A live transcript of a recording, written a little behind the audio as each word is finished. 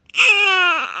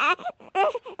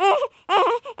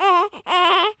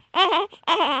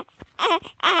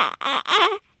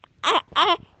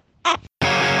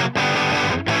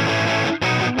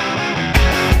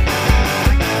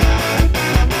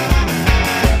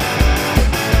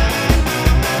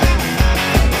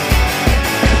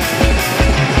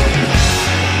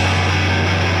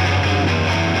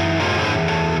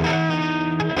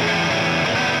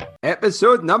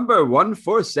Episode number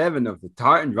 147 of the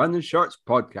Tartan Running Shorts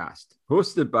podcast,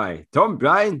 hosted by Tom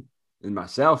Bryan and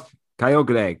myself, Kyle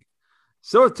Gregg.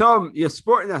 So, Tom, you're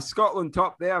sporting a Scotland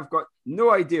top there. I've got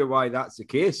no idea why that's the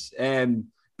case.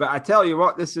 But I tell you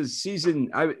what, this is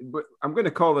I'm going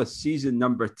to call this season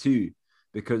number 2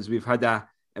 because we've had a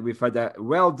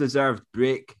well-deserved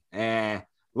break.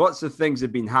 Lots of things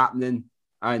have been happening,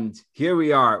 and here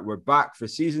we are. We're back for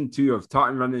season 2 of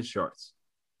Tartan Running Shorts.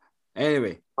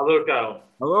 Anyway. Hello, Kyle.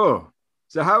 Hello.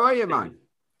 So how are you, man?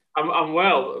 I'm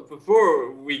well.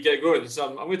 Before we get going,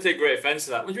 I'm going to take great offence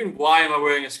to that. What do you mean, why am I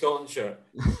wearing a Scotland shirt?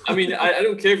 I mean, I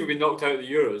don't care if we've been knocked out of the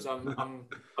Euros. I'm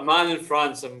a man in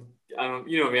France. I'm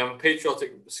you know me, I'm a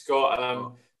patriotic Scot, and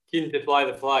I'm keen to fly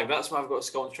the flag. That's why I've got a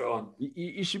Scotland shirt on.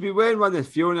 You should be wearing one of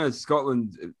Fiona's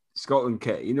Scotland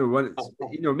kit.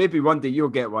 Maybe one day you'll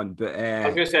get one. But I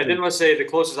was going to say, I didn't want to say the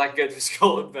closest I can get to a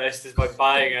Scotland vest is by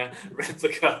buying a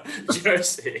replica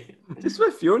jersey. Just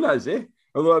with Fiona's, eh?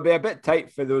 Although it'll be a bit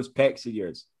tight for those pecs of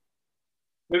yours.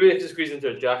 Maybe I have to squeeze into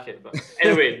a jacket. But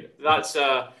anyway, that's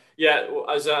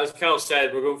as Kyle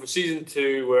said, we're going for season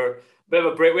 2. We're a bit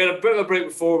of a break. We had a bit of a break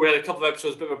before. We had a couple of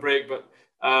episodes, a bit of a break, but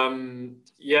we're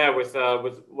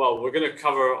going to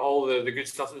cover all the good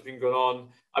stuff that's been going on.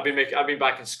 I've been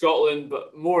back in Scotland,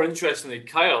 but more interestingly,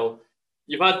 Kyle,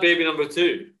 you've had baby number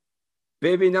 2.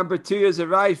 Baby number 2 has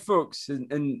arrived, folks,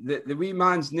 and the wee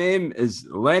man's name is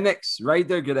Lennox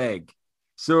Ryder Gregg.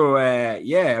 So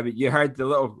you heard the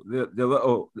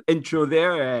little intro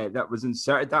there that was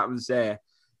inserted. That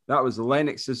was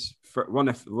Lennox's one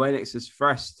of Lennox's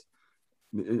first,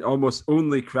 almost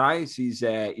only cries.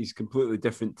 He's completely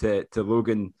different to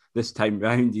Logan this time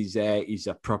round. He's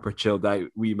a proper chilled out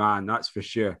wee man, that's for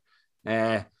sure.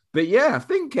 But yeah, I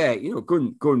think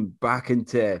going back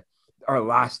into our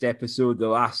last episode, the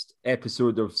last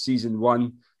episode of season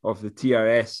 1 of the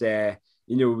TRS,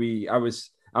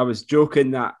 I was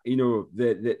joking that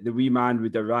the wee man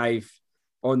would arrive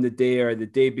on the day or the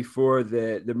day before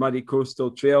the Murray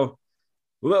Coastal Trail.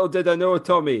 Little did I know,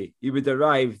 Tommy, he would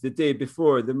arrive the day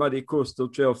before the Murray Coastal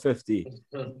Trail 50,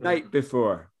 night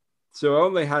before.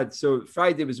 So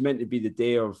Friday was meant to be the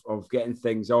day of getting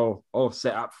things all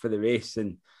set up for the race,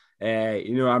 and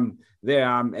I'm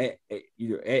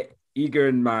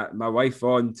eagering my wife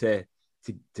on to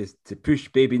push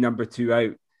baby number 2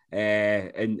 out,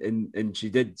 and she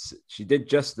did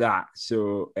just that.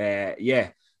 So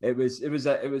it was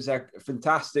a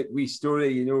fantastic wee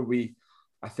story.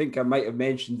 I think I might have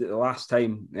mentioned it the last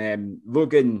time.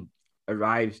 Logan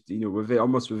arrived,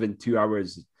 within 2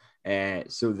 hours. And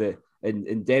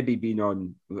Debbie being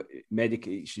on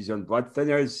medication, she's on blood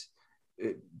thinners.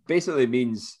 It basically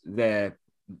means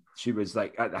she was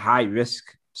like at the high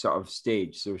risk sort of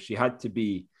stage, so she had to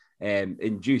be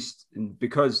induced. And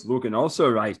because Logan also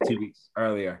arrived 2 weeks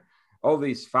earlier, all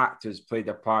these factors played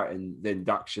a part in the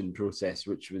induction process,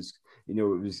 which was,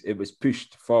 it was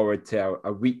pushed forward to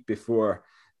a week before,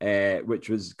 which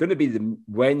was going to be the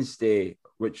Wednesday,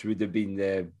 which would have been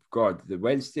the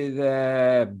Wednesday,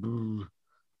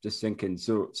 just thinking.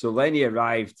 So Lenny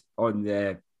arrived on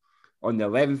the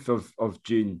 11th of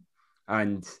June,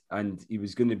 and he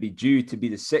was going to be due to be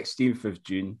the 16th of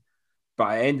June,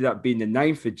 but it ended up being the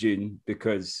 9th of June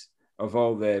because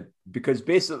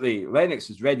basically Lennox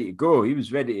was ready to go. He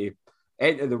was ready to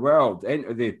enter the world,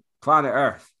 enter the planet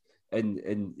Earth, and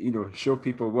show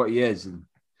people what he is,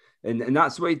 and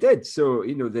that's what he did. So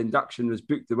the induction was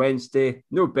booked the Wednesday,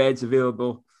 no beds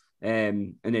available,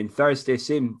 and then Thursday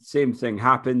same thing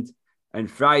happened,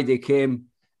 and Friday came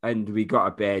and we got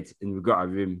a bed and we got a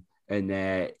room, and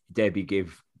Debbie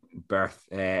gave birth,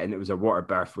 and it was a water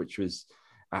birth, which was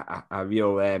a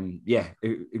real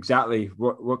exactly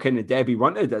what kind of Debbie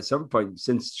wanted at some point,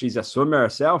 since she's a swimmer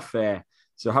herself.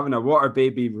 So having a water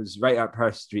baby was right up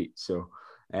her street. So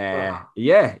wow.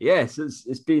 So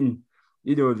it's been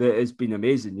it's been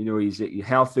amazing. He's a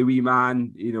healthy wee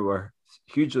man. We're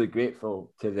hugely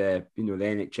grateful to the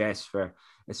NHS for,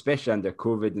 especially under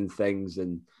COVID and things,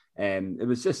 and it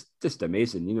was just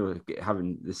amazing,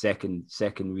 having the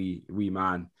second wee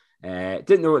man.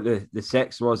 Didn't know what the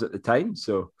sex was at the time,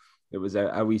 so it was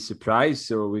a wee surprise.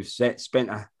 So we've spent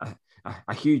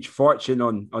a huge fortune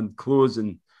on clothes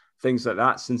and things like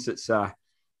that, since it's a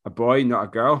boy, not a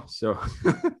girl. So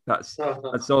that's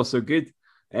also good.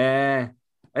 I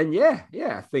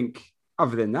think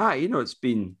other than that, it's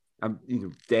been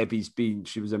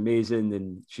she was amazing,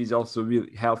 and she's also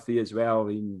really healthy as well,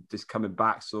 and just coming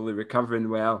back slowly, recovering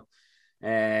well.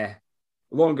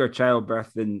 Longer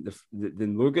childbirth than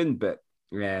Logan, but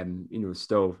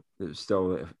still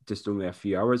just only a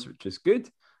few hours, which is good.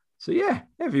 So yeah,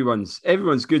 everyone's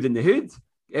good in the hood.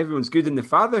 everyone's good in the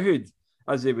fatherhood,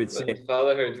 as they would say.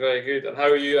 Fatherhood, very good. And how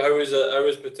are you? How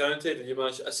was paternity? Did you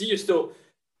manage? I see you still.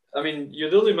 I mean, you're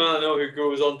the only man I know who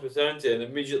goes on paternity and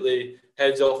immediately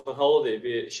heads off on holiday,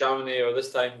 be it Chamonix or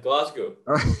this time Glasgow.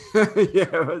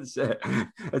 Yeah,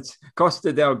 it's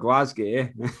Costa del Glasgow. Eh?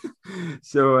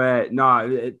 So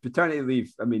no, paternity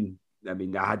leave. I mean,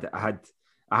 I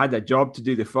had a job to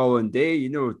do the following day, you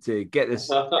know, to get this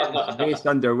race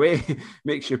underway,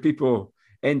 make sure people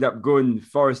end up going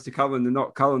Forest to Cullen and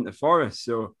not Cullen to Forest.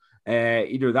 So,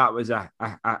 you know, that was a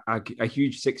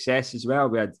huge success as well.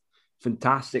 We had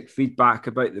fantastic feedback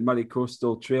about the Murray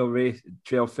Coastal Trail race,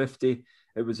 Trail 50.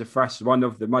 It was the first one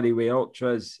of the Murray Way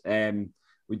Ultras.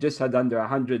 We just had under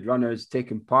 100 runners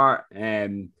taking part.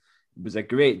 It was a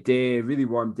great day, really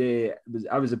warm day.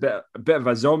 I was a bit of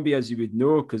a zombie, as you would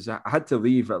know, because I had to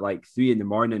leave at like 3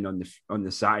 a.m. on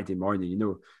the Saturday morning, you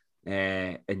know,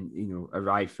 and you know,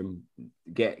 arrive from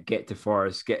get to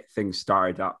Forest, get things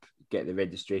started up, get the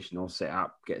registration all set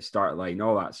up, get a start line,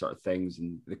 all that sort of things.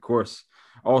 And the course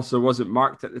also wasn't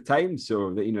marked at the time,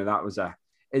 so that, you know, that was a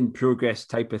in progress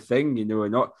type of thing, you know.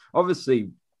 And not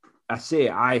obviously, I say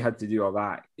I had to do all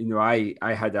that, you know. I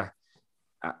had a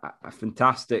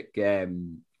fantastic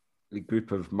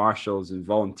group of marshals and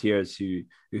volunteers who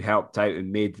helped out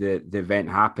and made the event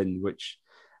happen, which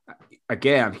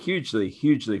again I'm hugely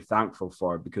thankful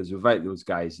for, because without those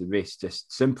guys the race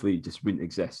just simply wouldn't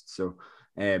exist. So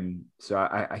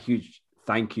a huge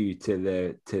thank you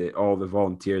to all the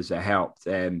volunteers that helped.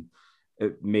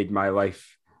 It made my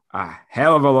life a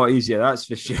hell of a lot easier, that's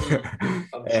for sure.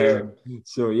 I'm sure.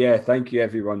 So yeah, thank you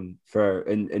everyone for,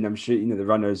 and I'm sure, you know, the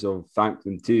runners will thank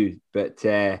them too. But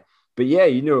yeah,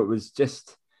 you know, it was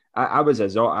just I was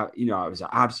an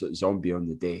absolute zombie on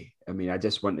the day. I mean, I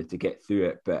just wanted to get through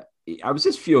it, but I was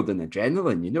just fielding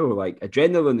adrenaline, you know, like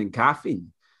adrenaline and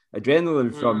caffeine.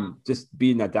 Adrenaline from just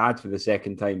being a dad for the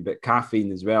second time, but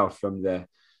caffeine as well from the,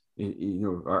 you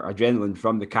know, or adrenaline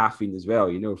from the caffeine as well,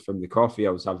 you know, from the coffee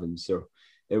I was having. So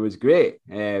it was great.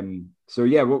 So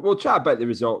yeah, we'll chat about the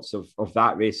results of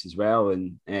that race as well,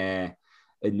 and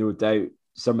no doubt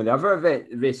some of the other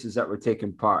races that were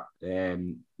taking part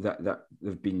that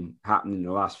have been happening in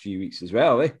the last few weeks as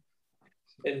well.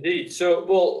 Indeed. So,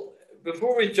 well,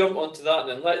 before we jump onto that,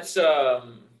 then let's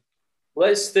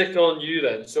stick on you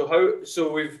then.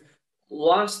 So we've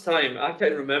last time, I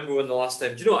can't remember when the last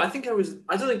time. Do you know? I don't think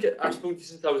I've spoken to you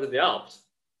since I was in the Alps.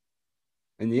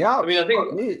 In the Alps? I mean, I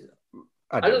think.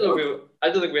 I don't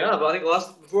think we have. But I think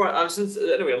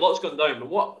anyway, a lot's gone down. But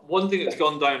one thing that's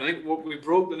gone down, I think we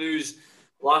broke the news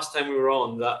last time we were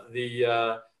on, that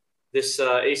this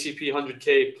ACP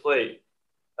 100K plate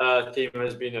team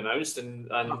has been announced, and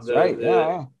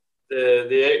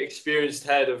the experienced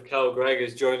head of Cal Gregg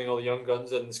is joining all the young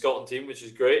guns in the Scotland team, which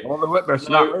is great. All the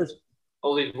whippersnappers.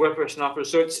 All these whippersnappers.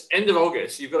 So it's end of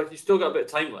August. You've still got a bit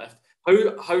of time left.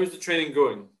 How's the training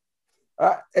going?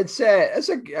 It's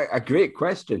a great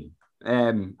question.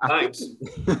 Thanks.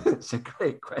 It's a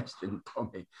great question,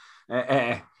 Tommy.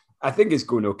 I think it's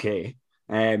going okay.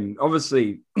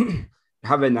 Obviously,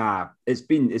 it's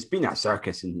been a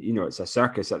circus, and you know, it's a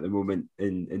circus at the moment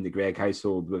in the Gregg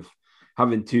household, with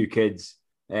having two kids,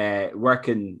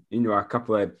 working, you know, a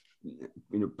couple of, you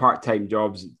know, part-time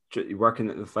jobs, working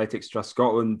at the Athletics Trust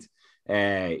Scotland,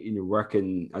 you know,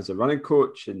 working as a running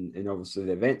coach, and obviously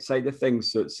the event side of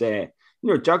things. So it's you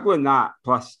know, juggling that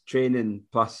plus training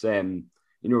plus you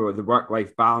know, the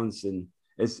work-life balance, and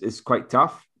is quite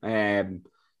tough.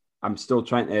 I'm still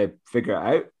trying to figure it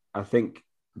out. I think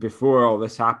before all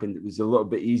this happened, it was a little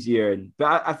bit easier,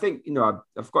 but I think, you know,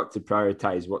 I've got to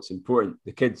prioritize what's important.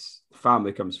 The kids,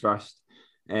 family comes first,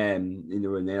 you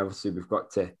know, and then obviously we've got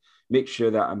to make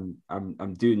sure that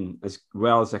I'm doing as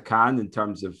well as I can in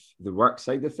terms of the work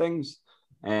side of things,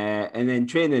 and then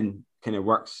training kind of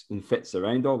works and fits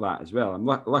around all that as well. I'm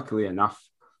lucky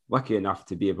enough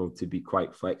to be able to be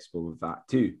quite flexible with that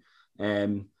too.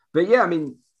 But yeah, I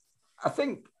mean, I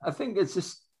think it's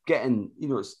just getting, you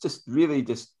know, it's just really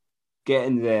just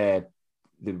getting the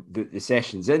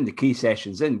sessions in, the key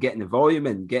sessions in, getting the volume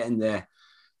in, getting the,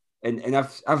 and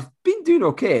I've been doing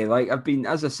okay. Like I've been,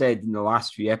 as I said in the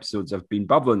last few episodes, I've been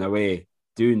bubbling away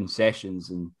doing sessions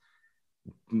and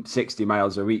 60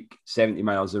 miles a week, 70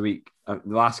 miles a week. The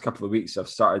last couple of weeks I've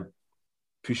started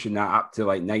pushing that up to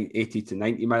like 80 to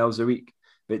 90 miles a week,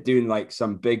 but doing like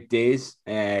some big days,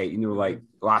 you know, like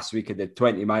last week I did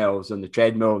 20 miles on the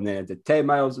treadmill, and then I did 10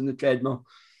 miles on the treadmill.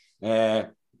 And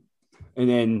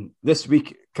then this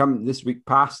week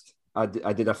past, I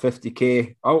did a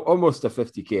 50K, almost a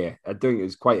 50K. I think it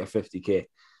was quite a 50K,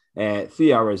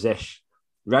 3 hours-ish,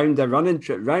 round a running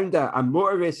trip, round a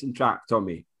motor racing track,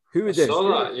 Tommy. Who would I have?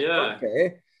 saw that, yeah.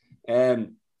 Okay.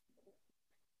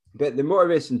 But the motor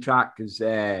racing track is,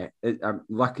 I'm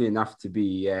lucky enough to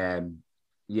be,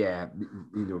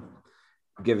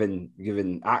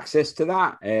 given access to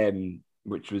that,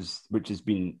 which has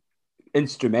been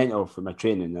instrumental for my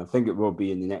training. I think it will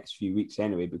be in the next few weeks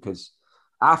anyway, because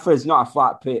AFA is not a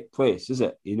flat place, is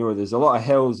it? There's a lot of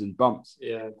hills and bumps.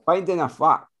 Yeah. Finding a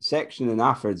flat section in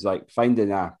AFA is like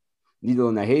finding a needle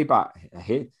in a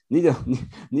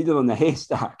needle in a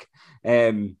haystack.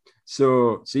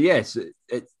 So yes,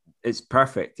 it's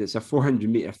perfect. It's a 400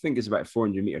 meter. I think it's about a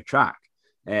 400 meter track.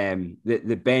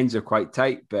 The bends are quite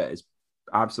tight, but it's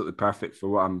absolutely perfect for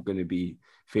what I'm going to be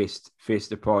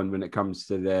faced upon when it comes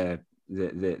to the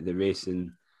race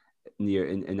in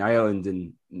Ireland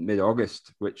in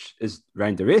mid-August, which is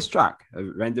around the racetrack,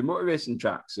 around the motor racing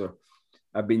track. So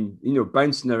I've been,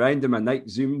 bouncing around in my Nike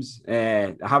Zooms.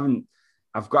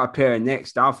 I've got a pair of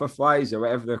Next Alpha Flies or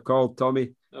whatever they're called,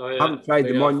 Tommy. Oh, yeah. I haven't tried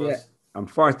them on Alphas. yet. I'm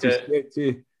far too scared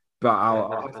to, but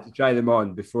I'll have to try them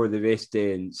on before the race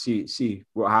day and see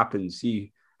what happens.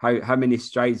 See how many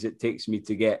strides it takes me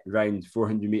to get around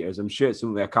 400 meters. I'm sure it's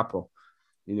only a couple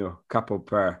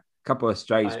of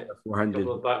strides per 400.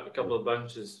 Couple of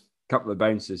bounces. Couple of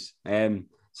bounces.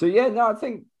 So yeah, no, I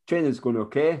think training's going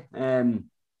okay.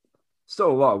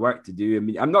 Still a lot of work to do. I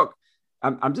mean, I'm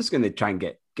just going to try and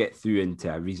get through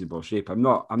into a reasonable shape. I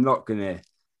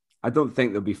don't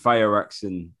think there'll be fireworks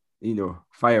and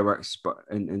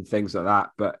things like that,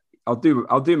 but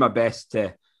I'll do my best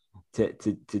to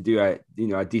do a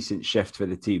decent shift for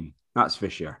the team. That's for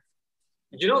sure.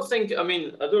 Do you not think? I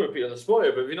mean, I don't want to put you on the spot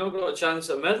here, but have you not got a chance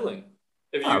at medaling?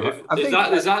 Is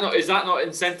that not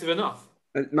incentive enough?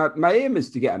 My aim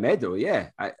is to get a medal. Yeah,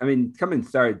 I mean, coming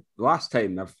third last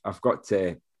time, I've got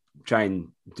to try and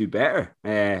do better.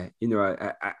 I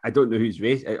don't know who's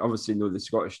raced. I obviously know the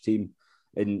Scottish team,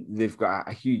 and they've got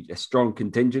a strong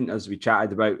contingent, as we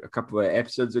chatted about a couple of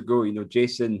episodes ago.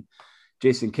 Jason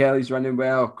Kelly's running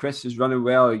well. Chris is running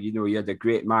well. He had a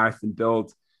great marathon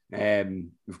build.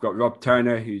 We've got Rob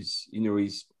Turner, who's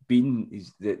he's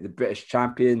the British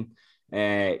champion.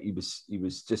 He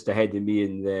was just ahead of me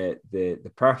in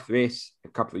the Perth race a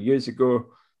couple of years ago.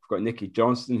 We've got Nicky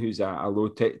Johnston, who's a low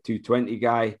 220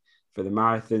 guy for the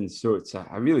marathon. So it's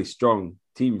a really strong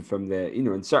team from the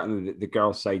and certainly the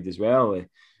girls' side as well.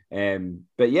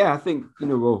 But yeah, I think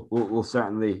we'll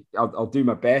certainly I'll do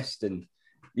my best. And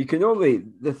you can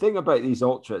the thing about these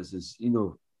ultras is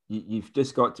you've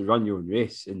just got to run your own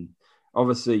race, and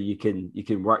obviously you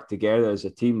can work together as a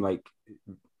team, like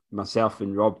myself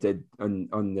and Rob did on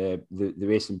the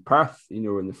race in Perth.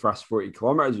 In the first 40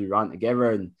 kilometers we ran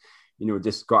together and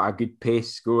just got a good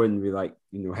pace going. We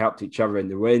helped each other in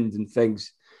the wind and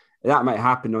things. That might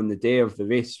happen on the day of the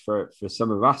race for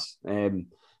some of us,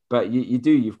 but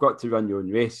you've got to run your own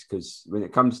race, because when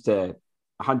it comes to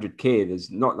 100k,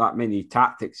 there's not that many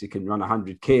tactics you can run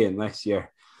 100k unless you're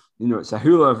it's a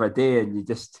hula of a day, and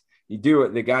you do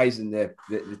what the guys in the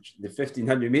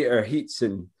 1500 meter heats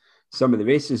and some of the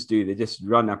races do. They just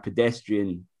run a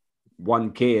pedestrian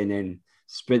 1k and then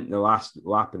sprint the last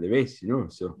lap of the race,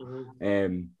 so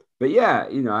but yeah,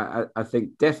 I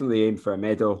think definitely aim for a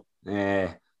medal,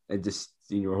 and just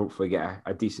hopefully get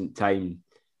a decent time,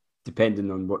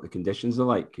 depending on what the conditions are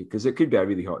like, because it could be a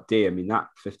really hot day. I mean, that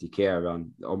 50k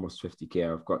around, almost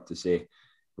 50k, I've got to say,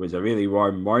 was a really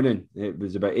warm morning. It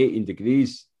was about 18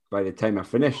 degrees by the time I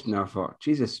finished, and I thought,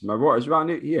 Jesus, my water's run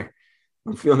out here.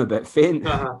 I'm feeling a bit faint.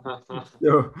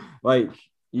 So,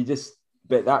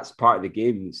 but that's part of the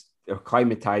game. It's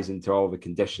acclimatizing to all the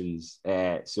conditions.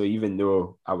 So even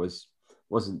though I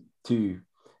wasn't too,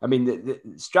 I mean, the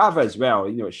Strava as well,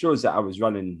 it shows that I was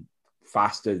running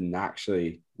faster than I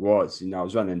actually was. I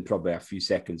was running probably a few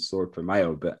seconds slower per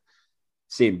mile, but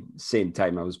same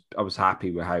time, I was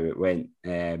happy with how it went.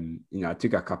 I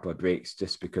took a couple of breaks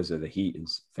just because of the heat and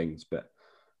things, but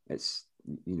it's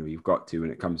you've got to,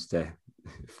 when it comes to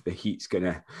the heat's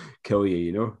gonna kill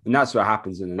you, and that's what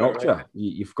happens in an ultra. Right.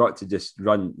 You've got to just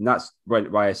run, and that's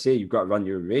why I say you've got to run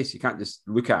your race. You can't just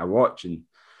look at a watch and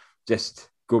just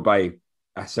go by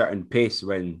a certain pace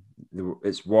when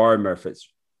it's warm or if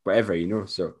it's whatever,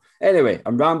 So anyway,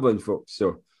 I'm rambling, folks.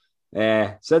 So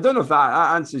I don't know if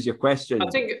that answers your question. I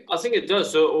think it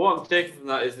does. So what I'm taking from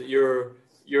that is that you're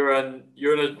in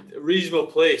a reasonable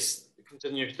place,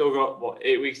 considering you've still got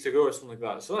 8 weeks to go or something like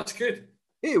that. So that's good.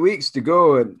 8 weeks to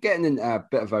go. I'm getting into a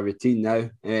bit of a routine now.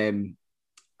 I'm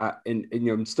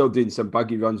still doing some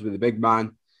buggy runs with the big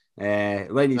man.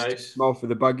 Lenny's nice. Too small for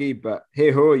the buggy, but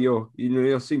hey ho, you'll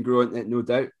soon grow into it, no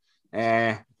doubt.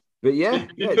 But yeah,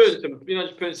 just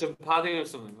putting some padding or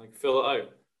something, like fill it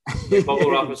out. like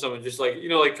bubble wrap or something. Just like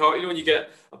like when you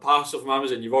get a parcel from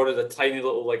Amazon, you've ordered a tiny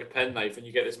little like a penknife, and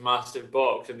you get this massive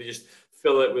box, and they just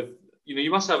fill it with.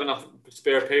 You must have enough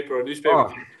spare paper or newspaper.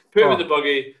 Oh, Put him in the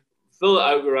buggy, fill it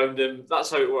out around him. That's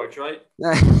how it works, right?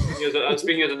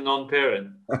 Speaking as a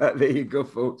non-parent. There you go,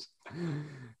 folks.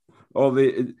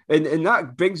 And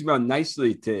that brings me on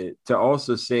nicely to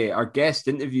also say our guest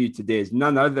interview today is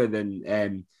none other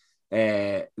than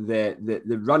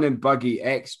the running buggy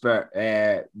expert,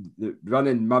 the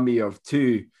running mummy of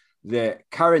two, the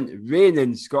current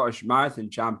reigning Scottish marathon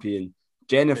champion,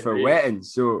 Jennifer Wetton.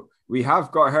 So we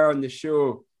have got her on the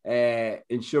show,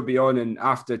 and she'll be on and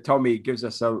after Tommy gives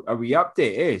us a wee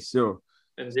update, eh? So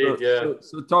indeed, yeah.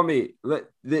 So Tommy,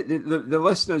 the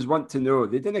listeners want to know.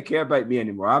 They didn't care about me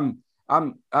anymore.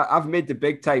 I've made the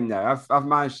big time now. I've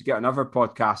managed to get on other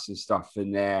podcasts and stuff,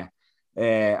 and I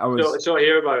was. So I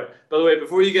hear about it. By the way,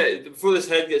 before this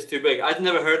head gets too big, I'd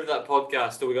never heard of that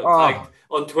podcast till we got tagged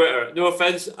on Twitter. No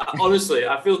offense, honestly,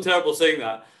 I feel terrible saying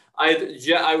that.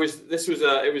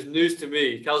 It was news to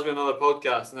me. Cal's me another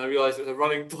podcast, and I realised it was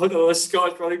a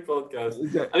Scottish running podcast.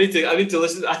 I need to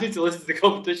listen. I need to listen to the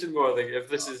competition more. I think if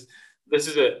this is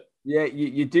it. Yeah,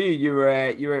 you do. You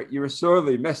were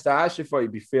sorely missed. I actually thought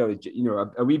you'd be fairly,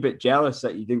 a wee bit jealous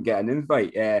that you didn't get an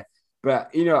invite. But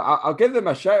I'll give them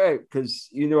a shout out because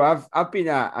I've been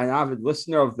an avid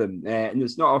listener of them, and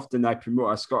it's not often I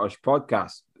promote a Scottish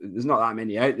podcast. There's not that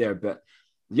many out there, but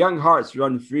Young Hearts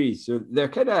Run Free, so they're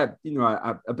kind of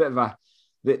a bit of a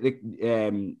they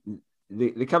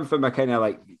come from a kind of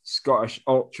like Scottish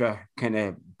ultra kind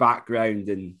of background,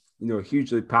 and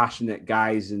hugely passionate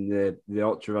guys in the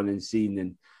ultra running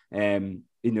scene, and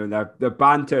their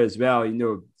banter as well.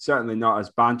 Certainly not as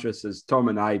banterous as Tom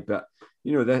and I, but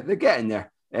they're getting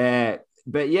there.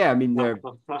 But yeah, I mean,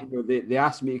 they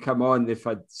asked me to come on. They've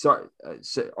had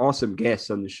awesome guests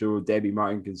on the show, Debbie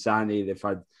Martin-Consani. They've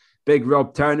had big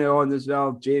Rob Turner on as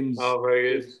well, James. Oh,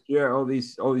 very good. Stuart,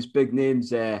 all these big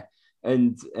names. It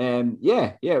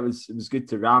was good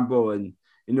to ramble, and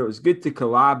it was good to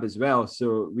collab as well.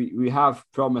 So we have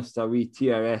promised a wee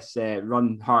TRS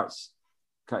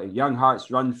Young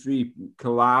Hearts Run Free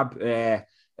collab.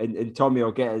 And Tommy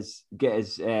will get his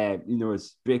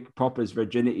pop his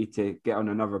virginity to get on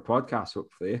another podcast,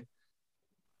 hopefully.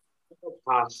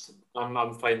 Pass.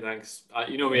 I'm fine, thanks.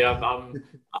 You know me.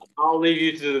 I'll leave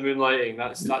you to the moonlighting.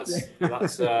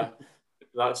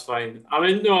 That's fine. I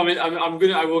mean, no. I mean, I'll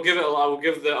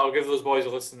give those boys a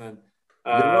listen then.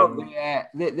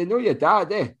 They know your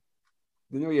dad, eh?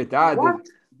 They know your dad. What?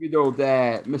 Good old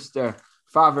Mr.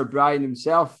 Father Brian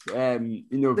himself.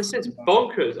 This is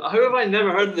bonkers. How have I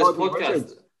never heard of this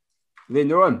podcast? They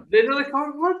know him. They know the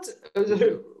car. What? Wait,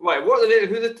 what are the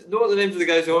names? What are the names of the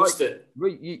guys who host it?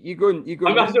 Wait, you go. I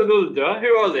don't know them.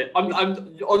 Who are they? I'm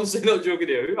honestly not joking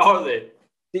here. Who are they?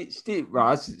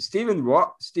 Stephen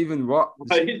Watt.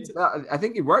 Right. I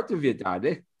think he worked with your dad,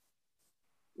 eh?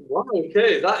 Wow.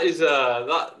 Okay, that is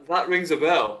that rings a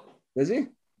bell. Does he?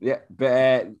 Yeah,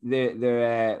 but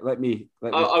they're let me.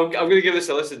 I'm going to give this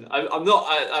a listen.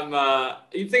 The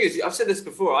thing is, I've said this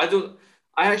before.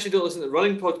 I actually don't listen to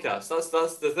running podcasts.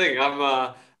 That's the thing. I'm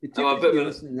a bit of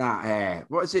listen to that.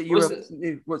 What is it you listen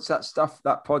to? What's that stuff?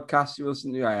 That podcast you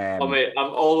listen to? Mate,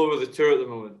 I'm all over the tour at the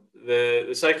moment.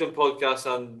 The cycling podcast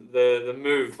and the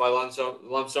Move by Lance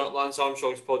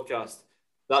Armstrong's podcast.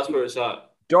 That's where it's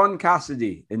at. John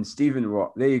Cassidy and Stephen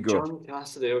Watt. There you go. John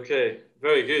Cassidy. Okay,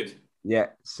 very good. Yeah.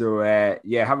 So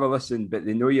have a listen. But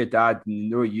they know your dad and they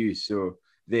know you, so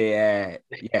they right.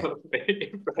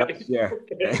 Yeah.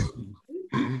 Okay.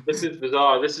 This is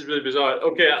bizarre. This is really bizarre.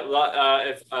 Okay,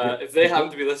 if they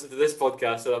happen to be listening to this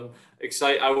podcast, I'm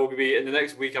excited. I will be in the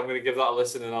next week. I'm going to give that a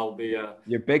listen, and I'll be.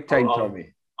 You're big time,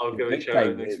 Tommy. I'll give it a shout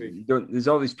out next week. There's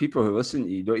all these people who listen to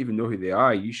you. You don't even know who they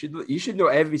are. You should know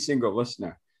every single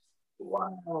listener.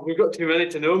 Wow, we've got too many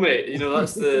to know, mate.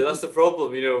 That's the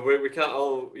problem. We can't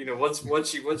all.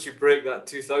 Once you break that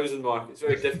 2,000 mark, it's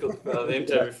very difficult to put a name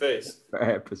to every face. Per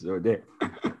episode, eh?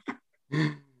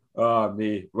 Oh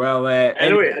me. Well,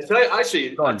 anyway, I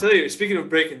tell you. Speaking of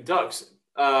breaking ducks,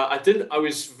 I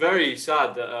was very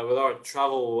sad that with our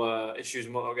travel issues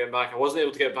and whatnot getting back, I wasn't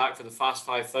able to get back for the Fast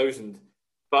 5,000.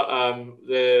 But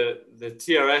the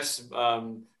TRS,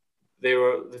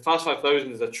 the Fast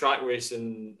 5,000 is a track race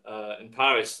in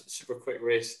Paris, super quick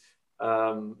race. It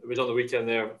was on the weekend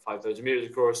there, 5,000 meters,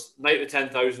 of course. Night of the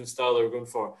 10,000 style they were going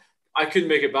for. I couldn't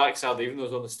make it back, sadly, even though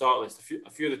it was on the start list.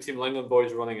 A few of the Team Langland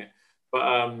boys were running it.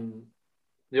 But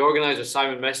the organizer,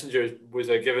 Simon Messenger, was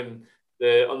given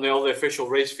on all the official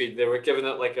race feed. They were given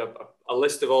it like a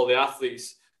list of all the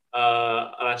athletes,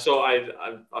 and I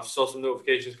saw some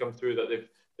notifications come through that they've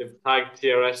they've tagged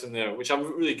TRS in there, which I'm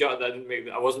really gutted that I didn't make.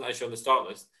 I wasn't actually on the start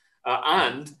list.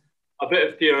 And a bit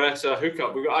of TRS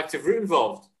hookup. We've got Active Route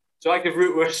involved. So Active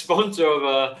Route were a sponsor of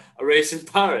a race in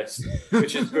Paris,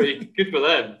 which is pretty good for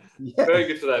them. Yeah. Very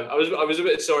good for them. I was a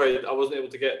bit sorry that I wasn't able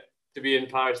to get to be in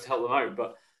Paris to help them out,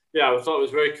 but yeah, I thought it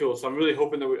was very cool. So I'm really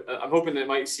hoping that it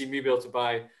might see me be able to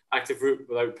buy Active Route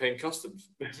without paying customs.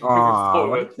 Oh, I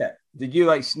like it. Did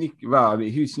you sneak? Well, I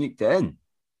mean, who sneaked it in?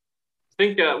 I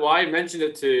think. I mentioned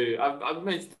it to. I've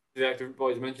mentioned the Active Route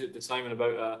boys. Mentioned it to Simon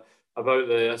about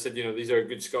the. I said, these are a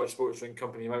good Scottish sports drink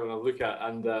company you might want to look at.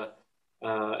 And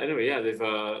anyway, yeah, they've.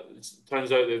 It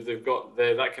turns out they've got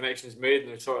that connection's made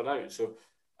and they're sorted out. So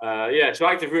so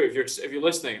Active Route, if you're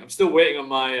listening, I'm still waiting on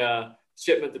my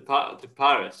shipment to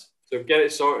Paris. So get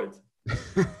it sorted.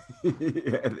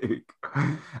 Yeah,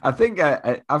 I think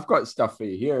I've got stuff for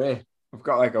you here. I've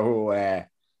got like a whole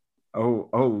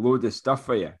load of stuff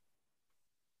for you.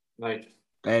 Nice.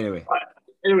 Anyway,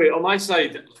 on my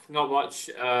side, not much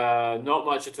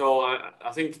at all.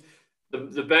 I think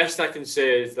the best I can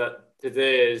say is that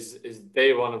today is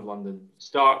day one of London.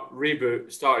 Start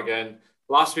again.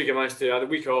 Last week I had a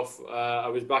week off. I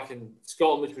was back in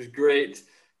Scotland, which was great.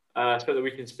 Spent the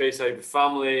week in Speyside with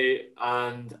family,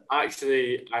 and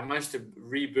actually I managed to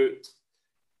reboot.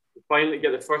 Finally,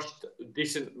 get the first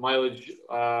decent mileage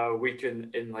week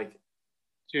in like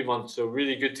 2 months. So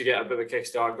really good to get a bit of a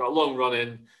kickstart. Got a long run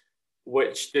in,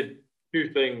 which did two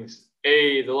things.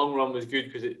 The long run was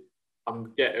good because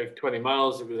I'm getting 20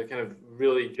 miles. It was a kind of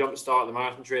really jump start the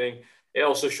marathon training. It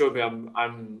also showed me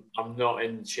I'm not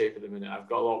in shape at the minute. I've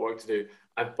got a lot of work to do.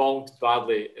 I bonked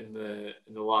badly in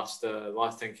the last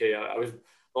 10K. I was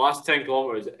the last 10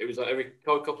 kilometers. It was like every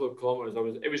couple of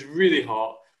kilometers. It was really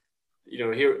hot.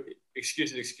 Here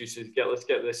excuses. Let's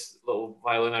get this little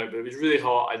violin out. But it was really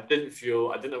hot. I didn't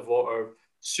fuel. I didn't have water.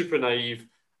 Super naive.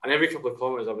 And every couple of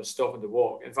kilometers, I was stopping to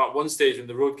walk. In fact, one stage when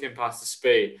the road came past the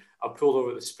Spey, I pulled over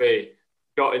at the Spey,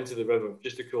 got into the river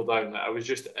just to cool down. I was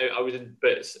in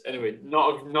bits. Anyway,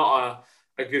 not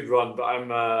a good run,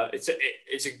 but it's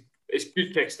a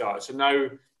good kickstart. So now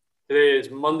today is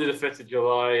Monday the 5th of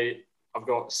July. I've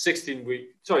got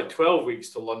 12 weeks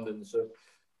to London. So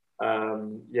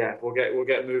we'll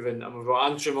get moving. And we've got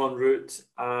Antrim en route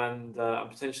and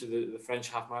potentially the French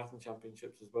half marathon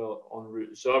championships as well en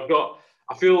route. So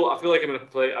I feel like I'm going to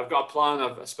play. I've got a plan.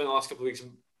 I've spent the last couple of weeks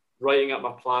writing up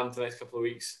my plan for the next couple of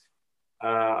weeks.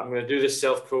 I'm going to do this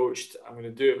self-coached. I'm going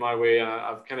to do it my way. And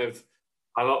I'm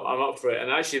up for it.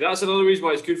 And actually, that's another reason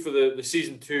why it's good for the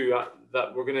season 2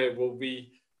 that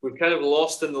we've kind of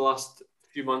lost in the last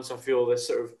few months. I feel this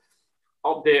sort of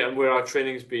update on where our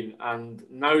training's been. And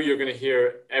now you're going to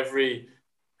hear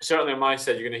certainly on my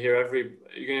side, you're going to hear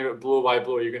it blow by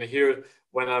blow. You're going to hear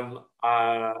when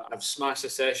I've smashed a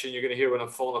session. You're going to hear when I'm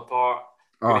falling apart.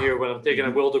 You're going to hear when I'm taking a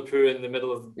wilder poo in the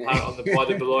middle of on the Bois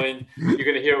de Boulogne. You're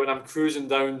going to hear when I'm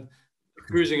cruising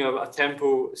a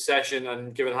tempo session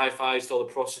and giving high fives to all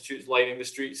the prostitutes lining the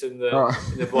streets in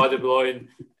the Bois de Boulogne.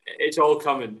 It's all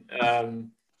coming.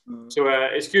 So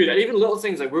it's good. And even little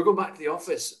things like we're going back to the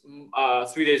office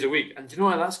 3 days a week. And do you know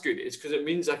why that's good? It's because it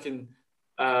means I can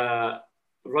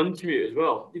run commute as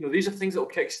well. These are things that will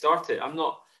kickstart it. If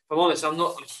I'm honest, I'm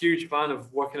not a huge fan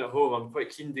of working at home. I'm quite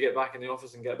keen to get back in the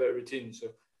office and get a bit of routine. So,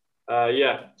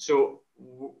 So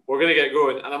we're going to get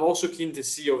going. And I'm also keen to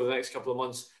see over the next couple of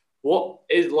months, what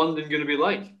is London going to be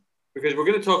like? Because we're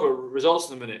going to talk about results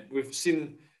in a minute. We've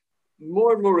seen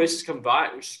more and more races come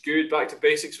back, which is good. Back to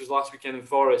Basics was last weekend in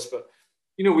Forest. But,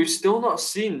 we've still not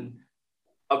seen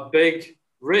a big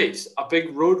race, a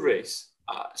big road race.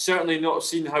 Certainly not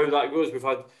seen how that goes. We've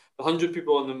had 100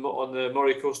 people on the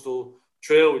Moray Coastal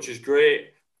Trail, which is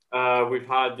great. We've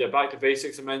had Back to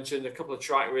Basics, I mentioned, a couple of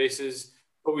track races,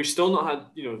 but we've still not had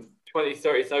 20,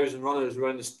 30,000 runners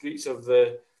around the streets or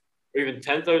even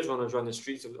 10,000 runners around the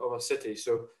streets of a city.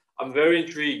 So I'm very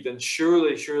intrigued, and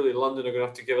surely London are going to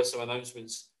have to give us some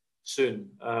announcements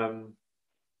soon. So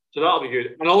that'll be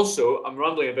good. And also, I'm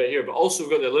rambling a bit here, but also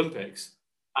we've got the Olympics,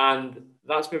 and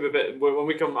that's maybe a bit when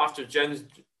we come after Jen's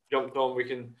jumped on, we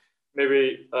can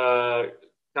maybe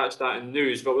catch that in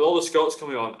news. But with all the Scots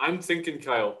coming on, I'm thinking,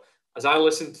 Kyle, as I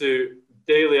listen to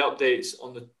daily updates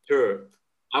on the tour,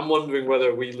 I'm wondering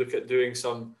whether we look at doing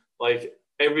some, like,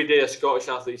 every day a Scottish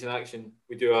athletes in action,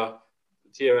 we do a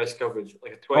TRS coverage,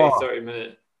 like a 30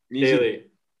 minute daily.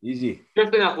 Easy.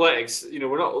 Just in athletics,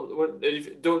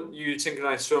 don't you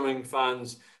synchronized swimming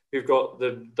fans who've got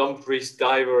the Dumfries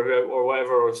diver or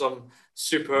whatever, or some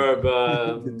superb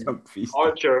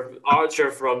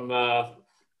archer from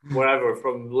wherever,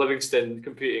 from Livingston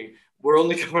competing. we're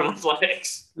only covering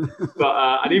athletics.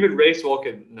 But and even race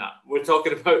walking, nah, we're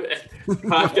talking about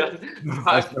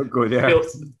Let's not go there.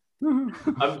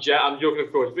 I'm joking,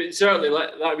 of course, but certainly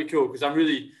that'd be cool because I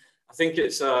think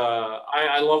it's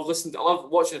I love listening. I love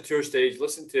watching a tour stage,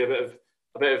 listening to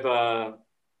a bit of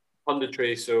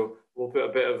punditry. So we'll put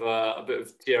a bit of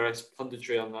TRS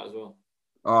punditry on that as well.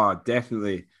 Oh,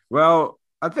 definitely. Well,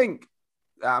 I think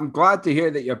I'm glad to hear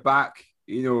that you're back.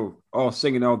 All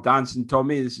singing, all dancing,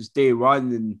 Tommy. This is day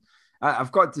one, and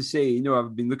I've got to say,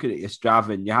 I've been looking at your Strava,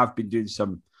 and you have been doing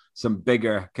some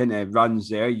bigger kind of runs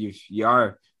there. You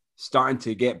are starting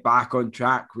to get back on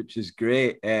track, which is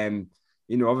great.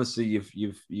 Obviously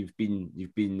you've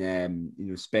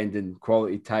been spending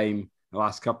quality time the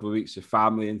last couple of weeks with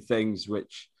family and things,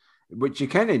 which you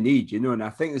kind of need, and I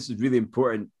think this is really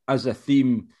important as a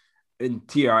theme in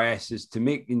TRS is to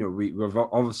make, we've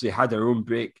obviously had our own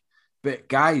break, but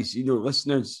guys,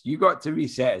 listeners, you got to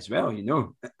reset as well,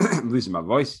 I'm losing my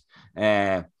voice.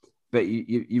 But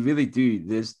you really do.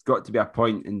 There's got to be a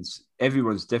point, and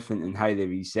everyone's different in how they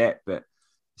reset, but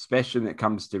especially when it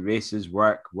comes to races,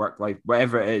 work life,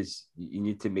 whatever it is, you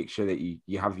need to make sure that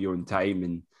you have your own time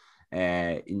and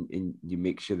you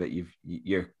make sure that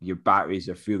your batteries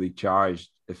are fully charged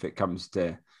if it comes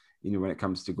to, when it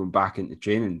comes to going back into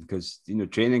training, because,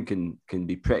 training can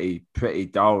be pretty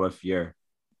dull if you're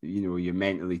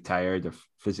mentally tired or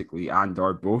physically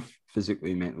or both physically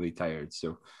and mentally tired.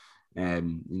 So,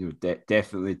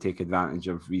 definitely take advantage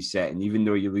of resetting. Even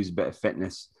though you lose a bit of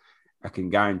fitness, I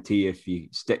can guarantee if you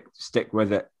stick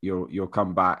with it, you'll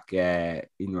come back, at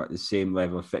the same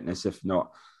level of fitness, if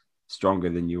not stronger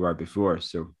than you were before.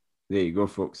 So there you go,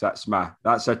 folks. That's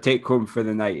our take home for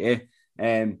the night,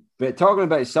 But talking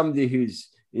about somebody who's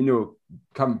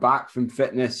come back from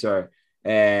fitness or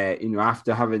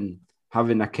after having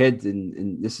a kid,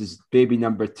 and this is baby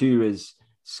number 2, is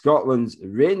Scotland's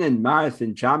reigning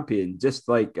marathon champion, just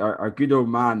like our good old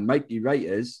man Mikey Wright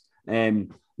is.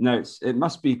 Now, it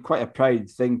must be quite a proud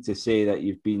thing to say that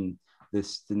you've been the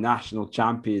national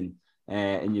champion,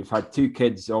 and you've had 2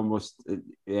 kids almost.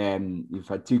 You've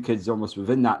had 2 kids almost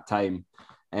within that time,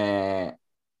 and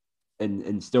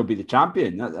still be the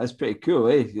champion. That's pretty cool,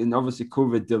 eh? And obviously,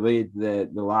 COVID delayed the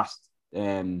last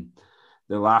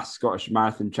Scottish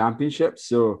Marathon Championship.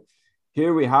 So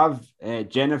here we have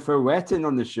Jennifer Wetton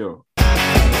on the show.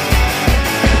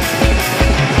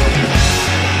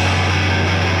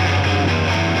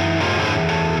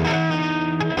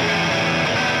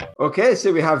 Okay,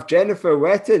 so we have Jennifer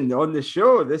Wetton on the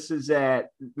show. This is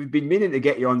we've been meaning to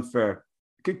get you on for a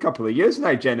good couple of years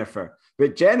now, Jennifer.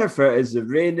 But Jennifer is the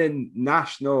reigning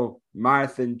national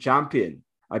marathon champion,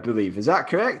 I believe. Is that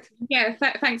correct? Yeah,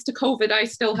 thanks to COVID, I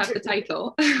still have the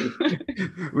title.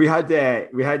 we had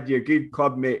your good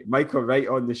club mate Michael Wright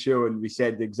on the show, and we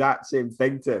said the exact same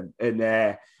thing to him, and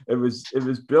it was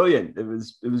brilliant. It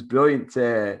was brilliant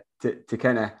to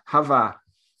kind of have a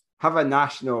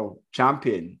national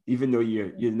champion, even though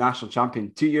you're national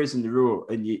champion 2 years in a row,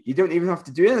 and you don't even have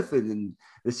to do anything. And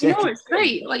the second, it's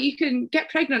great. Like, you can get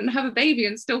pregnant and have a baby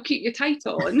and still keep your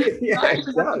title, and yeah,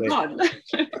 exactly.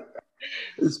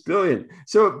 It's brilliant.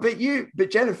 So, but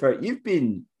Jennifer, you've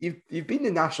been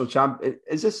the national champ.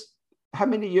 Is this how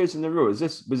many years in a row? Was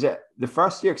it the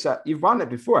first year? Because you've won it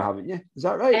before, haven't you? Is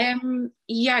that right?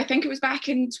 Yeah, I think it was back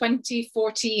in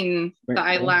 2014 that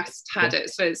I last had it.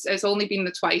 So it's only been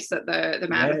the twice at the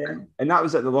marathon. Yeah. And that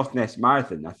was at the Loch Ness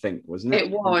Marathon, I think, wasn't it?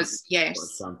 It was,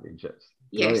 yes. Championships.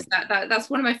 Yes, that's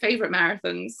one of my favourite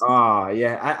marathons. Oh,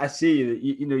 yeah. I see that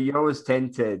you always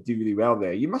tend to do really well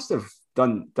there. You must have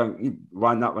won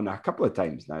that one a couple of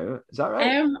times now. Is that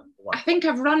right? I think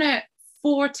I've run it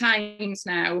 4 times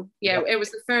now. Yeah, it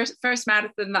was the first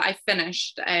marathon that I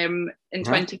finished in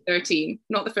 2013.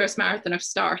 Not the first marathon I've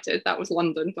started. That was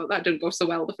London, but that didn't go so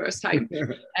well the first time.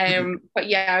 But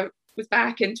yeah, I was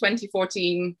back in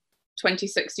 2014,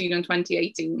 2016 and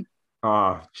 2018.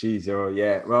 Oh, geez. Oh,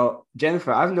 yeah. Well,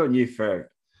 Jennifer, I've known you for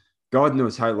God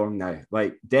knows how long now,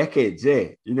 like decades,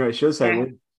 eh? It shows how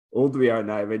old we are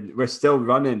now, and we're still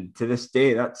running to this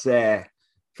day. That's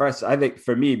first, I think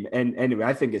for me, and anyway,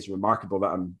 I think it's remarkable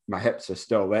that my hips are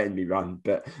still letting me run,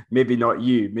 but maybe not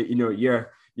you.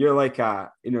 You're like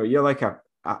a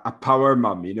power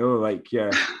mum, like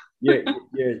you're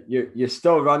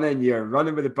still running. You're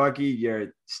running with a buggy.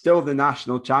 You're still the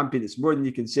national champion. It's more than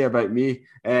you can say about me,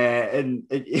 and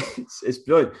it's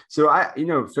brilliant. So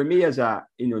for me, as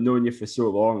knowing you for so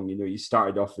long, you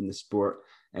started off in the sport,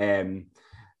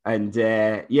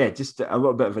 just a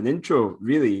little bit of an intro,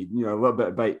 really, a little bit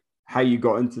about how you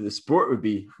got into the sport would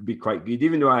be quite good,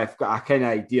 even though I've got a kind of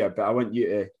idea, but I want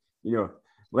you to,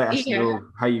 let us know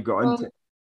how you got into it.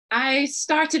 I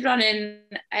started running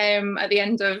at the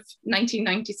end of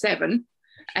 1997.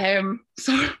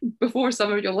 So before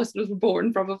some of your listeners were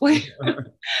born, probably.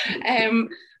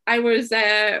 I was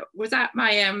at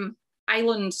my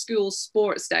island school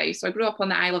sports day. So I grew up on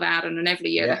the Isle of Arran, and every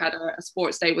year they had a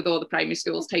sports day with all the primary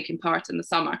schools taking part in the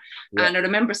summer. Yeah. And I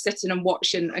remember sitting and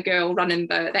watching a girl running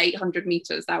the 800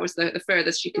 meters. That was the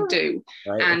furthest she could do.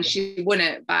 Right, and she won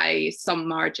it by some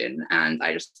margin. And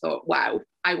I just thought, wow,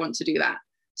 I want to do that.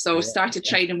 So started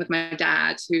training with my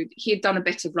dad, who he had done a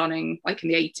bit of running like in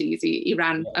the 80s. He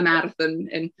ran a marathon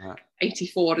in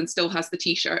 84 and still has the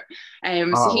t-shirt.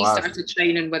 So he started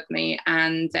training with me,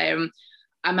 and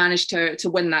I managed to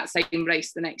win that same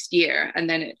race the next year. And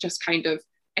then it just kind of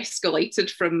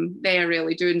escalated from there,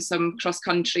 really, doing some cross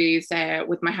countries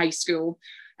with my high school.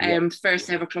 First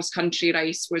ever cross country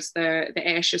race was the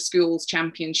Ayrshire Schools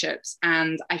Championships,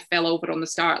 and I fell over on the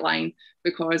start line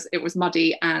because it was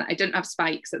muddy and I didn't have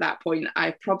spikes at that point.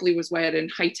 I probably was wearing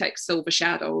Hi-Tech Silver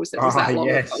Shadows. It was that long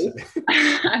ago.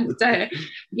 And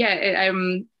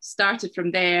it started from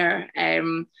there.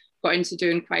 Got into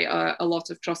doing quite a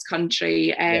lot of cross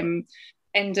country.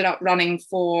 Ended up running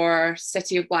for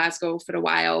City of Glasgow for a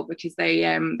while because they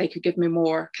could give me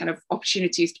more kind of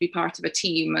opportunities to be part of a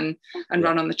team and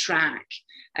run on the track.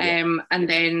 And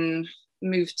then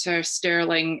moved to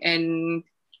Stirling in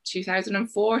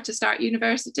 2004 to start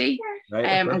university.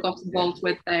 And got involved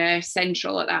with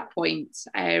Central at that point.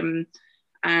 And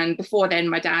before then,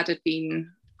 my dad had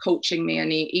been coaching me,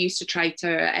 and he used to try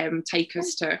to take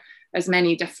us to as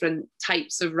many different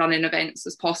types of running events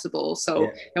as possible. So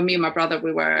me and my brother,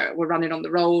 we were running on the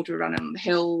road, we were running on the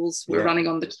hills, we were running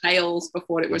on the trails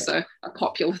before it was a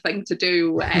popular thing to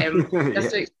do,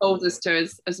 just to expose us to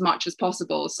as much as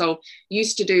possible. So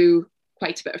used to do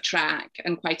quite a bit of track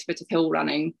and quite a bit of hill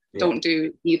running. Don't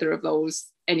do either of those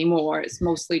anymore. It's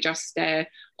mostly just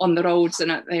on the roads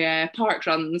and at the park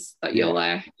runs that you'll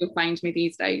find me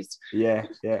these days.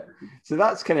 So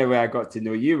that's kind of where I got to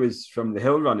know you, was from the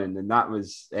hill running, and that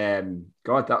was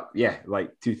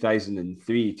like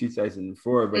 2003,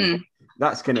 2004. But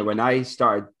that's kind of when I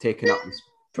started taking up this,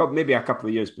 probably maybe a couple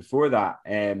of years before that.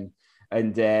 I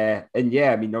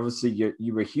mean, obviously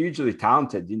you were hugely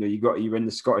talented. You know, you were in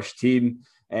the Scottish team.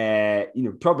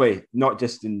 Probably not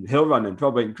just in hill running,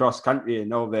 probably in cross country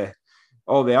and all the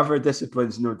other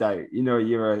disciplines, no doubt. You know,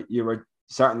 you were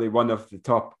certainly one of the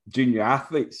top junior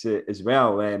athletes as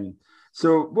well.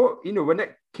 So what, when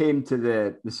it came to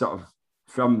the sort of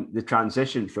from the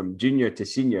transition from junior to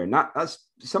senior, and that's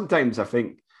sometimes, I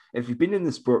think, if you've been in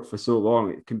the sport for so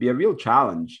long, it can be a real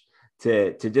challenge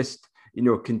to just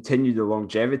continue the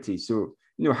longevity. So,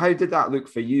 how did that look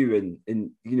for you?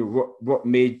 And what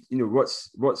made,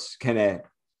 what's kind of,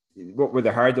 what were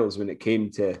the hurdles when it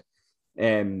came to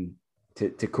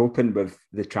coping with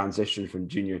the transition from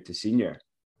junior to senior?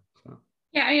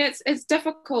 Yeah, I mean, it's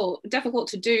difficult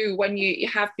to do when you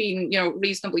have been,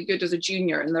 reasonably good as a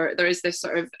junior, and there is this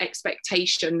sort of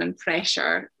expectation and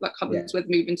pressure that comes with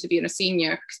moving to being a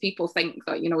senior, because people think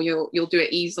that you'll do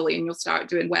it easily and you'll start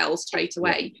doing well straight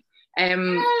away.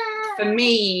 For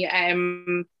me, I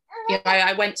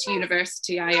went to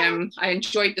university. I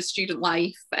enjoyed the student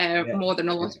life more than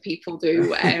a lot of people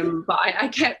do, but I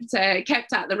kept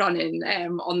at the running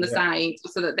on the side,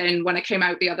 so that then when I came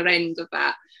out the other end of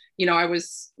that, I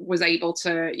was able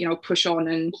to push on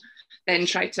and then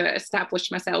try to establish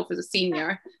myself as a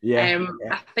senior.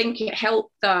 I think it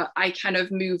helped that I kind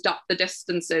of moved up the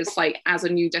distances, like as a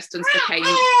new distance became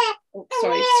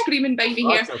screaming baby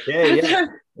here.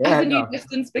 As a new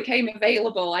distance became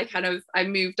available, I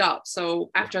moved up. So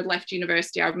after I'd left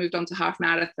university, I moved on to half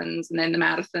marathons and then the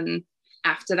marathon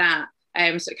after that.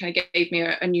 So it kind of gave me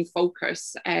a new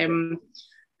focus.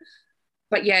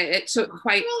 But it took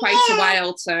quite a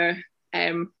while to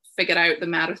figure out the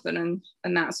marathon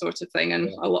and that sort of thing, and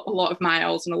a lot of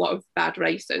miles and a lot of bad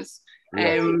races.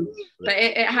 But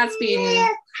it has been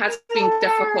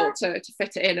difficult to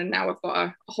fit it in, and now I've got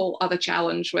a whole other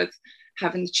challenge with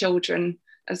having the children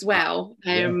as well.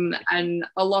 And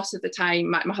a lot of the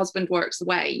time my husband works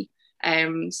away.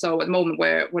 So at the moment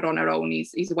we're on our own.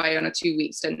 He's away on a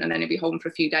 2-week stint, and then he'll be home for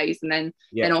a few days and then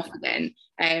off again.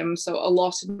 So a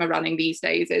lot of my running these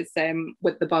days is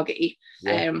with the buggy,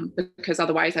 because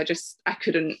otherwise I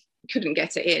couldn't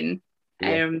get it in.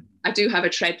 I do have a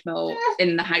treadmill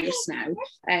in the house now,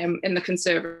 in the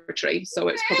conservatory, so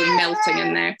it's probably melting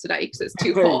in there today because it's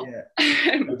too hot.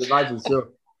 I'd imagine so.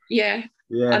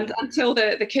 And until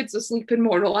the kids are sleeping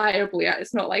more reliably,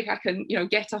 it's not like I can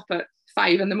get up at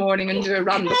 5 in the morning and do a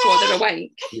run before they're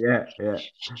awake. Yeah.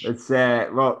 It's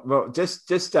well,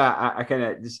 just a kind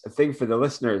of just a thing for the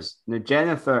listeners. Now,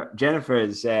 Jennifer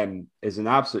is an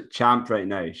absolute champ right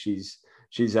now. She's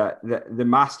the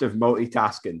master of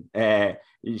multitasking.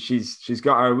 She's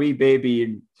got our wee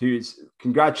baby, who's,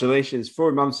 congratulations,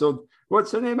 4 months old.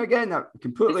 What's her name again? I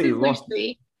completely lost.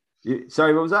 Lucy.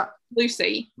 Sorry, what was that?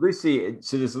 Lucy.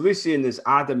 So there's Lucy and there's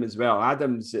Adam as well.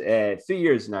 Adam's 3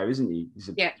 years now, isn't he?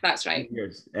 Yeah, that's right. 3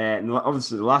 years. And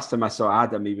obviously, the last time I saw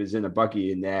Adam, he was in a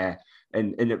buggy, he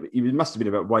must have been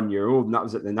about 1 year old, and that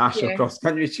was at the National Cross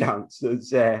Country Champs.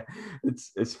 So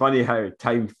it's funny how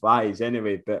time flies.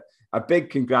 Anyway, but a big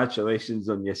congratulations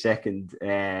on your second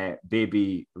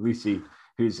baby, Lucy,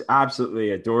 who's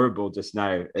absolutely adorable just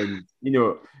now. And,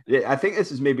 I think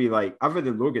this is maybe, like, other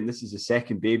than Logan, this is the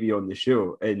second baby on the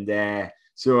show. And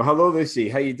so hello, Lucy,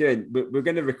 how you doing? We're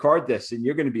going to record this and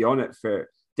you're going to be on it for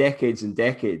decades and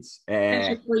decades. I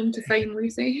should claim to fame,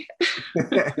 Lucy.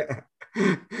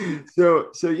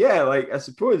 So yeah, like, I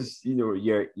suppose,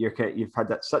 you've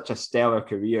had such a stellar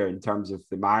career in terms of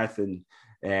the marathon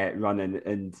running,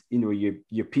 and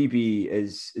your PB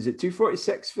is it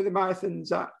 2:46 for the marathon? Is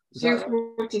that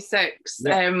 2:46?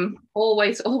 Yeah.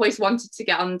 Always wanted to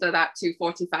get under that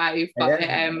 2:45, but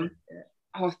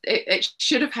it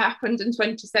should have happened in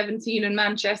 2017 in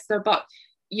Manchester, but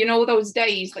those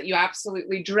days that you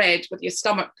absolutely dread with your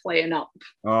stomach playing up.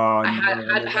 I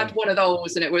had one of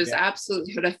those, and it was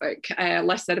absolutely horrific.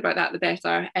 Less said about that, the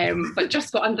better. But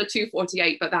just got under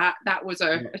 2:48. But that was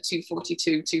a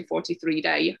 2:42, 2:43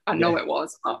 day. I know it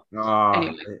was. But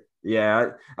anyway.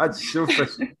 Yeah, it's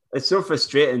so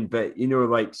frustrating. But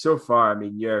like, so far, I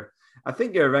mean, I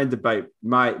think you're around about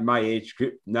my age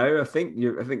group now. I think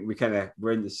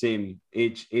we're in the same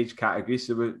age category.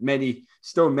 So we're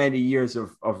still many years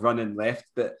of running left.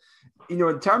 But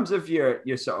in terms of your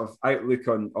sort of outlook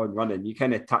on running, you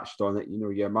kind of touched on it.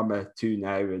 You're a mama too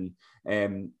now,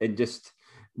 and just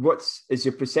is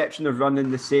your perception of running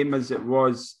the same as it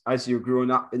was as you're growing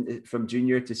up from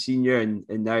junior to senior, and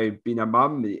now being a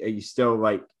mum? Are you still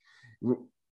like? Do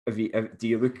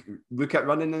you look at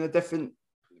running in a different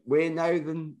way now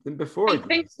than before? I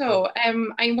think so.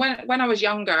 When I was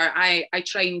younger, I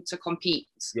trained to compete,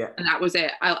 and that was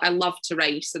it. I loved to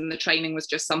race, and the training was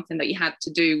just something that you had to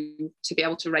do to be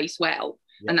able to race well,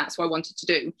 and that's what I wanted to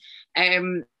do.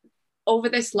 Over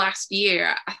this last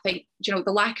year, I think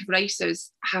the lack of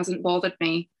races hasn't bothered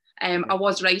me. I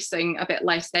was racing a bit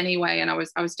less anyway, and I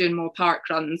was doing more park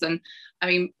runs, and I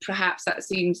mean, perhaps that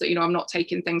seems that I'm not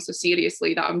taking things so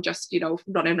seriously, that I'm just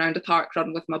running around a park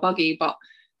run with my buggy, but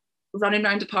running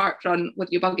around a park run with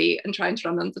your buggy and trying to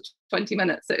run under 20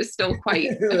 minutes, it is still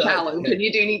quite a challenge, and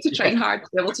you do need to train hard to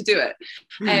be able to do it.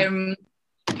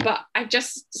 But I've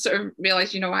just sort of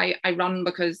realized, I run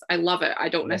because I love it. I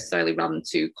don't necessarily run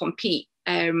to compete.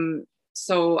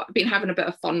 So I've been having a bit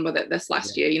of fun with it this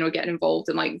last year, getting involved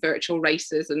in like virtual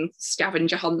races and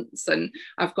scavenger hunts. And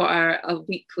I've got a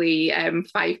weekly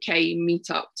 5K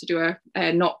meetup to do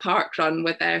a not park run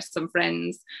with some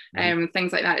friends,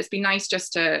 things like that. It's been nice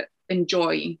just to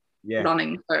enjoy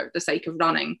running for the sake of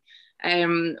running.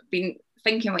 Been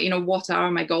thinking like, what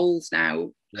are my goals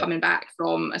now coming back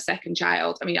from a second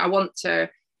child? I mean, I want to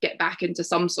get back into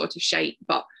some sort of shape,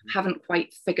 but haven't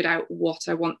quite figured out what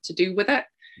I want to do with it.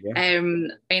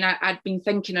 And I'd been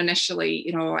thinking initially,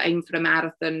 aim for a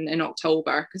marathon in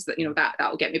October, because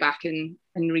that'll get me back in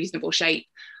reasonable shape.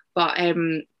 But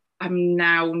I'm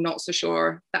now not so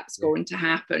sure that's going to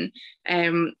happen.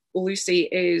 Lucy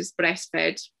is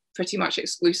breastfed pretty much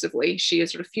exclusively. She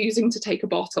is refusing to take a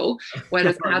bottle,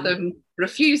 whereas Adam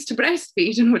refused to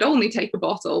breastfeed and would only take a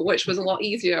bottle, which was a lot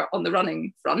easier on the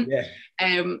running front.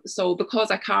 So because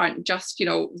I can't just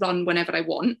run whenever I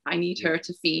want, I need her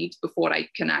to feed before I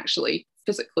can actually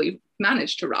physically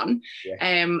manage to run.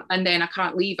 And then I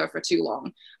can't leave her for too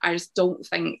long. I just don't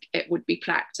think it would be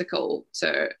practical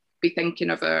to be thinking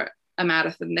of a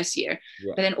marathon this year.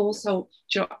 But then also,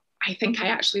 I think I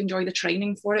actually enjoy the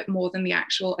training for it more than the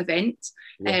actual event.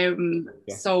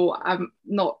 So I'm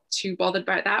not too bothered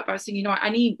about that. But I was thinking, I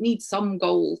need some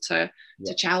goal to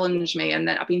challenge me. And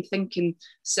then I've been thinking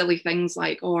silly things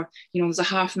like, there's a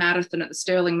half marathon at the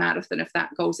Stirling Marathon. If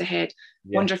that goes ahead,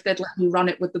 wonder if they'd let me run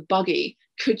it with the buggy.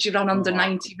 Could you run under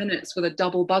 90 minutes with a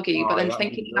double buggy? But then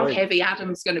thinking how heavy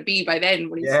Adam's going to be by then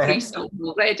when he's 3 stone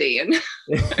already. And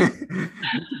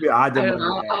I don't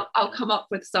know, I'll come up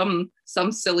with some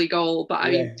silly goal. But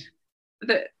I mean,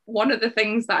 one of the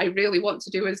things that I really want to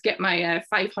do is get my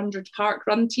 500 park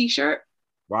run t-shirt.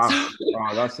 Wow,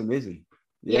 that's amazing.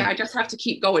 I just have to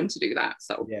keep going to do that.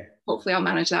 So hopefully I'll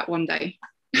manage that one day.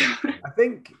 I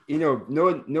think,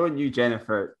 knowing you,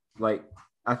 Jennifer, like,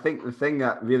 I think the thing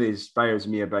that really inspires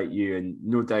me about you, and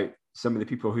no doubt some of the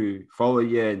people who follow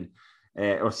you,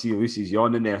 and see Lucy's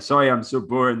yawning there. Sorry, I'm so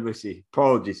boring, Lucy.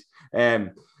 Apologies.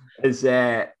 Is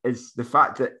the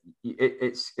fact that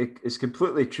it's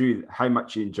completely true how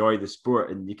much you enjoy the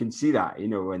sport, and you can see that,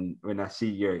 when I see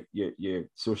your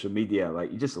social media,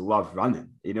 like, you just love running,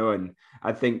 and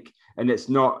I think, and it's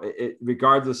not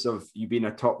regardless of you being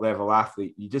a top level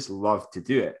athlete, you just love to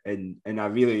do it, and I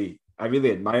really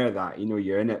admire that.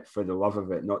 You're in it for the love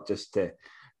of it, not just to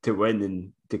win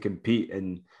and to compete,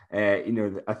 and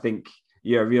I think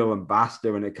you're a real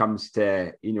ambassador when it comes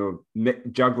to,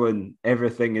 juggling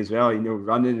everything as well,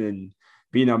 running and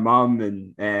being a mum,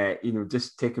 and,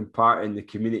 just taking part in the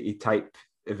community type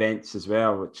events as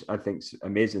well, which I think is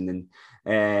amazing.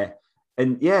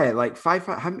 And yeah, like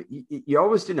you're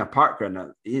always doing a park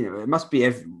run. It must be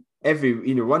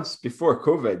every, once before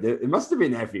COVID, it must have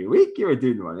been every week you were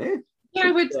doing one, eh?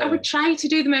 Yeah, I would try to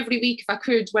do them every week if I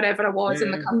could, whenever I was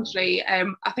in the country.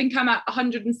 I think I'm at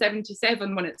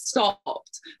 177 when it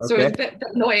stopped. So it's a bit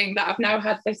annoying that I've now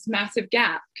had this massive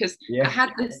gap, because I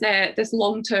had this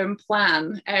long-term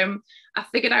plan. I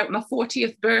figured out my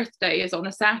 40th birthday is on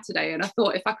a Saturday, and I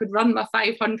thought if I could run my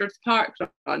 500th park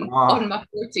run on my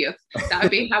 40th, that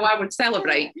would be how I would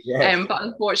celebrate. Yes. But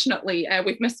unfortunately,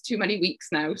 we've missed too many weeks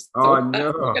now, so that's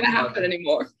not going to happen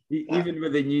anymore. Even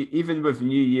with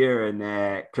New Year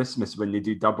and Christmas, when they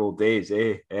do double days,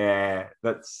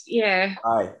 that's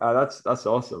that's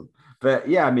awesome. But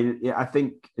yeah, I mean, I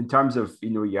think in terms of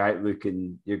your outlook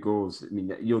and your goals, I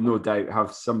mean, you'll no doubt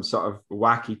have some sort of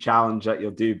wacky challenge that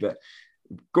you'll do. But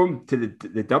going to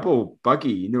the double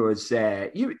buggy, is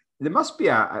there must be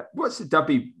what's the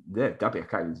W? I can't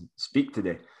even speak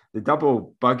today. The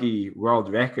double buggy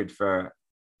world record for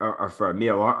for a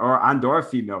male or a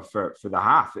female for the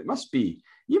half. It must be.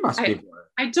 You must be.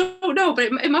 I don't know, but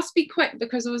it must be quick,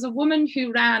 because there was a woman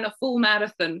who ran a full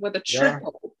marathon with a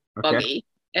triple buggy.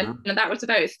 And that was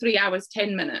about 3 hours,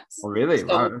 10 minutes. Oh, really? So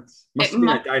wow. Must be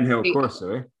a downhill course,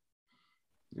 though.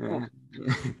 Yeah.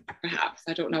 Perhaps,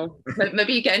 I don't know.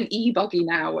 Maybe you get an e-buggy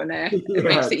now, and it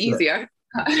makes it easier.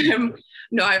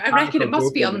 No, I reckon it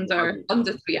must be under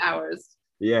 3 hours.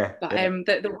 Yeah. But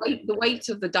the weight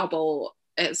of the double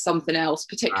is something else,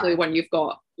 particularly when you've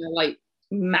got like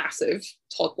massive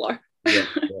toddler. Yeah.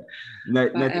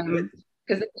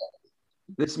 Because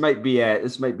this might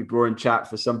be boring chat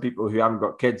for some people who haven't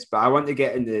got kids, but I want to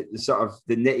get into the sort of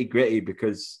the nitty gritty,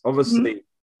 because obviously,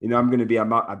 I'm going to be I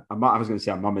was going to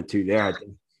say a mum or two there.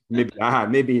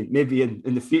 Maybe in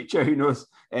the future, who knows?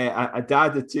 A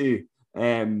dad or two,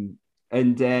 and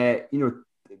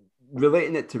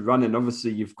relating it to running.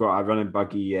 Obviously, you've got a running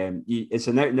buggy. It's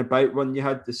an out and about one. You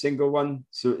had the single one.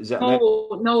 So is that?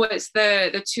 No, it's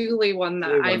the Thule one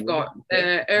that I've got.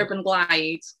 The Urban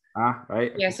Glide.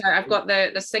 Right. Yeah, so I've got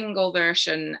the single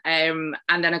version, and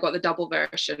then I got the double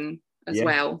version as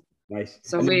well. Nice.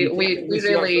 So we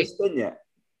really.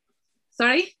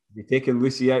 Sorry? Have you taken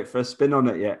Lucy out for a spin on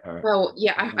it yet? Or? Well,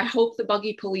 yeah, I hope the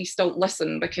buggy police don't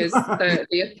listen, because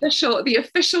the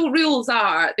official rules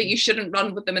are that you shouldn't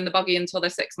run with them in the buggy until they're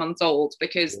 6 months old,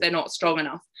 because they're not strong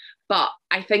enough. But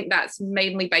I think that's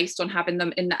mainly based on having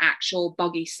them in the actual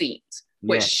buggy seat,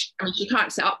 which I mean, she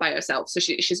can't sit up by herself, so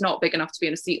she's not big enough to be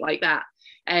in a seat like that.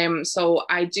 So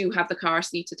I do have the car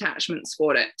seat attachments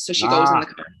for it, so she goes in the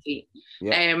car seat.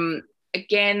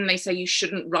 Again, they say you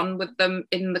shouldn't run with them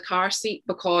in the car seat,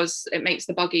 because it makes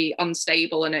the buggy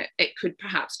unstable, and it could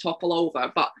perhaps topple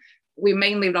over. But we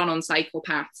mainly run on cycle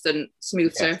paths and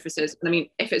smooth surfaces. And I mean,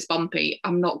 if it's bumpy,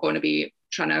 I'm not going to be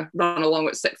trying to run along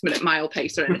at 6 minute mile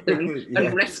pace or anything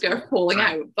and risk her falling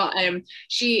out. But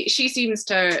she seems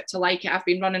to like it. I've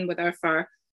been running with her for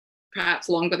perhaps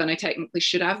longer than I technically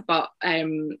should have, but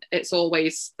it's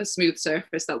always a smooth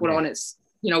surface that we're on. It's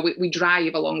we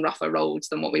drive along rougher roads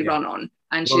than what we run on,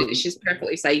 and she's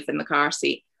perfectly safe in the car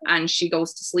seat, and she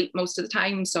goes to sleep most of the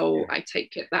time, so I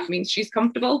take it that means she's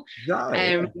comfortable.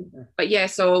 But yeah,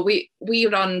 so we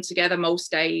run together most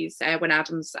days when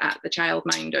Adam's at the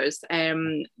childminders.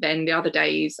 Then the other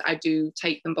days I do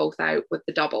take them both out with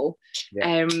the double.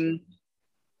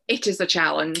 It is a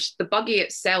challenge. The buggy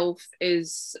itself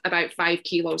is about 5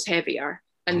 kilos heavier.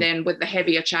 And then with the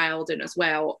heavier child in as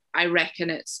well, I reckon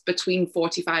it's between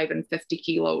 45 and 50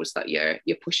 kilos that you're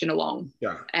pushing along.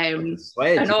 And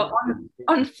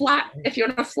on flat, if you're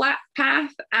on a flat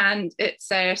path and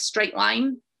it's a straight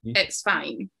line, it's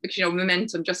fine, because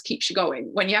momentum just keeps you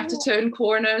going. When you have to turn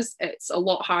corners, it's a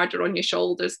lot harder on your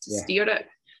shoulders to steer it.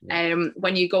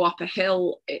 When you go up a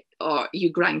hill, you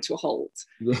grind to a halt.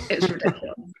 It's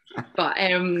ridiculous. But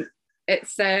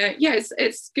it's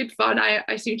it's good fun.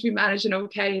 I seem to be managing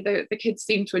okay. The kids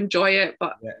seem to enjoy it,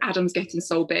 but Adam's getting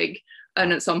so big,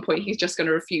 and at some point he's just going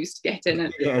to refuse to get in,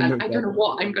 and I don't know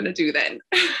what I'm going to do then.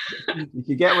 You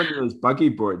could get one of those buggy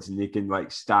boards and you can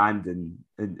like stand and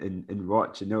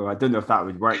watch. I don't know if that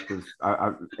would work with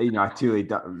a Thule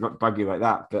buggy like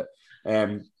that, but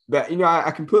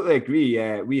I completely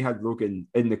agree. We had Logan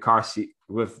in the car seat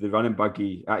with the running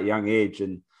buggy at a young age,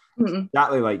 and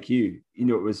exactly like you,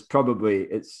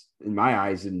 it's in my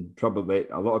eyes and probably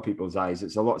a lot of people's eyes,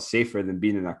 it's a lot safer than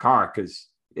being in a car, because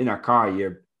in a car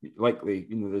you're likely,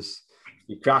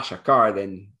 you crash a car,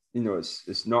 then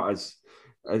it's not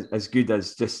as good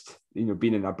as just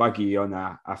being in a buggy on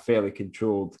a fairly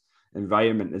controlled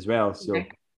environment as well. So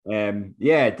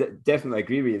definitely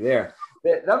agree with you there.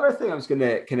 The other thing I was going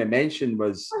to kind of mention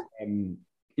was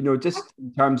just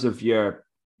in terms of your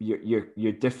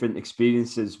different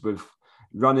experiences with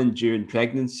running during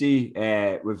pregnancy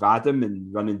with Adam,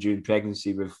 and running during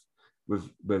pregnancy with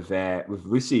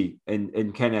Lucy,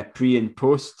 in kind of pre and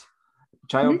post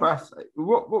childbirth.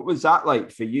 What was that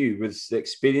like for you? Was the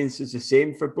experiences the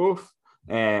same for both,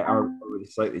 or were they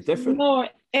slightly different? No,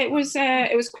 it was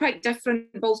quite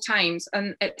different both times,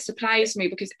 and it surprised me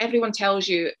because everyone tells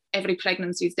you every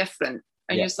pregnancy is different,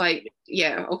 and you're just like,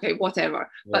 yeah, okay, whatever.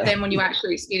 But then when you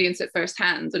actually experience it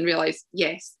firsthand and realize,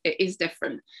 yes, it is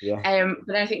different. But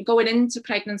then I think going into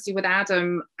pregnancy with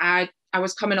Adam, I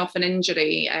was coming off an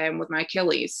injury with my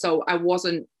Achilles, so I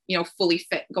wasn't, fully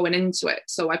fit going into it.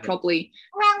 So I probably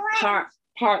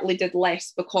partly did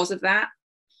less because of that.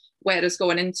 Whereas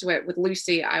going into it with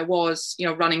Lucy, I was,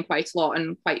 running quite a lot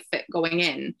and quite fit going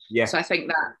in. So I think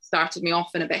that started me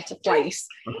off in a better place.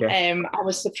 I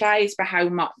was surprised by how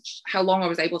long I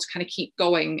was able to kind of keep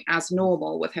going as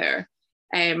normal with her.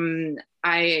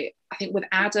 I think with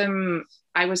Adam,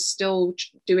 I was still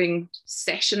doing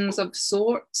sessions of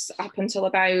sorts up until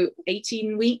about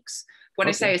 18 weeks. When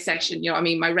I say a session,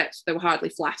 my reps, they were hardly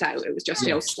flat out. It was just,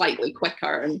 slightly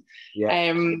quicker.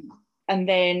 And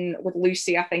then with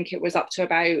Lucy, I think it was up to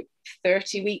about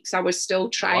 30 weeks. I was still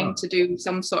trying to do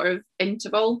some sort of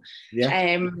interval.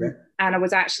 And I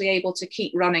was actually able to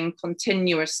keep running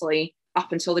continuously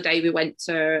up until the day we went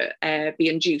to be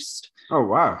induced. Oh,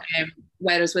 wow.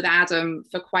 Whereas with Adam,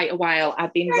 for quite a while,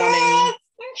 I'd been running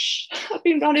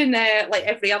like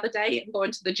every other day and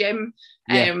going to the gym.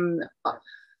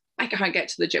 I can't get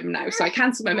to the gym now, so I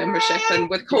cancelled my membership, and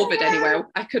with COVID anyway,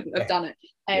 I couldn't have done it.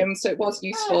 So it was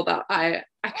useful that I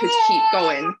could keep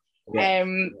going.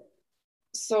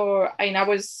 So I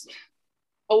was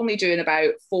only doing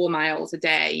about 4 miles a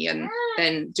day, and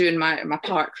then doing my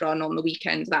park run on the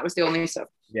weekend. That was the only stuff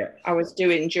I was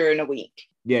doing during a week.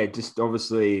 Just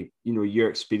obviously, your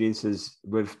experiences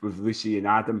with Lucy and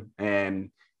Adam, in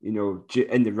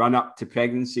the run up to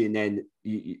pregnancy, and then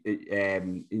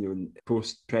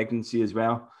post pregnancy as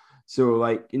well.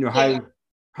 So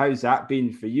how's that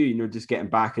been for you? Just getting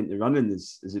back into running,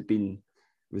 has it been?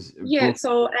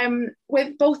 So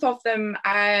with both of them,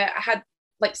 I had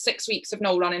like 6 weeks of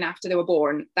no running after they were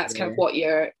born. That's kind of what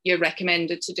you're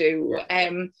recommended to do.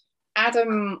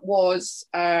 Adam was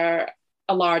a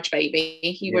large baby.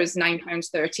 He was 9 pounds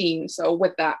 13. So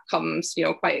with that comes,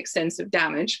 quite extensive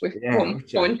damage. We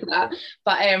won't go into that.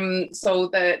 But so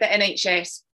the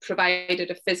NHS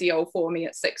provided a physio for me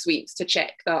at 6 weeks to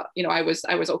check that, I was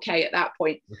okay at that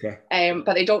point.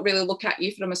 But they don't really look at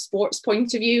you from a sports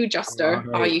point of view, just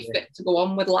are you fit to go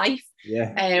on with life?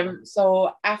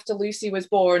 So after Lucy was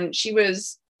born, she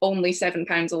was only 7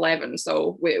 pounds 11,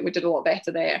 so we did a lot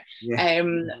better there.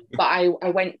 But I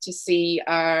went to see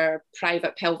our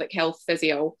private pelvic health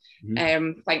physio,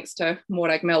 thanks to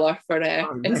Morag Miller for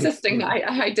insisting that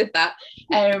I did that.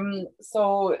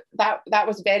 So that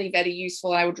was very, very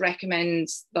useful. I would recommend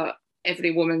that every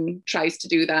woman tries to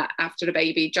do that after a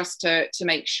baby, just to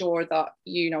make sure that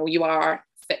you are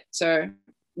fit to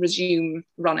resume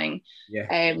running.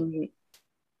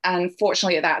 And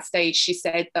fortunately at that stage, she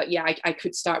said that, I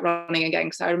could start running again.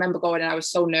 Because I remember going and I was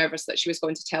so nervous that she was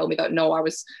going to tell me that, no, I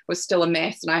was still a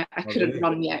mess and I couldn't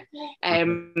run yet.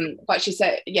 But she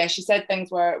said things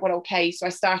were okay. So I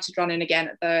started running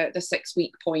again at the 6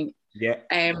 week point.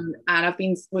 And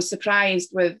was surprised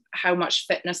with how much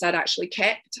fitness I'd actually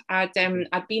kept. I'd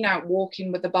been out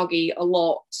walking with the buggy a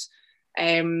lot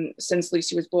since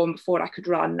Lucy was born, before I could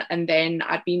run, and then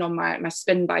I'd been on my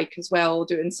spin bike as well,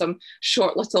 doing some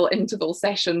short little interval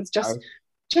sessions just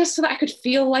so that I could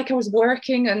feel like I was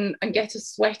working and get a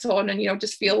sweat on and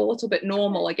just feel a little bit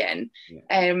normal again.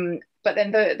 But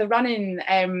then the running,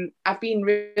 I've been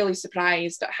really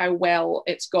surprised at how well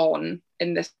it's gone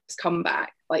in this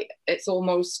comeback. like it's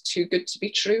almost too good to be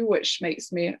true, which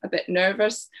makes me a bit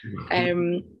nervous.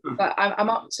 But I'm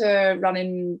up to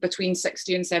running between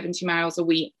 60 and 70 miles a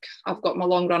week. I've got my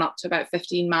long run up to about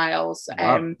 15 miles.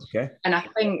 Wow. Okay. And I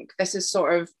think this is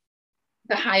sort of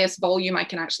the highest volume I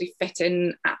can actually fit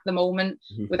in at the moment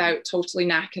without totally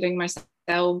knackering myself.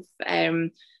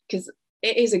 Because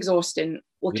it is exhausting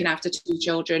looking after two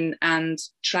children and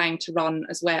trying to run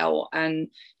as well. And,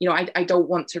 you know, I don't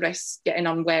want to risk getting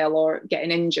unwell or getting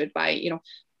injured by, you know,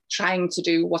 trying to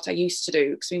do what I used to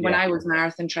do. Because I mean, when I was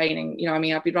marathon training, you know, I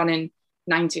mean, I'd be running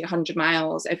 90, 100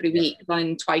 miles every week,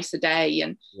 running twice a day.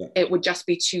 And it would just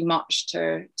be too much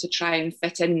to try and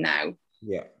fit in now.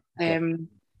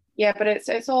 But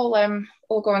it's all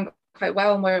going quite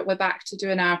well. And we're back to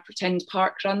doing our pretend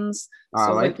park runs.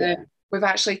 We've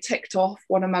actually ticked off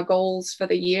one of my goals for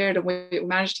the year, and we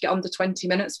managed to get under 20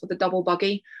 minutes with the double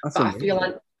buggy. That's but amazing. I feel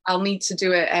like I'll need to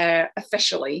do it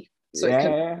officially. So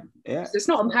it's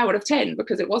not on Power of 10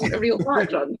 because it wasn't a real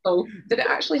park run. So did it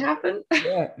actually happen?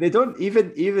 They don't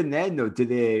even then though. Do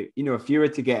they, you know, if you were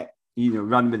to get, you know,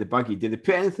 run with a buggy, do they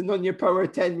put anything on your Power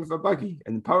of 10 with a buggy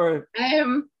and Power?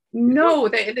 No,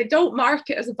 they don't mark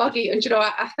it as a buggy. And, you know,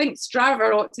 I think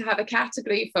Strava ought to have a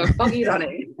category for buggy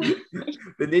running.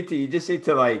 They need to, you just need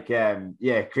to like,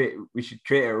 we should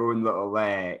create our own little,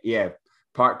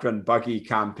 park run buggy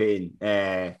campaign.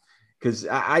 Because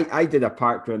I did a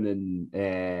park run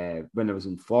in, when I was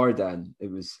in Florida, and it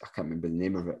was, I can't remember the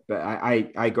name of it, but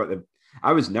I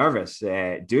was nervous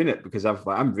doing it because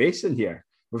I'm racing here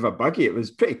with a buggy. It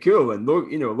was pretty cool. And,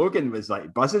 you know, Logan was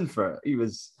like buzzing for it. He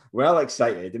was well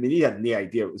excited. I mean, he had no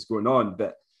idea what was going on,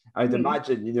 but I'd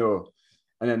imagine, you know,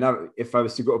 and then if I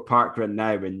was to go to parkrun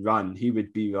now and run, he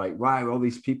would be like, wow, all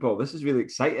these people, this is really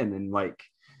exciting. And like,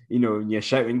 you know, when you're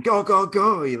shouting, go, go,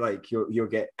 go, you'll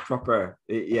get proper,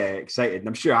 excited. And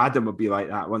I'm sure Adam will be like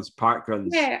that once parkruns.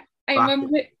 Yeah,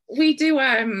 we do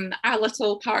our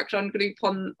little parkrun group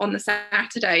on the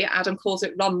Saturday. Adam calls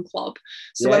it Run Club.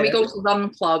 So when we go to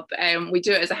Run Club, we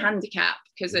do it as a handicap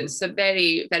because it's a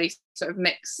very, very sort of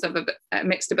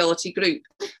mixed ability group.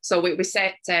 So we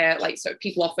set like sort of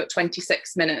people off at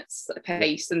 26 minutes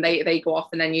pace, and they go off,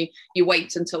 and then you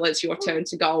wait until it's your turn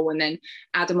to go. And then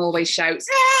Adam always shouts,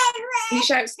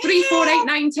 3, 4, 8,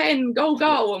 9, 10, go,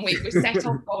 go. And we set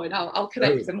off going. I'll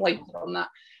correct him later on that.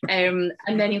 And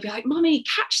then he'll be like, Mummy,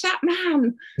 catch that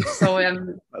man. So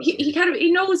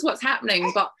he knows what's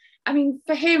happening. But I mean,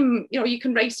 for him, you know, you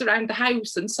can race around the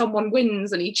house and someone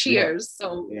wins and he cheers.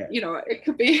 You know,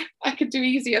 I could do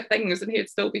easier things and he'd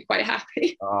still be quite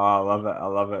happy. Oh, I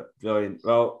love it. Brilliant.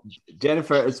 Well,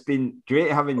 Jennifer, it's been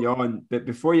great having you on. But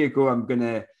before you go, I'm going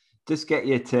to just get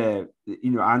you to,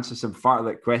 you know, answer some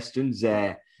fartlek questions.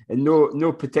 In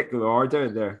no particular order.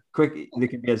 They're quick. They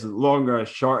can be as long or as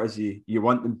short as you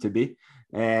want them to be.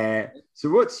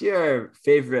 So what's your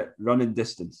favorite running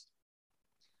distance?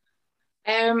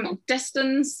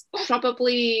 Distance,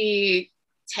 probably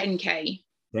 10K.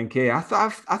 10K.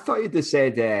 I thought you'd have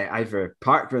said either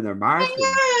parkrun or marathon.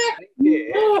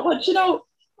 No, but you know,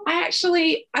 I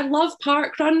love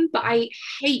parkrun, but I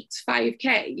hate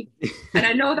 5K. And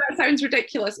I know that sounds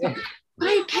ridiculous, but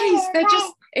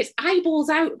 5Ks, it's eyeballs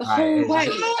out the whole way,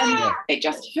 and it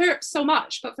just hurts so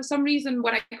much. But for some reason,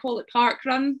 when I call it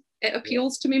parkrun, it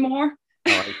appeals to me more.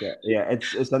 Okay. Yeah,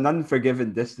 it's an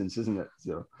unforgiving distance, isn't it?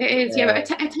 So it is. But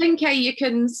a 10K you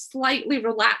can slightly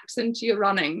relax into your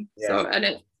running. So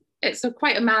and it's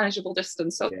quite a manageable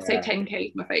distance. So I'd say 10K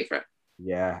is my favorite.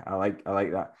 Yeah, I like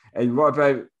that. And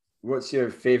what's your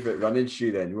favorite running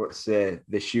shoe then? What's the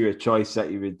shoe of choice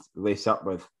that you would lace up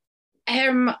with?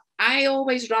 I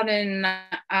always run in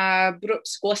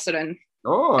Brooks Glycerin.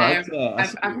 Oh, I've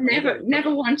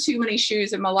never worn too many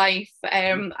shoes in my life.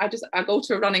 I go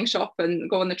to a running shop and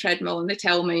go on the treadmill, and they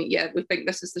tell me, we think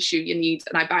this is the shoe you need,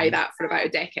 and I buy that for about a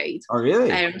decade. Oh,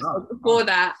 really? So before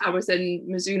that, I was in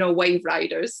Mizuno Wave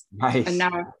Riders, nice. And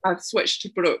now I've switched to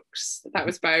Brooks. That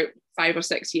was about 5 or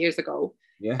 6 years ago.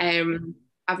 Yeah.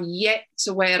 I've yet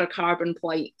to wear a carbon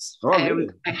plate. Oh, really?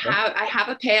 I have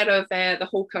a pair of the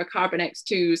Hoka Carbon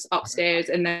X2s upstairs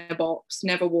in their box,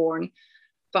 never worn.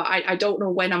 But I don't know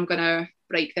when I'm going to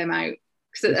break them out.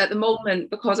 Because at the moment,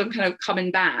 because I'm kind of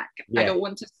coming back, I don't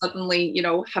want to suddenly, you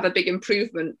know, have a big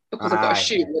improvement because I've got a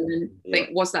shoe and then think,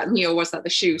 was that me or was that the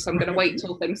shoe? So I'm going to wait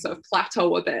till things sort of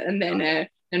plateau a bit and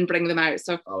then bring them out.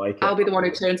 So I'll be the one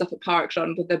who turns up at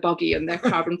parkrun with their buggy and their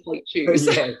carbon plate shoes.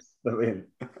 Yes.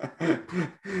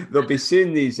 There'll be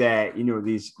soon these,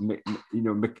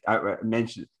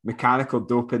 mentioned mechanical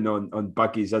doping on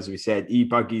buggies, as we said,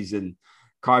 e-buggies and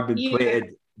carbon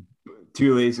plated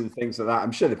toolies and things like that.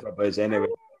 I'm sure there probably is anyway.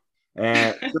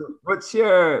 So what's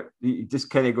your, just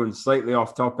kind of going slightly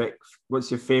off topic,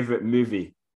 what's your favorite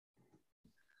movie?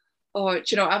 Oh, do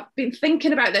you know, I've been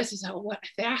thinking about this. Is, oh, what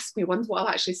if they ask me once what I'll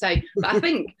actually say? But I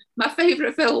think my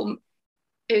favorite film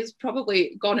is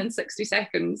probably Gone in 60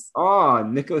 Seconds. Oh,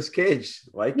 Nicolas Cage,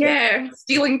 like it. Yeah,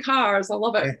 stealing cars. I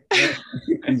love it.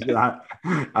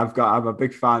 I'm a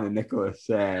big fan of Nicholas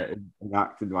in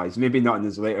acting wise. Maybe not in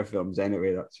his later films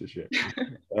anyway, that's for sure.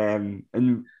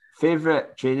 And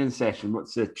favorite training session,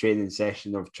 what's the training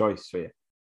session of choice for you?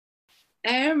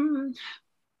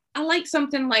 I like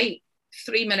something like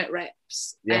 3-minute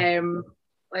reps. Yeah.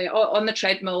 Like on the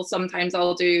treadmill, sometimes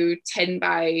I'll do 10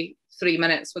 by 3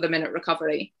 minutes with a minute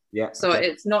recovery. Yeah. So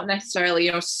it's not necessarily,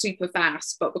 you know, super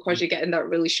fast, but because you're getting that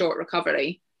really short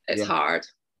recovery, it's hard.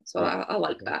 So I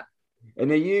like that.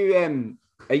 And are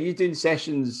you doing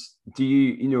sessions? Do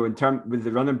you, you know, in term with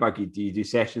the running buggy, do you do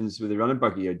sessions with the running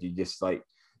buggy, or do you just like,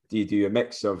 do you do a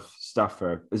mix of stuff,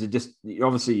 or is it just,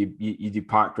 obviously you do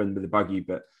park run with the buggy,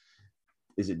 but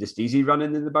is it just easy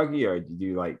running in the buggy, or do you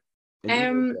do like?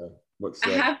 I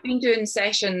have been doing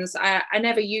sessions. I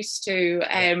never used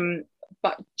to,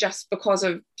 but just because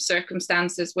of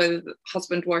circumstances with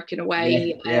husband working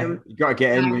away. You got to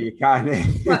get in where you can.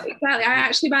 But exactly. I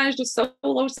actually managed a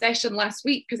solo session last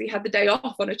week because he had the day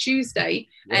off on a Tuesday.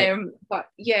 But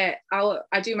yeah,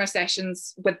 I do my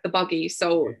sessions with the buggy,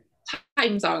 so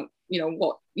times aren't, you know,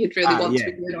 what you'd really want to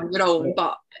be doing on your own,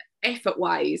 but effort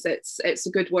wise it's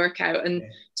a good workout. And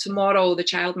tomorrow the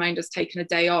childminder's taking a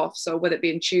day off, so with it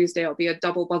being Tuesday, it'll be a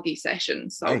double buggy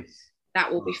session, so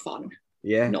that will be fun.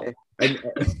 And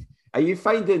do you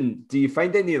find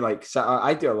any, like, so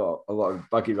I do a lot of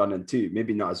buggy running too,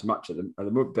 maybe not as much at the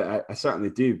moment, but I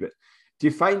certainly do. But do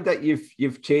you find that you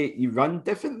run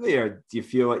differently, or do you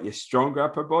feel like you're stronger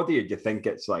upper body, or do you think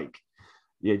it's like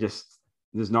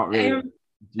there's not really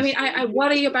I mean, I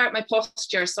worry about my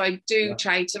posture, so I do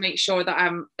try to make sure that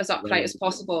I'm as upright as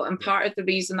possible. And part of the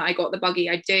reason that I got the buggy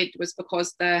I did was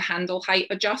because the handle height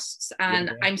adjusts,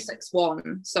 and I'm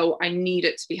 6'1", so I need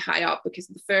it to be high up, because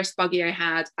the first buggy I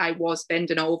had, I was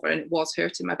bending over and it was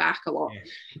hurting my back a lot.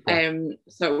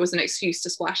 So it was an excuse to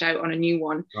splash out on a new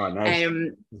one. Oh,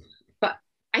 nice. But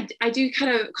I do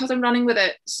kind of, because I'm running with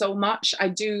it so much, I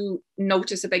do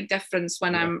notice a big difference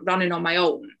when I'm running on my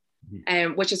own.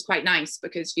 Which is quite nice,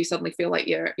 because you suddenly feel like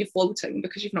you're floating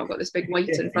because you've not got this big weight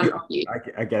in front of you.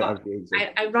 I get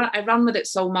it. I run with it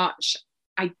so much,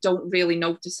 I don't really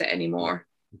notice it anymore.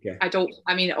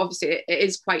 I mean, obviously it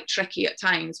is quite tricky at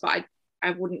times, but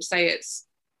I wouldn't say it's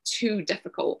too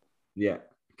difficult.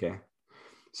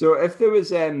 So if there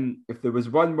was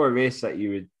one more race that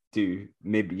you would do,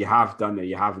 maybe you have done or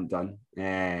you haven't done,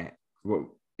 what,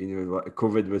 you know,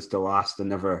 COVID was to last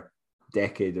another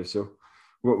decade or so,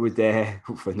 what would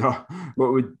hopefully not,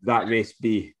 what would that race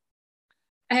be?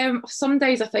 Some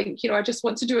days I think, you know, I just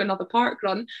want to do another park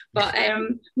run, but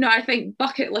no, I think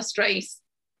bucket list race,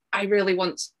 I really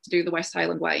want to do the West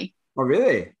Highland Way. Oh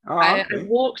really? I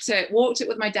walked it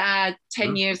with my dad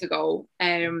 10 years ago,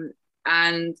 and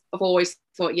I've always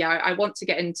thought, I want to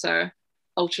get into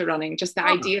ultra running, just the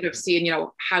idea of seeing, you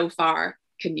know, how far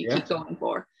can you keep going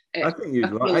for. I think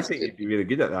you'd be really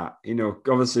good at that, you know,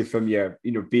 obviously from your,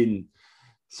 you know, being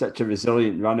such a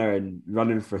resilient runner and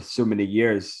running for so many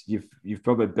years, you've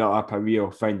probably built up a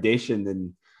real foundation.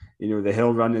 And you know, the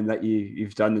hill running that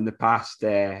you've done in the past,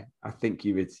 I think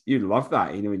you'd love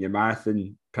that, you know, in your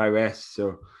marathon prowess.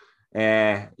 So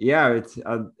it's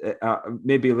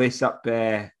maybe lace up,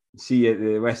 see you at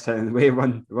the West Highland Way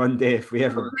one day if we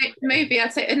ever. Maybe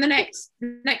I'd say in the next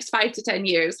 5 to 10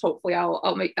 years, hopefully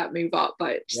I'll make that move up.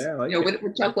 But just,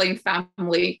 with juggling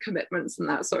family commitments and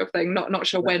that sort of thing, not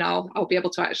sure when I'll be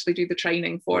able to actually do the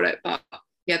training for it. But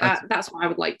that's what I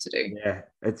would like to do. Yeah,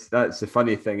 that's the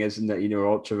funny thing, isn't it? You know,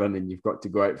 ultra running, you've got to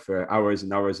go out for hours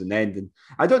and hours on end. And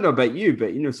I don't know about you,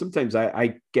 but you know, sometimes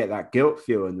I get that guilt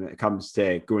feeling when it comes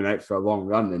to going out for a long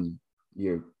run and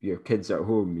your kids at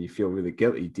home, you feel really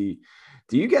guilty.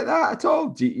 Do you get that at all?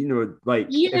 Do you know, like,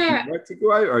 if you want to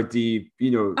go out, or do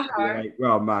you know, like,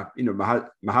 well, my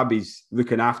hubby's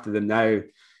looking after them now, you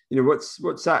know, what's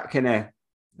that kind of,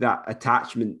 that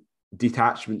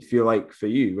detachment feel like for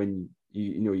you when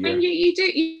you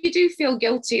do feel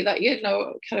guilty that, you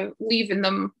know, kind of leaving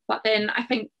them, but then I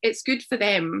think it's good for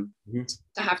them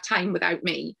to have time without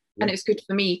me, and it's good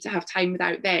for me to have time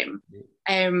without them.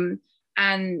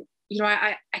 And you know,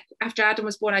 I after Adam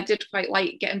was born, I did quite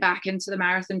like getting back into the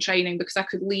marathon training, because I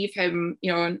could leave him,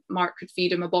 you know, and Mark could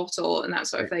feed him a bottle and that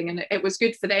sort of thing. And it was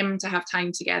good for them to have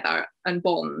time together and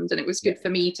bond. And it was good for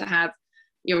me to have,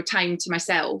 you know, time to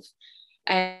myself.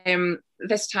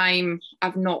 This time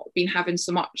I've not been having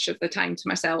so much of the time to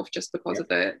myself just because of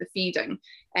the feeding.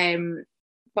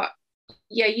 But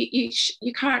yeah,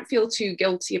 you can't feel too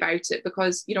guilty about it,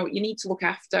 because you need to look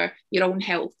after your own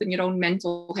health and your own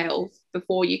mental health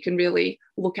before you can really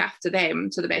look after them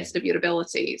to the best of your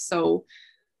ability. So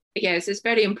yes, it's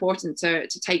very important to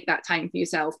take that time for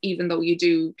yourself, even though you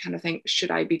do kind of think,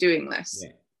 should I be doing this?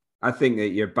 Yeah. I think that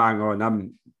you're bang on.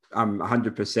 I'm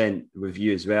 100% with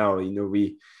you as well.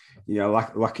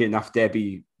 Lucky enough,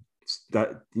 Debbie,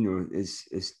 that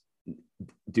is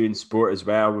doing sport as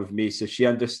well with me, so she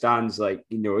understands, like,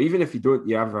 even if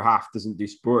your other half doesn't do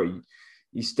sport,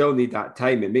 you still need that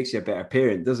time. It makes you a better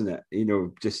parent, doesn't it?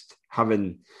 Just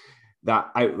having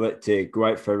that outlet to go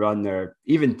out for a run, or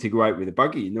even to go out with a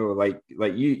buggy, like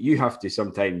you have to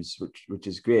sometimes, which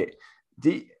is great.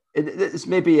 It's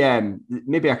maybe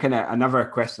a kind of another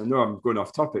question. I know I'm going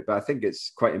off topic, but I think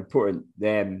it's quite important.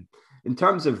 In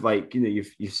terms of, like,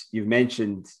 you've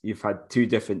mentioned you've had two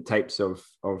different types of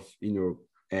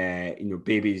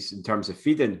babies in terms of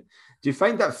feeding. Do you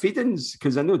find that feedings,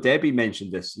 because I know Debbie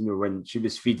mentioned this, when she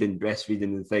was breastfeeding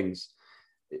and things,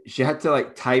 she had to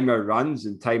like time her runs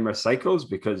and time her cycles,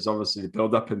 because obviously the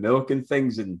build up of milk and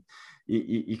things, and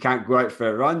you can't go out for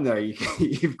a run there.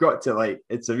 You've got to, like,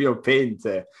 it's a real pain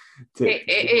to it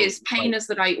is pain, is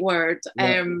the right word.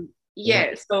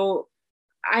 So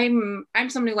I'm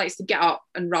somebody who likes to get up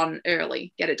and run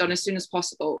early, get it done as soon as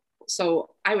possible. So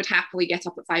I would happily get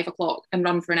up at 5 o'clock and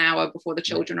run for an hour before the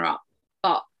children are up.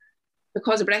 But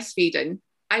because of breastfeeding,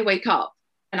 I wake up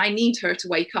and I need her to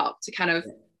wake up to kind of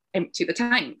empty the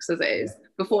tanks, as it is,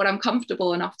 before I'm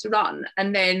comfortable enough to run.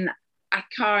 And then I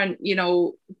can't,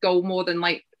 go more than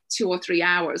like 2 or 3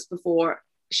 hours before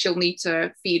she'll need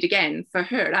to feed again, for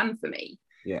her and for me.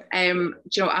 Yeah.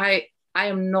 I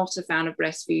am not a fan of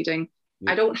breastfeeding.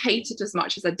 I don't hate it as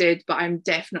much as I did, but I'm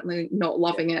definitely not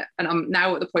loving it. And I'm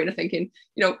now at the point of thinking,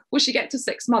 will she get to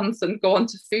 6 months and go on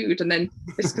to food, and then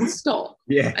this can stop?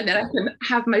 And then I can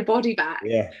have my body back.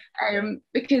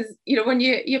 Because, when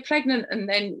you're pregnant and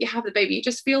then you have the baby, you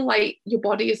just feel like your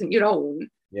body isn't your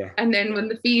own. And then when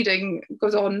the feeding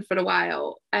goes on for a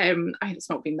while, it's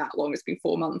not been that long, it's been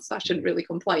 4 months, so I shouldn't really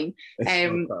complain.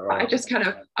 But I just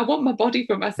I want my body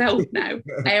for myself now.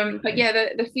 But yeah,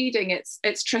 the feeding,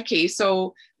 it's tricky.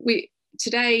 So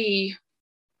today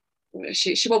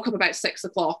she woke up about 6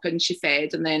 o'clock and she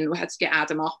fed, and then we had to get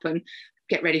Adam up and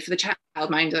get ready for the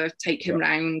childminder, take him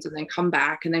round, and then come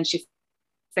back, and then she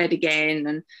fed again,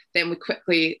 and then we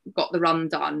quickly got the run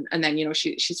done, and then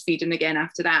she's feeding again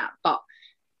after that. But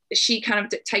she kind of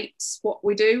dictates what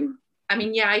we do. I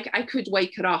mean, I could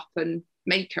wake her up and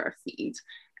make her feed,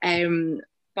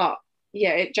 but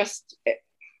yeah,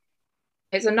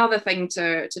 it's another thing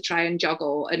to try and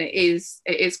juggle, and it is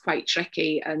quite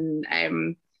tricky. And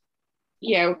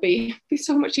it would be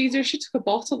so much easier if she took a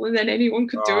bottle and then anyone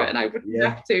could do it and I wouldn't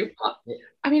have to. But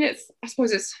I mean, I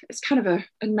suppose it's kind of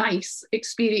a nice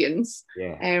experience,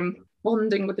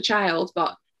 bonding with the child.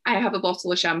 But I have a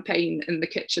bottle of champagne in the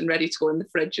kitchen ready to go in the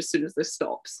fridge as soon as this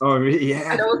stops. Oh, really?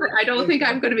 Yeah. I don't think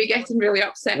I'm going to be getting really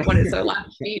upset when it's her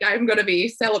last feed. I'm going to be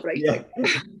celebrating.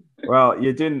 Well,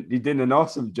 you're doing an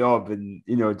awesome job, and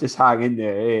just hang in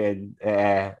there, and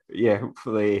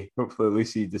hopefully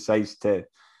Lucy decides to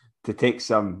take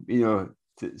some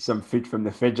some food from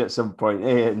the fridge at some point,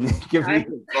 and give you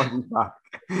the body back.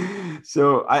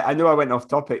 So I know I went off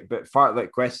topic, but fartlek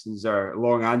questions are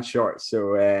long and short.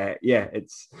 So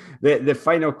it's the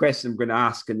final question I'm going to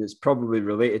ask, and it's probably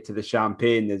related to the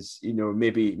champagne, is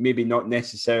maybe not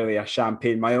necessarily a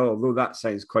champagne mile, although that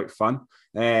sounds quite fun.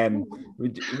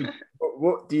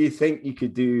 What do you think you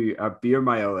could do a beer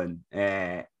mile in,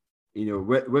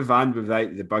 with and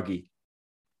without the buggy?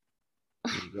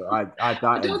 I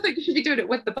don't think you should be doing it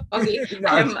with the buggy.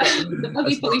 The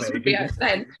buggy police would be out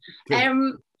then.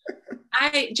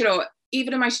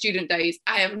 Even in my student days,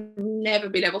 I have never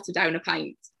been able to down a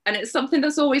pint. And it's something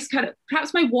that's always kind of,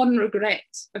 perhaps my one regret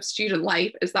of student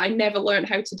life is that I never learned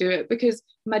how to do it, because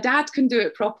my dad can do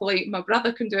it properly, my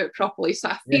brother can do it properly. So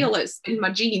I feel it's in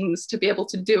my genes to be able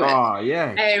to do it. Oh,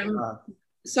 yeah.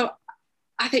 So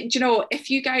I think, if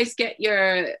you guys get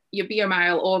your beer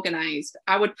mile organised,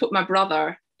 I would put my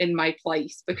brother in my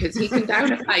place, because he can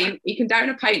down a pint. He can down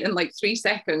a pint in like 3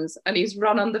 seconds, and he's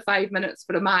run under 5 minutes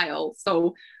for a mile.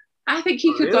 So I think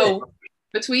he could go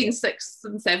between 6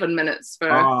 and 7 minutes for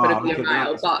a beer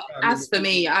mile. But as for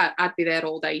me, I'd be there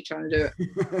all day trying to do it.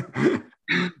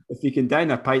 If you can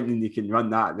down a pint and you can run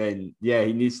that, then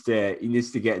he needs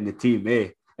to get in the team.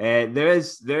 There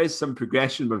is some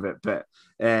progression with it, but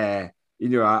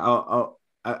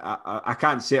I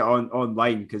can't say it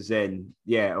online because then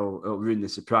it'll ruin the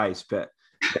surprise. But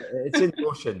it's in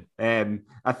motion.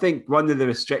 I think one of the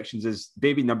restrictions is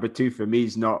baby number 2 for me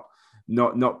is not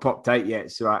popped out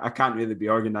yet, so I can't really be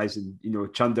organising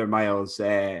Chunder miles.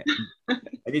 I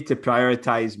need to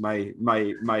prioritise my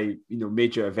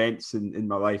major events in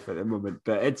my life at the moment,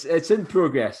 but it's in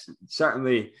progress.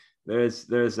 Certainly there's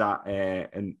that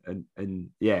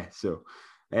so.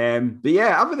 But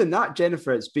other than that,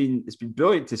 Jennifer, it's been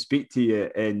brilliant to speak to you,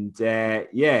 and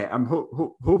I'm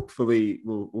hopefully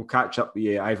we'll catch up with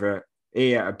you either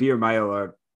A, at a beer mile,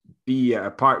 or B, at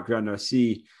a park run, or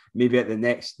C, maybe at the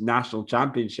next national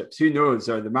championships. Who knows,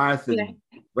 or the marathon,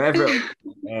 whatever.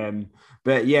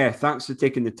 But thanks for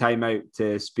taking the time out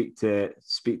to speak to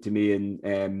me,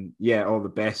 and all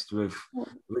the best with.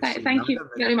 Thank you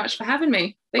very much for having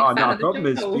me. No problem.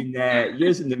 It's been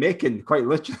years in the making, quite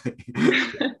literally.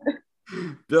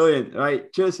 Brilliant. All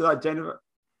right. Cheers for that, Jennifer.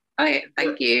 Okay.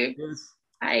 Thank you. Cheers.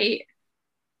 Bye.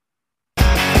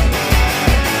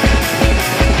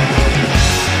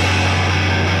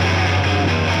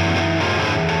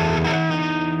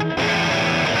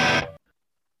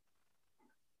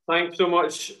 Thanks so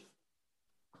much,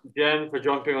 Jen, for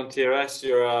jumping on TRS.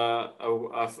 You're a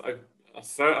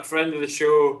friend of the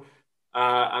show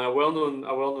and a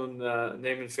well-known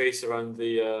name and face around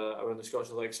the Scottish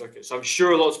Athletics circuit. So I'm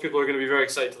sure lots of people are going to be very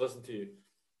excited to listen to you.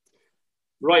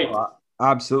 Right. Oh,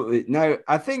 absolutely. Now,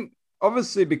 I think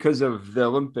obviously because of the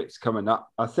Olympics coming up,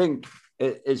 I think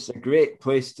it's a great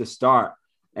place to start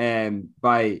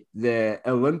by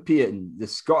the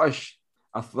Scottish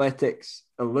athletics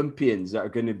Olympians that are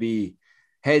going to be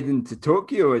heading to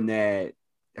Tokyo in a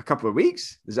couple of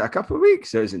weeks. Is it a couple of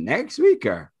weeks, or is it next week,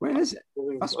 or when is it?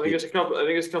 I think it's a couple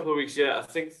of weeks. Yeah, I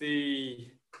think that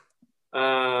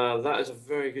is a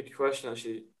very good question,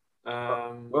 actually.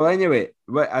 Well, anyway,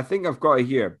 I think I've got it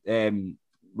here. Maybe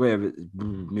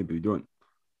we don't.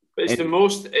 But it's the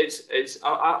most. It's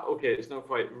okay. It's not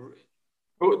quite.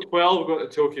 12 going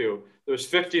to Tokyo. There was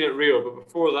 15 at Rio, but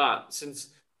before that,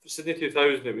 since Sydney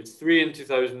 2000, it was 3 in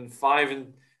 2000, 5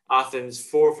 in Athens,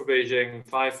 4 for Beijing,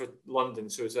 5 for London.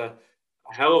 So it's a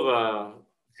hell of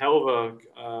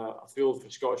a field for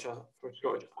Scottish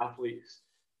athletes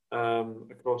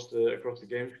across the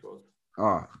games squad.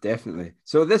 Oh, definitely.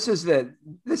 So this is a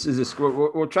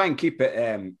squad. We'll try and keep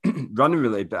it running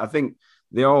really, but I think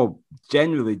they all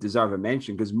generally deserve a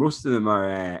mention because most of them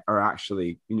are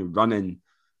actually running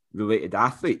related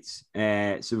athletes.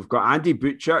 So we've got Andy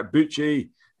Bucci,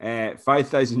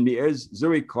 5,000 meters,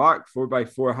 Zoe Clark,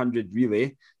 4x400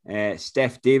 relay,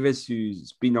 Steph Davis,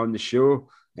 who's been on the show.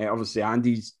 Obviously,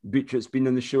 Andy's Bucci's been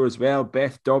on the show as well.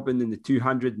 Beth Dobbin in the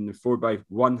 200 and the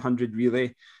 4x100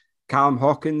 relay. Callum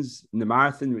Hawkins in the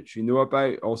marathon, which we know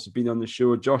about, also been on the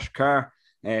show. Josh Kerr,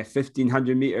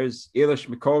 1,500 meters. Ailish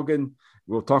McColgan,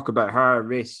 we'll talk about her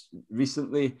race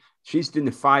recently. She's doing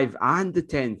the 5 and the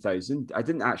 10,000. I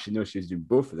didn't actually know she was doing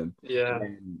both of them. Yeah.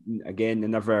 Again,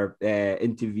 another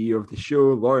interview of the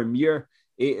show. Laura Muir,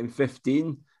 8 and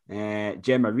 15.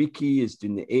 Gemma Ricci is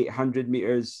doing the 800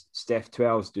 meters. Steph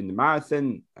 12 is doing the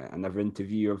marathon. Another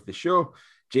interview of the show.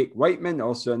 Jake Whiteman,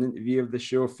 also an interview of the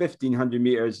show. 1,500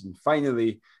 meters. And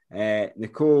finally,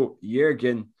 Nicole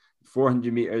Jürgen,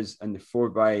 400 meters and the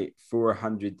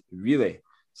 4x400 relay.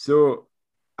 So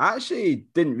I actually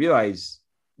didn't realize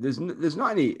there's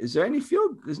not any. Is there any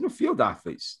field? There's no field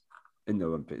athletes in the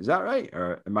Olympics. Is that right?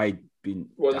 Or am I being?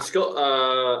 Well,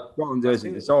 Scotland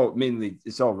isn't. It's all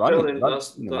running.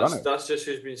 That's just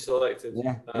who's been selected.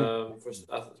 For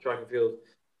track and field.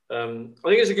 I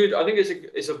think it's a good. I think it's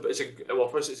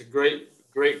a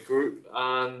great group,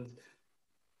 and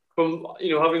from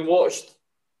having watched.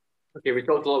 Okay, we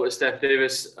talked a lot about Steph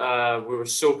Davis. We were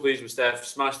so pleased with Steph.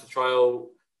 Smashed the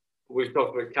trial. We've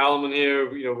talked about Callum in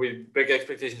here. With big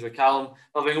expectations for Callum.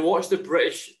 Having watched the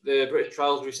British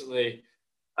trials recently,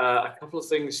 a couple of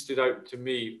things stood out to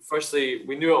me. Firstly,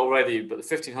 we knew it already, but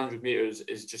the 1,500 meters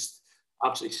is just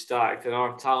absolutely stacked, and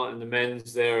our talent in the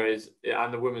men's there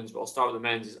and the women's. But I'll start with the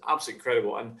men's is absolutely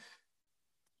incredible. And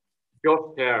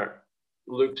Josh Kerr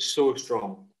looked so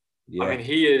strong. Yeah. I mean,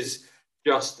 he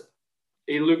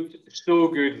looked so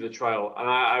good at the trial, and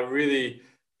I really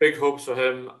big hopes for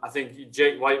him. I think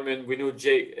Jake Whiteman, we know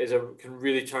Jake can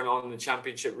really turn on in the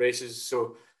championship races,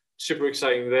 so super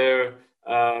exciting there.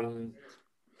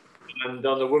 And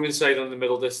on the women's side, on the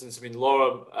middle distance, I mean,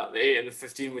 Laura at the 8 and the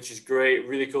 15, which is great.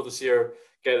 Really cool to see her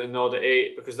get the nod at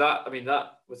 8, because that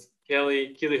with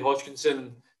Keely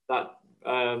Hodgkinson,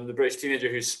 the British teenager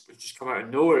who's just come out of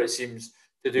nowhere, it seems,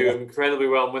 to do incredibly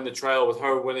well and win the trial, with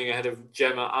her winning ahead of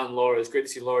Gemma and Laura. It's great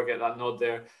to see Laura get that nod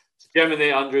there. Gemma in the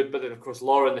 800, but then of course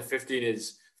Laura in the 15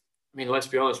 is. I mean, let's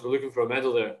be honest, we're looking for a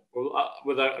medal there.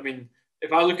 Without, I mean,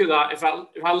 if I look at that, if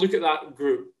I look at that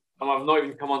group, and I've not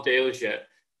even come on to Eilish yet,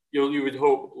 you would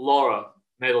hope Laura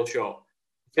medal shot.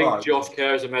 I think Josh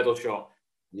Kerr is a medal shot.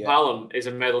 Yeah. Callum is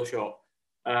a medal shot.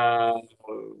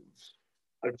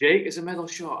 Jake is a medal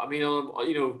shot. I mean,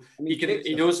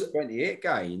 he knows 28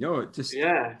 guy. Just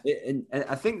yeah. And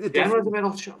I think the difference a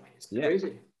medal shot. It's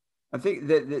crazy. I think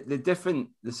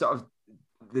the sort of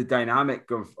the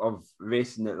dynamic of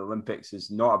racing at the Olympics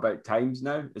is not about times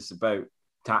now. It's about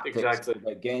tactics. Exactly. It's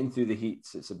about getting through the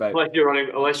heats. It's about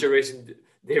unless you're racing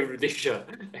David Rudisha.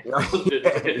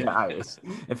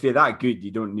 If you're that good,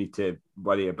 you don't need to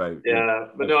worry about. Yeah,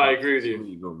 but no, I agree with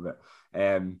you.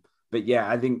 But yeah,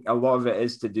 I think a lot of it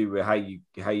is to do with how you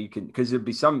can, because there'll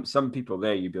be some people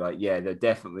there. You'd be like, yeah, they're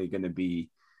definitely going to be.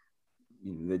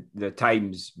 The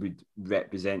times would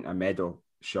represent a medal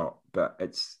shot, but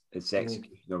it's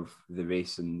execution of the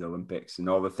race and the Olympics and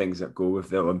all the things that go with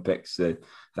the Olympics, the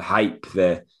hype,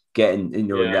 the getting,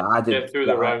 the added through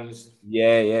the rounds.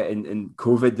 Yeah. And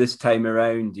COVID this time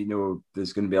around,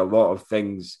 there's going to be a lot of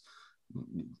things.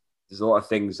 There's a lot of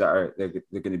things that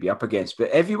they're going to be up against,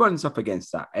 but everyone's up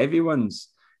against that. Everyone's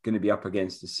going to be up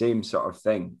against the same sort of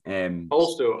thing.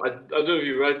 Also, I don't know if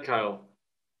you read, Kyle.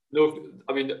 No,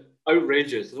 I mean,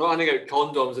 outrageous. They're not handing out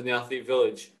condoms in the athlete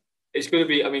village. It's going to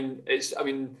be. I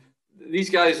mean, these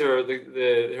guys are who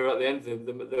are at the end, who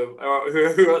are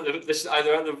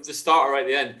either at the start or at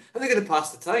the end, and they're going to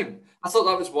pass the time. I thought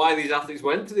that was why these athletes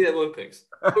went to the Olympics.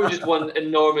 It was just one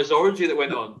enormous orgy that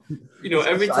went on.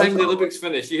 Every time the Olympics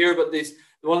finish, you hear about these.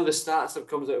 One of the stats that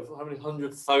comes out of how many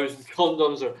 100,000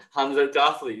 condoms are handed out to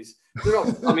athletes. They're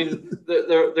not. I mean,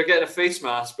 they're getting a face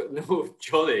mask, but no,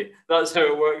 Johnny. That's how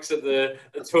it works at the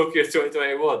Tokyo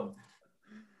 2021.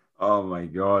 Oh my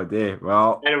God!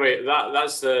 Well. Anyway,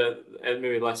 that's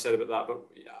maybe less said about that, but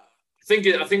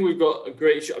yeah, I think we've got a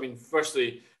great shot. I mean, first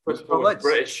of all,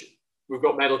 British, we've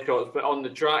got medal shots, but on the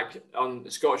track, on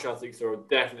the Scottish athletes, there are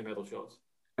definitely medal shots.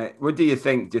 What do you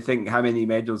think? Do you think how many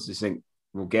medals do you think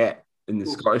we'll get in the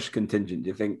Scottish contingent? Do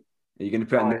you think are you going to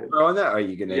put a number on it, or are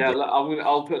you going to? Yeah,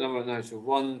 I'll put a number now. So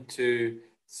 1, 2,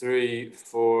 3,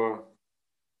 4.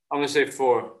 I'm going to say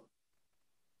 4.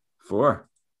 4.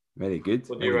 Very good.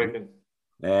 What do you reckon?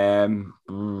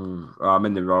 I'm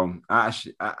in the wrong.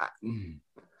 Actually, I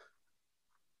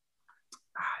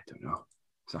don't know.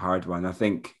 It's a hard one. I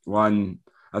think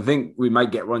we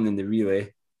might get one in the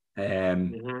relay.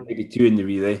 Maybe 2 in the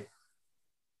relay.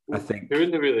 I think 2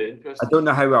 in the relay. Interesting. I don't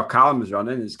know how well Callum is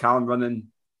running. Is Callum running?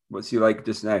 What's he like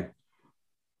just now?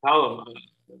 Callum.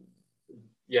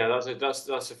 Yeah, that's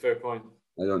a fair point.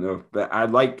 I don't know, but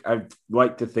I'd like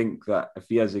to think that if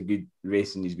he has a good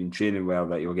race and he's been training well,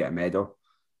 that he'll get a medal.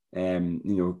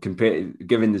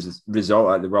 Given his result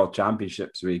at the World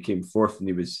Championships where he came 4th and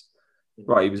he was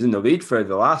in the lead for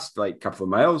the last couple of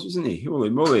miles, wasn't he? Holy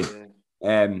moly!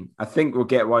 Yeah. I think we'll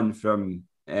get one from.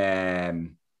 I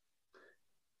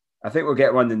think we'll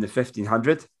get one in the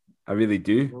 1500. I really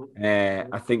do.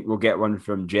 I think we'll get one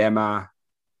from Gemma.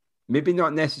 Maybe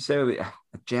not necessarily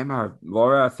Gemma or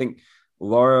Laura. I think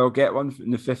Laura will get one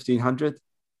in the 1500.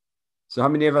 So how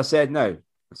many have I said now?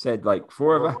 I said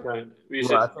 4 of us. You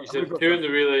said 2 in the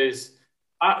relays.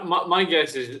 My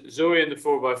guess is Zoe in the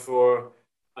 4x4.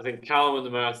 I think Callum in the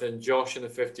marathon, Josh in the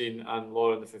 15, and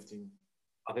Laura in the 15.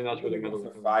 I think that's where the medals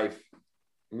are. 5.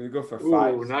 I'm going to go for 5.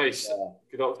 Oh, nice.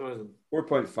 Good optimism.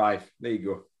 4.5. There you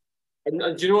go.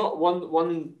 And do you know what?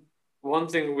 One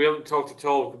thing we haven't talked at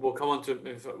all. We'll come on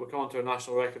to our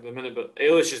national record in a minute. But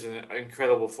Eilish is in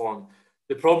incredible form.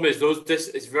 The problem is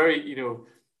it's very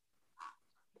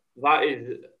that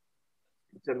is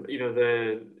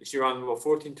she ran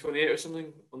 14:28 or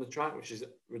something on the track, which is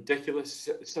ridiculous.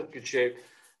 It's such good shape.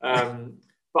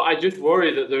 But I just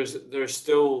worry that there's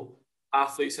still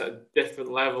athletes at a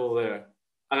different level there,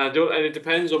 and it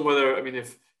depends on whether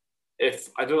if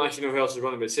I don't actually know who else is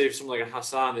running, but say if someone like a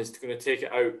Hassan is going to take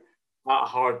it out at a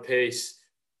hard pace,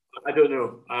 I don't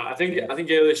know. I think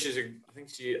Eilish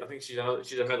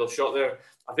she's a medal shot there.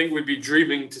 I think we'd be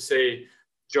dreaming to say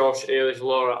Josh, Eilish,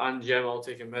 Laura, and Gemma all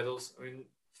taking medals. I mean,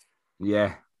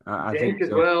 yeah, I Jake think as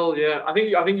well. Yeah, I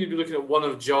think you'd be looking at one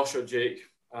of Josh or Jake.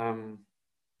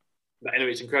 But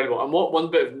anyway, it's incredible. And one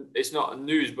bit of it's not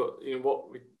news, but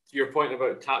to your point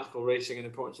about tactical racing and the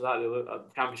importance of that, the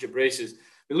championship races.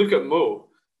 We look at Mo.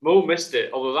 Mo missed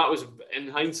it, although that was in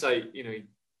hindsight,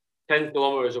 10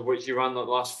 kilometers of which he ran that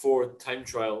last 4 time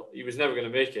trial. He was never going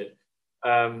to make it.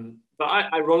 But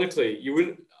ironically,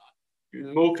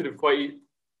 Mo could have quite.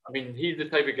 I mean, he's the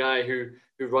type of guy who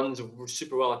runs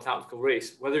super well a tactical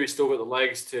race. Whether he's still got the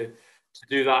legs to to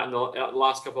do that in the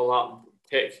last couple of lap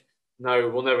pick. Now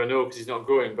we'll never know because he's not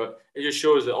going, but it just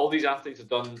shows that all these athletes have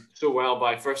done so well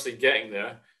by firstly getting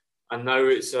there, and now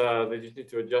it's they just need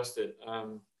to adjust it.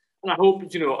 And I hope,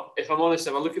 if I'm honest,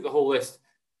 if I look at the whole list,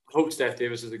 I hope Steph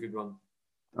Davis is a good run.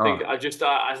 I think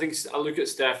I look at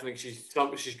Steph and think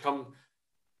she's come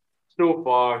so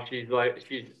far. She's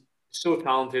so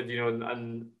talented,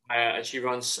 and she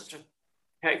runs such a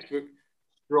textbook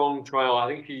strong trial. I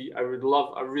think I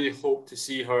really hope to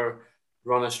see her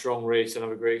run a strong race and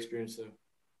have a great experience there.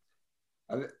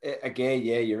 Again,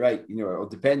 yeah, you're right. It'll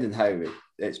depend on how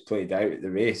it's played out at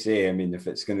the race. I mean, if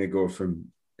it's going to go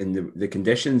from in the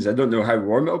conditions, I don't know how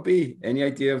warm it'll be. Any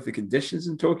idea of the conditions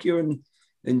in Tokyo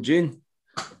in June?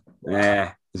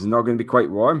 Is it not going to be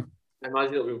quite warm? I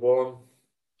imagine it'll be warm.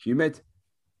 Humid?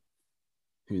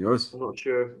 Who knows? I'm not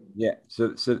sure. Yeah,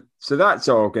 so that's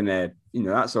all gonna,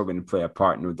 that's all gonna play a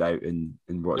part, no doubt, in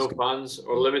what's fans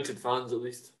or limited fans at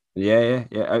least. Yeah.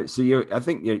 So I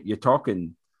think you're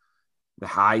talking the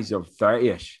highs of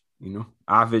 30-ish,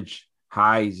 average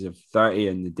highs of 30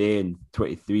 in the day and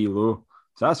 23 low.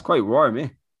 So that's quite warm, eh?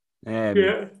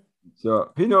 Yeah.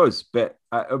 So who knows? But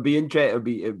it'll be interesting. I'll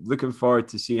be looking forward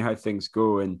to seeing how things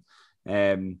go. And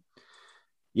I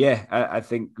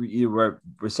think we're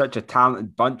such a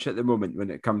talented bunch at the moment when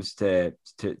it comes to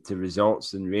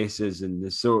results and races, and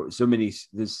there's so many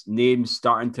names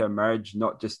starting to emerge,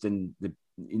 not just in the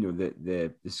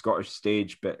Scottish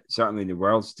stage, but certainly in the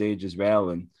world stage as well.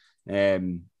 And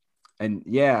I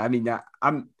mean,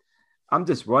 I'm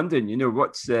just wondering,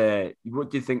 what do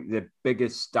you think the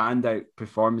biggest standout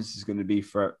performance is going to be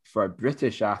for a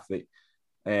British athlete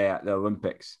at the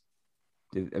Olympics?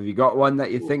 Have you got one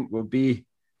that you think will be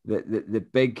the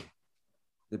big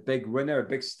winner, a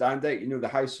big standout? The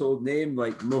household name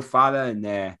like Mo Farah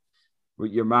and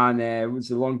with your man, what was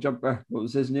the long jumper? What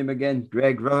was his name again?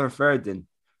 Greg Rutherford and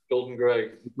Golden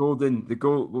Greg. What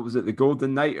was it? The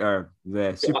Golden Night or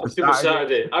the Super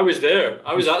Saturday? I was there.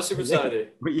 I was at Super Saturday.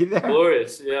 Were you there?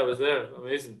 Glorious. Yeah, I was there.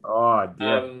 Amazing. Oh,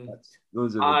 dear.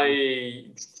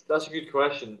 That's a good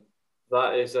question.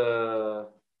 That is I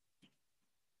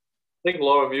think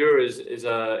Laura Muir is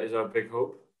our big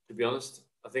hope, to be honest.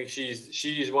 I think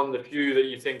she's one of the few that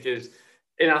you think is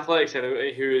in athletics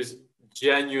anyway, who is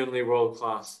genuinely world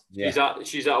class. Yeah.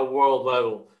 She's at a world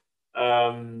level.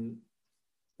 I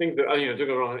think that don't get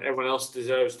me wrong, everyone else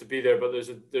deserves to be there, but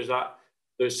there's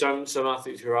some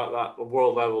athletes who are at that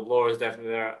world level. Laura's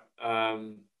definitely there.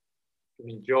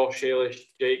 Josh, Ailish,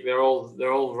 Jake, they're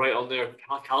all right on there.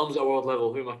 Callum's at world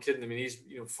level. Who am I kidding? I mean, he's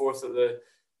fourth at the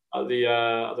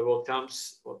World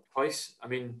Camps twice. I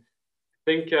mean,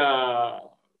 I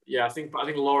think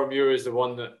Laura Muir is the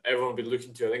one that everyone will be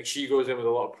looking to. I think she goes in with a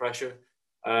lot of pressure.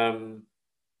 In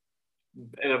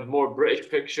a more British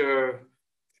picture,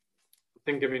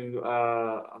 I'm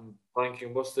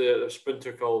blanking. What's the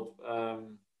sprinter called?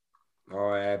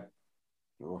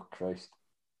 Christ.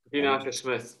 Dean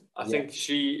Asher-Smith. I think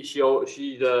she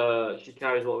carries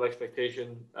a lot of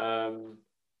expectation.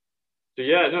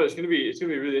 It's gonna be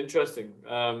really interesting.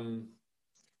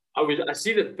 I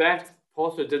see that Beth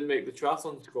Potter didn't make the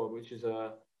triathlon squad, which is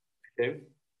a shame.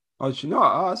 Oh, she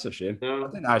not? Oh, that's a shame. No, I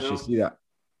didn't actually see that.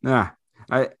 Nah,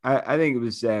 I think it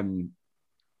was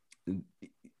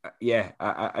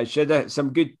I should have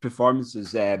some good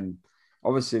performances.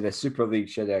 Obviously the Super League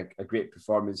should have a great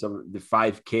performance of the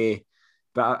 5K,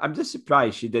 but I'm just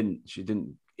surprised she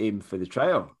didn't aim for the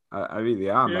trial. I really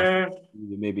am. Yeah.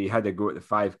 Maybe had to go at the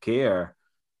 5K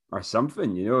or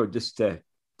something, just to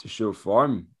show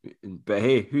form. But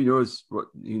hey, who knows what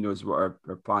our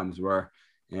plans were.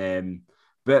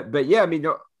 But yeah, I mean,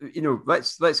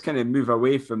 let's kind of move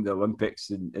away from the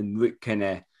Olympics and look kind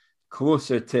of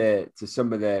closer to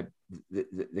some of the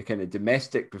kind of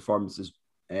domestic performances.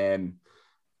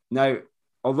 Now,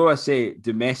 although I say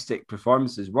domestic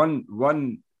performances, one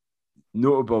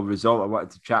notable result I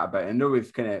wanted to chat about. I know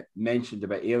we've kind of mentioned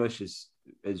about Ailish's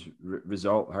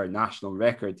result, her national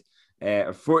record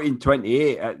of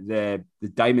 14:28 at the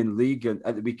Diamond League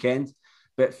at the weekend.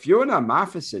 But Fiona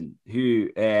Matheson, who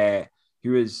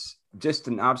is just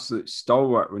an absolute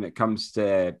stalwart when it comes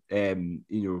to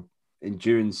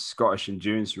Scottish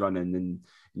endurance running, and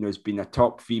has been a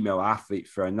top female athlete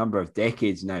for a number of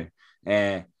decades now.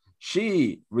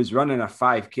 She was running a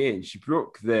 5K and she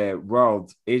broke the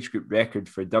world age group record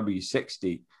for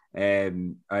W60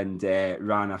 and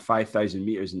ran a 5,000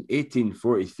 meters in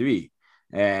 18:43,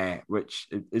 which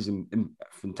is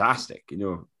fantastic.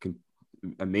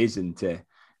 Amazing to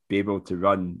be able to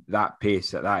run that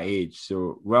pace at that age.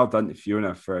 So well done to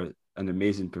Fiona for an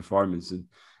amazing performance.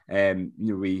 And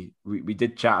we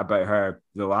did chat about her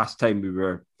the last time we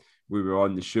we were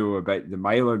on the show about the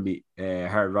miler meet,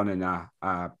 her running I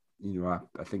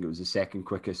think it was the second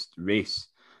quickest race,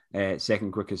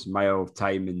 second quickest mile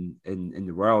time in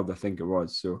the world, I think it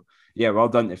was. So yeah, well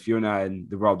done to Fiona and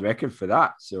the world record for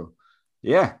that. So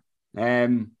yeah.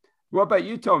 What about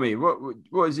you, Tommy?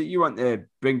 What is it you want to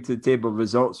bring to the table,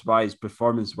 results wise,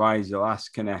 performance wise, the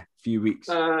last kind of few weeks?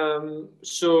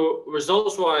 So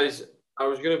results wise,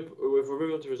 if we're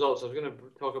moving on to results, I was going to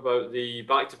talk about the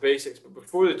back to basics. But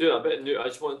before we do that, I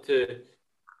just wanted to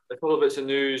a couple of bits of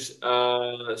news.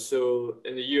 So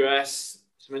in the US,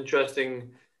 some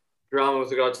interesting drama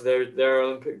with regard to their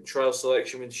Olympic trial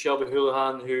selection with Shelby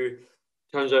Houlihan, who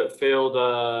turns out failed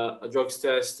a drugs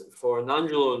test for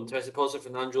nandrolone, tested positive for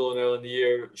nandrolone early in the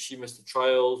year. She missed the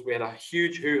trials. We had a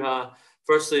huge hoo-ha,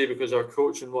 firstly because our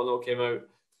coach and whatnot came out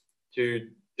to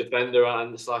defend her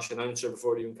and / announce her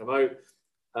before it even come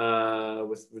out,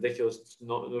 with ridiculous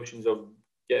notions of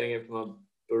getting it from a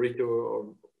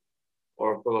burrito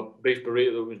or from a beef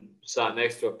burrito that was sat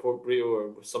next to a pork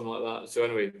burrito or something like that. So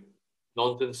anyway,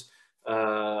 nonsense.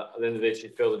 At the end of the day, she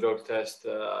failed the drug test.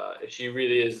 If she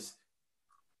really is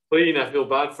clean, I feel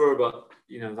bad for her, but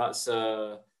that's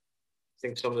I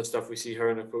think some of the stuff we see her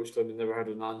and her coach doing, never heard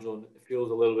of nandrolone. It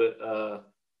feels a little bit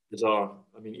bizarre.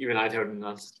 I mean, even I'd heard of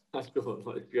nandrolone, let's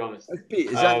be honest.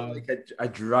 Is that like a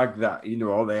drug that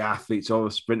all the athletes, all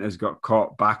the sprinters got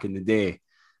caught back in the day?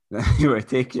 You were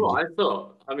taking. That's what I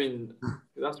thought. I mean,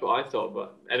 that's what I thought.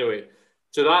 But anyway,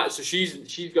 so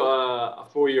she's got a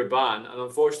 4-year ban, and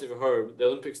unfortunately for her, the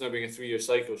Olympics now being a 3-year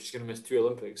cycle, she's going to miss 2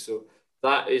 Olympics. So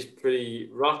that is pretty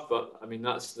rough. But I mean,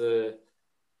 that's the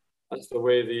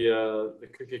way the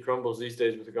cookie crumbles these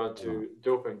days with regard to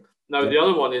doping. Now the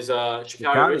other one is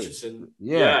Sha'Carri Richardson,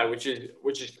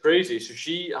 which is crazy. So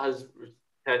she has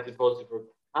tested positive for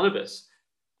cannabis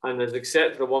and has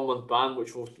accepted a 1-month ban,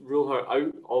 which will rule her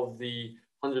out of the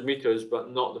 100 meters,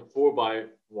 but not the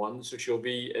 4x1. So she'll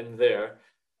be in there.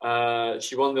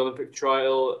 She won the Olympic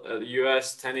trial at the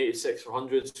US 10:86 for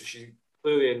 100. So she's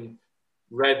clearly in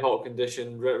red hot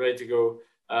condition, ready to go.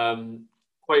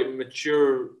 Quite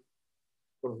mature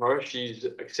from her. She's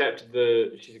accepted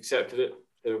it. Said,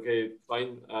 okay,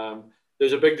 fine.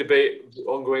 There's a big debate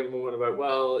ongoing at the moment about,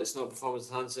 well, it's not performance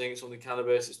enhancing, it's only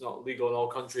cannabis, it's not legal in all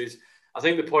countries. I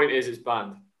think the point is it's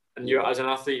banned. And you're, as an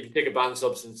athlete, if you take a banned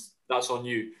substance, that's on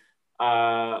you.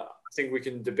 I think we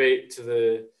can debate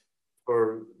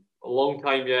for a long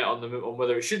time yet on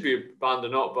whether it should be banned or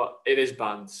not, but it is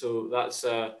banned. So that's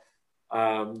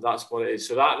what it is.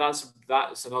 So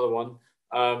that's another one.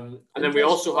 And then we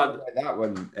also had that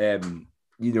one.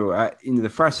 The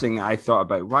first thing I thought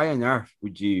about, why on earth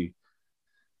would you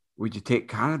take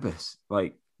cannabis?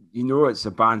 Like, it's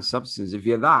a banned substance. If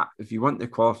you want to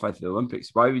qualify for the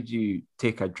Olympics, why would you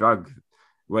take a drug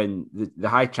when the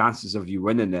high chances of you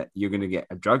winning it, you're going to get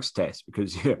a drugs test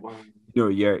because you're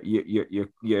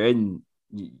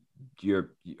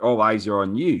all eyes are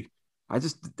on you. It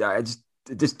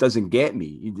just doesn't get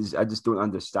me. I just don't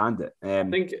understand it. I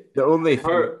think the only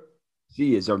thing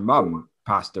she is her mum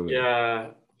passed away.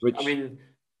 Yeah, I mean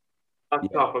that's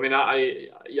tough. I mean,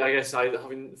 I guess I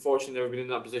having fortunately never been in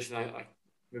that position. I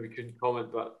maybe couldn't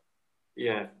comment, but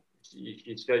yeah,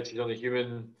 she said she's only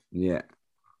human. Yeah.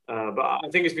 But I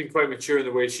think it's been quite mature in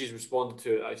the way she's responded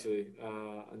to it, actually,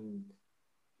 and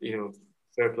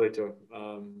fair play to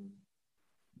her.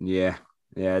 Yeah,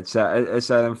 it's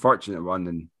an unfortunate one,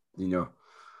 and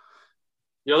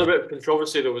the other bit of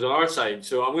controversy that was on our side.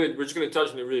 So we're just going to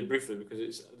touch on it really briefly because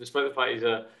it's, despite the fact he's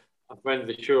a friend of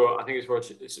the show, I think it's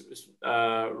worth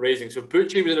raising. So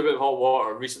Bucci was in a bit of hot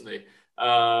water recently.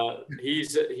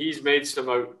 He's made some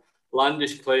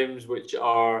outlandish claims which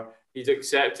he's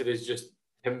accepted as just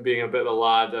him being a bit of a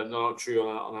lad and not true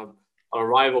on a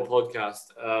rival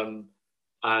podcast.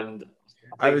 And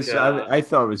I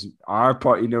thought it was our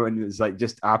part, and it's like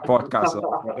just our podcast.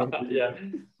 Yeah.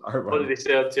 What did he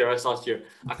say on TRS last year?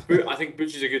 I think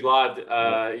Butchie's a good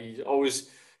lad. He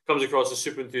always comes across as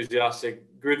super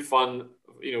enthusiastic, good fun.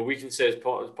 We can say his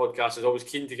podcast is always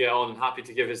keen to get on and happy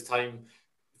to give his time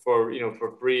for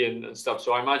free and stuff.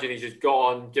 So I imagine he's just got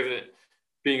on, giving it,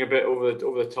 being a bit over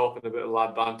the top and a bit of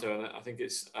lad banter. And I think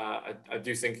it's I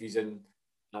do think he's in.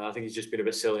 I think he's just been a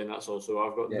bit silly, and that's all. So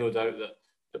I've got no doubt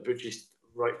that Butchie's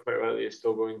quite rightly is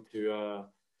still going to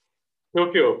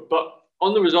Tokyo. But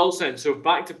on the results then, so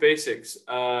back to basics,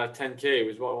 10K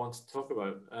was what I wanted to talk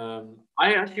about.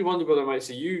 I actually wondered whether I might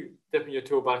see you dipping your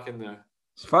toe back in there.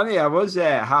 It's funny, I was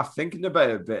half thinking about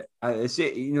it, but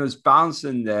it's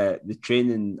balancing the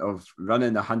training of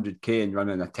running 100K and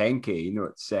running a 10K.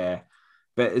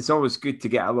 But it's always good to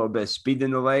get a little bit of speed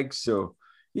in the legs. So,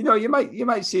 you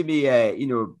might see me,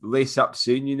 lace up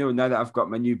soon. Now that I've got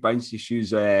my new bouncy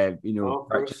shoes,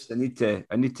 purchased, I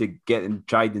need to get them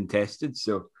tried and tested.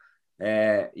 So,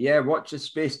 watch this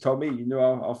space, Tommy.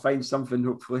 I'll find something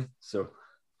hopefully. So,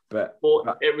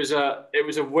 it was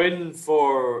a win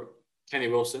for Kenny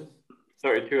Wilson,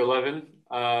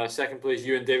 32-11. Second place,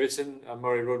 Ewan Davidson, a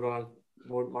Murray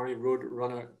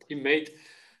Roadrunner teammate,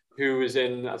 who was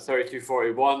in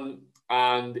 32-41.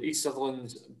 And East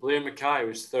Sutherland's Blair Mackay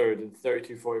was third in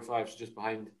 32-45, so just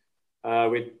behind.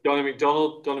 With Donny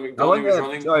McDonald. Donny McDonald was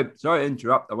running. Sorry to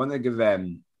interrupt. I want to give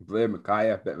Blair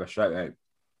Mackay a bit of a shout out.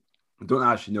 I don't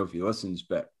actually know if he listens,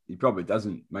 but he probably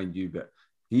doesn't, mind you. But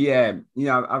he,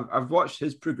 I've watched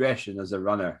his progression as a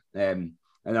runner, and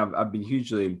I've been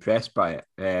hugely impressed by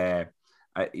it.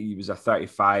 He was a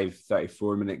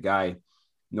 34 minute guy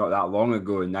not that long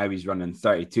ago, and now he's running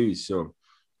 32. So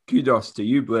kudos to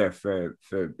you, Blair, for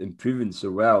improving so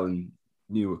well, and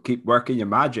keep working your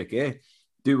magic,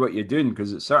 do what you're doing,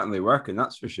 because it's certainly working,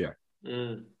 that's for sure.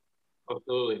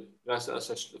 Absolutely. That's a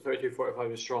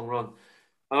 32-45 a strong run.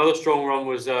 Another strong run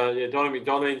was Donny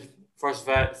McDonald, first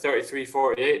vet,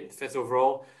 33-48, fifth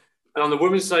overall. And on the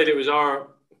women's side, it was our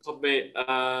clubmate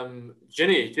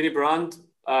Ginny Brand,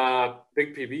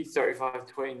 big PB,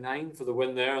 35-29 for the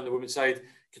win there on the women's side.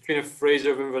 Katrina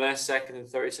Fraser of Inverness, second in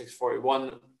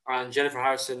 36-41. And Jennifer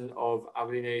Harrison of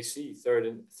Aberdeen AC, third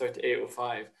in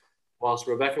 38.05, whilst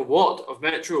Rebecca Watt of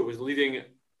Metro was leading,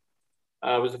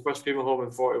 was the first female home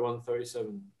in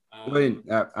 41.37. Brilliant.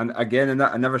 And again,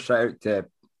 another shout out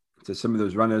to some of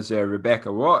those runners there.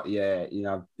 Rebecca Watt,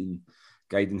 I've been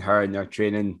guiding her in their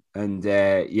training, and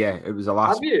it was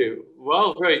Have you?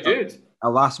 Well, very good. A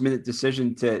last minute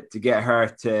decision to get her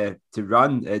to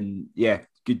run, and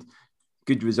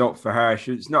good result for her.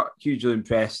 She's not hugely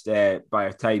impressed by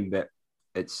her time, but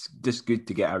it's just good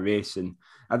to get a race. And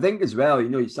I think as well,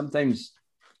 sometimes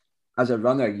as a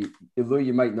runner, although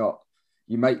you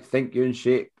might think you're in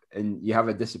shape and you have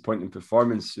a disappointing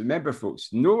performance, remember, folks,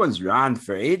 no one's ran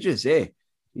for ages,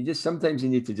 sometimes you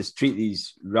need to just treat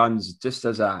these runs just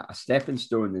as a stepping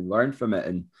stone and learn from it.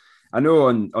 And I know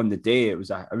on the day, it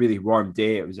was a really warm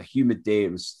day. It was a humid day.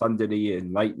 It was thundery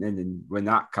and lightning. And when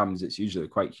that comes, it's usually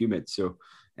quite humid. So,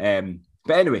 but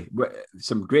anyway,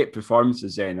 some great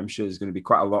performances there. And I'm sure there's going to be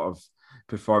quite a lot of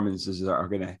performances that are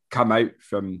going to come out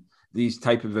from these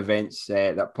type of events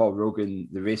that Paul Rogan,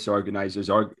 the race organizers,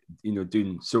 are,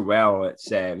 doing so well. It's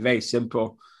very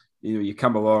simple. You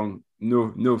come along,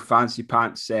 no fancy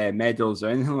pants medals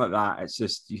or anything like that. It's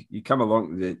just you come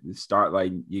along the start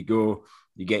line, you go,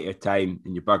 you get your time,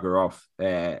 and you bugger off.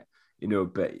 But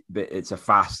it's a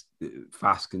fast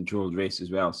controlled race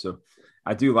as well. So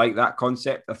I do like that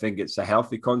concept. I think it's a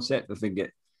healthy concept. I think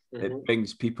it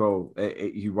brings people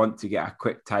who want to get a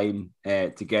quick time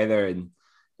together. And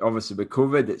obviously with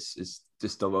COVID, it's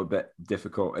just a little bit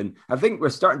difficult. And I think we're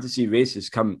starting to see races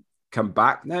come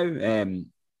back now.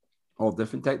 All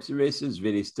different types of races,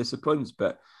 various disciplines,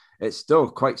 but it's still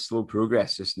quite slow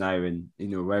progress just now. And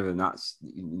whether that's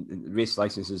race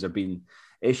licenses are being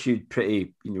issued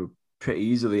pretty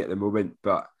easily at the moment,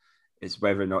 but it's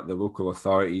whether or not the local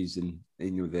authorities and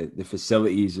the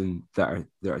facilities and that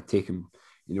are taking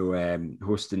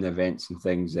hosting events and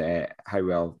things,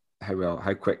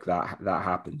 how quick that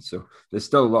happens. So there's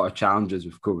still a lot of challenges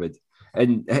with COVID.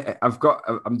 And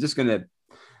I'm just going to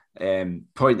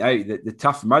point out that the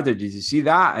Tough Mudder, did you see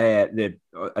that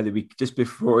the week just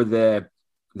before the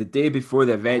day before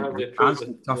the event,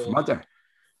 Tough Mudder?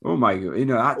 Oh my god,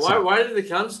 that's why did they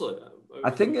cancel it? I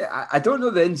think I don't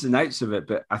know the ins and outs of it,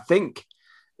 but I think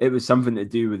it was something to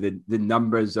do with the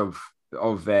numbers of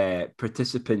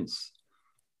participants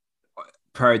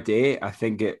per day. I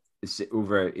think it's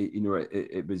over.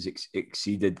 It was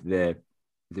exceeded the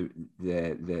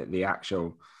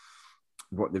actual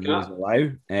what the rules allow.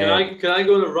 Can I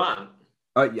go on a rant?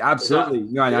 Yeah,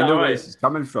 absolutely. I know where this is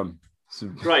coming from. So.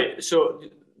 Right. So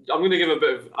I'm going to give a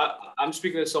bit of. I'm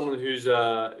speaking to someone who's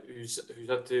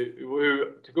had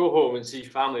to go home and see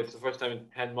family for the first time in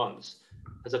 10 months.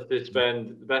 Has had to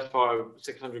spend the best part of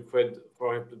 600 quid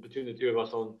between the two of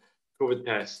us on COVID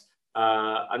tests,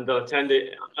 and done a 10-day,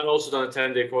 and also done a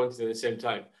 10-day quarantine at the same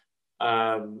time.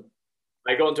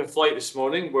 I got into a flight this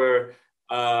morning where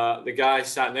the guy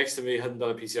sat next to me hadn't done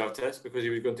a PCR test because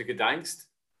he was going to Gdansk,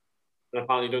 and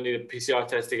apparently you don't need a PCR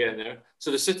test to get in there.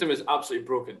 So the system is absolutely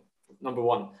broken. Number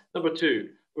one. Number two,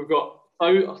 we've got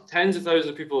tens of thousands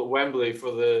of people at Wembley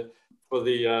for the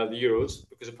Euros,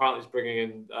 because apparently it's bringing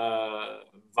in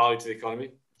value to the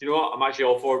economy. You know what? I'm actually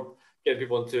all for getting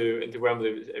people into Wembley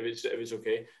if it's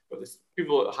okay. But there's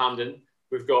people at Hampden.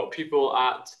 We've got people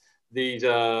at these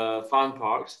fan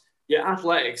parks. Yeah,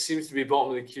 athletics seems to be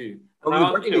bottom of the queue. Well, Now,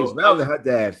 the rugby as well. They had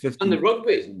and 15 the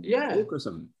rugby, yeah. or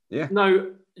something. Yeah. Now,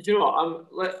 do you know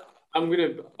what? I'm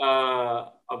gonna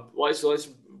let's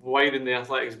widen the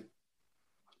athletics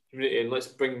community and let's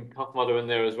bring Tough Mudder in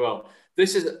there as well.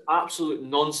 This is absolute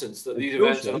nonsense that these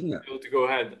events are not able to go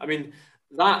ahead. I mean,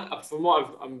 that from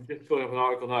what I'm just pulling up an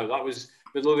article now. That was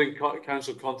Midlothian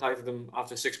Council contacted them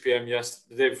after 6 p.m.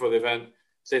 the day before the event,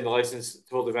 saying the license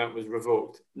to hold the event was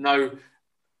revoked. Now,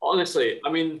 honestly,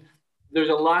 I mean, there's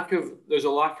a lack of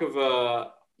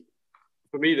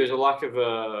for me, there's a lack of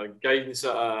guidance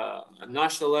at a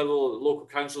national level. Local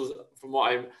councils, from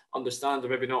what I understand, or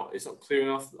maybe not, it's not clear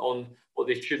enough on what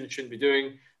they should and shouldn't be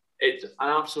doing. It's an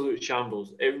absolute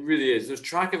shambles. It really is. There's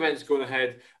track events going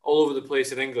ahead all over the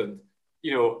place in England.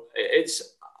 You know,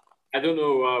 I don't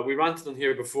know, we ranted on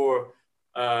here before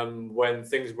when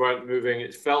things weren't moving.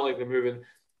 It felt like they're moving.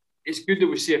 It's good that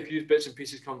we see a few bits and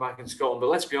pieces come back in Scotland, but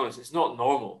let's be honest, it's not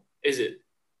normal, is it?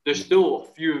 There's still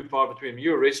few and far between.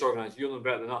 You're a race organizer, you'll know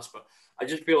better than us, but I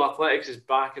just feel athletics is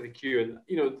back in the queue. And,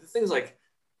 you know, things like,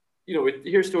 you know, we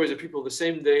hear stories of people the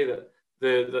same day that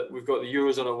we've got the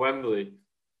Euros on at Wembley,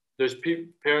 there's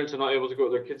parents are not able to go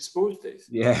to their kids' sports days.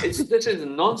 Yeah. This is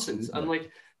nonsense. And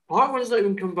like, Parkrun's not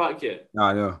even come back yet. No,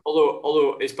 I know.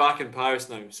 Although it's back in Paris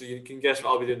now, so you can guess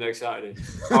what I'll be doing next Saturday.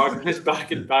 Parkrun is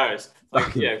back in Paris.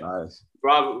 Like, yeah, Paris.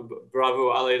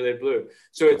 Bravo, allez les bleus.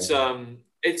 So it's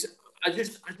I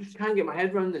just can't get my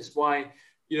head around this. Why,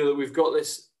 you know, that we've got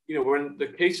this. You know, when the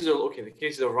cases are the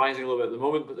cases are rising a little bit at the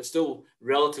moment, but they're still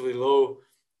relatively low.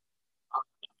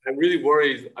 I really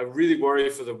worry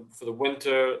for the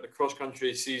winter, the cross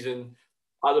country season.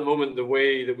 At the moment, the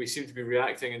way that we seem to be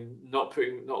reacting and not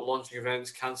launching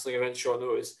events, cancelling events short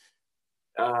notice,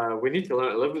 we need to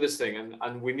learn to live with this thing,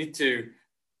 and we need to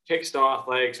kickstart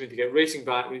athletics. We need to get racing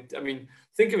back. I mean,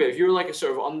 think of it. If you're like a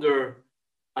sort of under,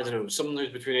 I don't know, someone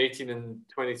who's between 18 and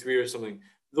 23 or something,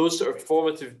 those sort of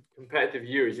formative competitive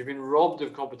years, you've been robbed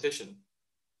of competition.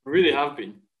 We really have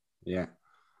been. Yeah.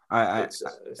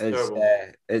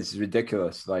 It's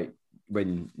ridiculous. Like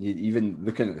when you even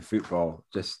looking at the football,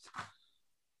 just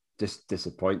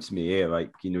disappoints me.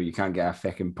 Like, you know, you can't get a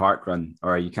fucking park run,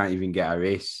 or you can't even get a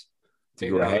race to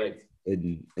go ahead.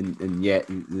 And yet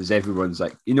there's everyone's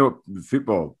like, you know,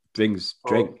 football brings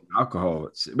drink, alcohol,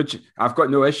 which I've got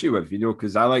no issue with, you know,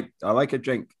 because I like a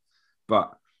drink.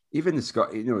 But even the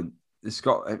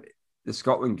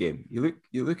Scotland game, you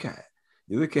look at it.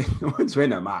 You look at no one's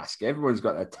wearing a mask. Everyone's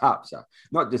got their taps off,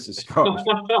 not just the Scottish.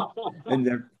 And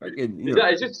they're fucking. You know,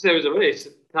 it's just the same as a race.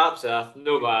 Taps off,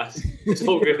 no mask. It's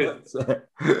all good.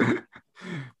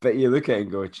 But you look at it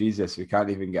and go, Jesus, we can't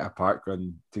even get a park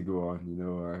run to go on, you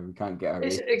know, or we can't get a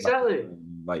race. Exactly.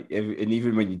 And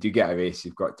even when you do get a race,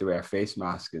 you've got to wear a face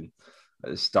mask and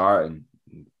at the start and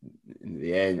in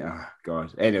the end. Oh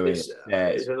God. Anyway, it's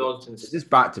a nonsense. It's just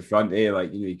back to front, eh?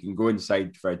 Like, you know, you can go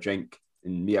inside for a drink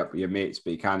and meet up with your mates,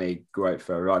 but you can't go out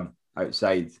for a run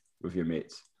outside with your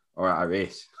mates or at a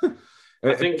race.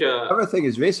 I think the other thing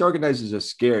is race organisers are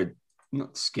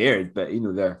not scared, but, you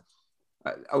know,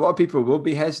 a lot of people will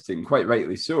be hesitant, quite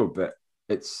rightly so, but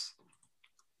it's,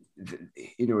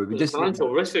 you know, we just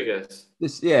financial risk, I guess.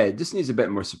 It just needs a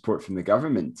bit more support from the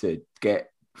government to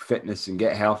get fitness and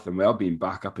get health and well-being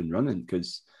back up and running,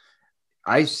 because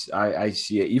I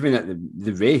see it even at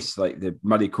the race, like the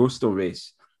Murray Coastal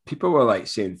race. People were like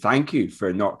saying thank you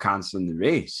for not cancelling the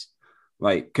race,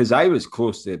 like, because I was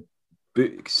close to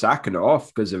sacking it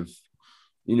off because of,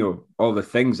 you know, all the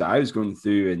things that I was going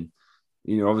through, and,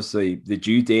 you know, obviously the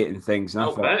due date and things.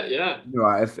 And yeah. You know,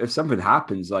 if something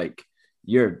happens, like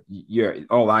you're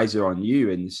all eyes are on you,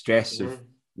 and the stress of,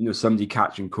 you know, somebody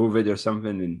catching COVID or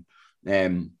something,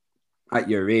 and at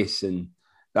your race, and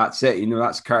that's it. You know,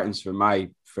 that's curtains for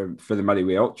the Murray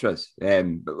Way Ultras.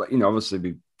 But, you know, obviously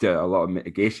we did a lot of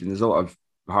mitigation. There's a lot of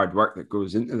hard work that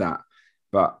goes into that.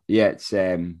 But yeah, it's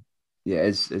a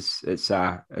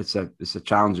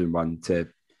challenging one to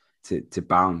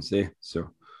balance.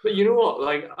 So. But you know what?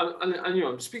 Like, and you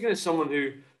know, I'm speaking as someone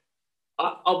who,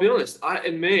 I'll be honest.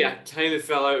 In May, I kind of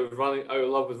fell out of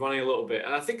love with running a little bit,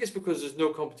 and I think it's because there's no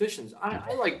competitions.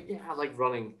 I like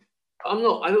running. I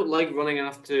don't like running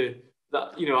enough to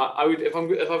that. You know, I would if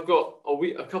I've got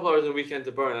a couple hours on the weekend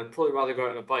to burn, I'd probably rather go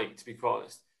out on a bike, to be quite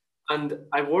honest. And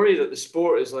I worry that the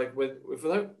sport is like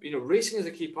without, you know, racing is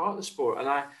a key part of the sport,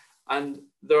 and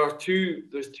there's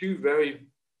two very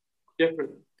different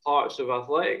parts of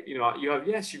athletic. You know,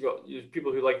 you've got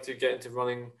people who like to get into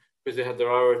running because they had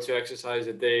their hour to exercise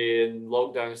a day in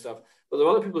lockdown and stuff, but there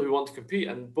are other people who want to compete,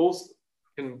 and both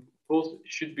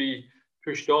should be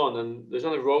pushed on, and there's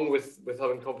nothing wrong with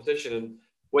having competition. And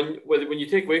when you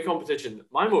take away competition,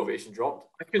 my motivation dropped.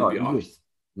 I couldn't be arsed.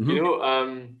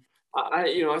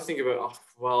 I think about,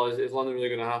 is London really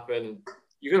going to happen? And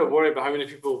you got to worry about how many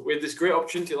people. We had this great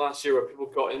opportunity last year where people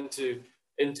got into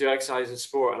exercise and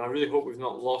sport, and I really hope we've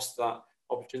not lost that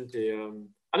opportunity.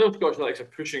 I know Scottish Athletics are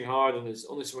pushing hard, and there's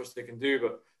only so much they can do,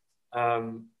 but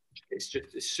it's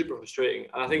super frustrating.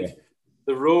 And I think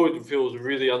the road feels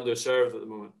really underserved at the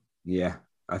moment. Yeah,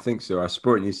 I think so. Our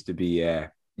sport needs to be,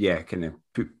 kind of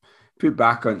put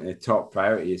back on the top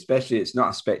priority. Especially, it's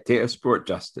not a spectator sport.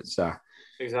 Just it's a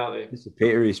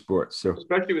participatory sport. So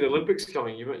especially with the Olympics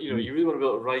coming, you really want to be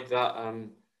able to ride that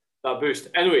boost.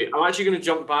 Anyway, I'm actually going to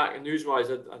jump back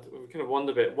news-wise. I kind of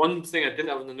wondered a bit. One thing I didn't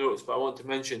have in the notes, but I want to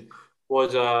mention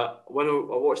was when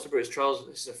I watched the British Trials.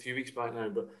 This is a few weeks back now,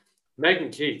 but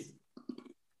Megan Keith,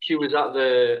 she was not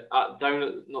the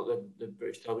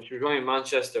British Trials, but she was running in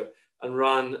Manchester and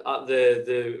ran at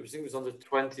the I think it was under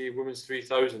 20 women's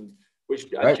 3000,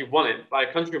 which actually won it by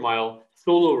a country mile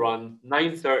solo run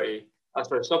 9:30.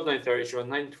 Sub 9:30. She ran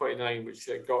 9:29, which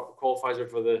qualifies her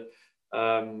for the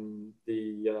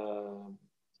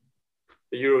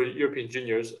European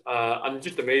Juniors, and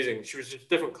just amazing. She was just a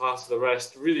different class to the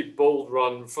rest. Really bold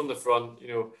run from the front,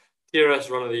 TRS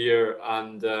run of the year,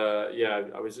 and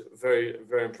I was very,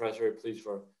 very impressed, very pleased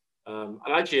for her. And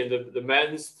actually, in the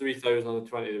men's 3000 on the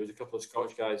 20, there was a couple of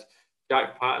Scottish guys,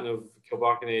 Jack Patton of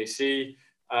Kilbarchan AAC,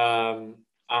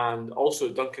 and also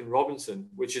Duncan Robinson,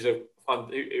 which is a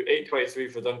fun 8:23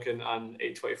 for Duncan and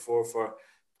 8:24 for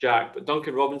Jack. But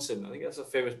Duncan Robinson, I think that's a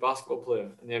famous basketball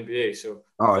player in the NBA. So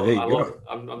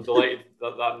I'm delighted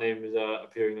that name is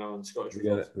appearing now on Scottish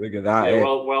results. Look at that. Yeah,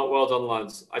 well done,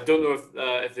 lads. I don't know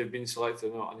if they've been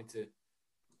selected or not. I need to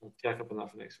check up on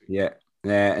that for next week. Yeah.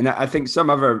 And I think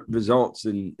some other results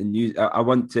in news. I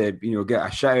want to get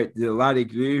a shout out to the Larry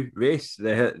Grew race.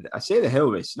 I say the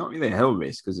hill race, not really a hill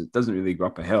race because it doesn't really go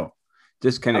up a hill.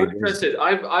 Just kind of. I'm interested.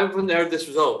 I haven't heard this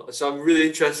result, so I'm really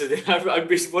interested. I've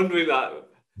been wondering that.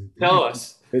 Tell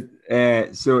us.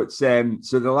 So it's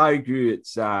so the Larry Grew.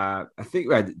 It's I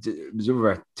think it was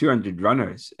over 200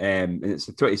 runners, and it's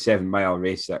a 27-mile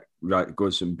race that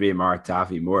goes from Braemar to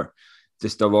Aviemore,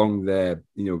 just along the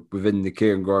within the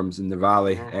Cairngorms in the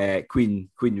valley.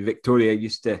 Queen Victoria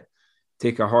used to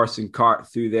take a horse and cart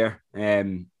through there,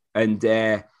 and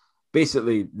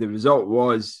basically the result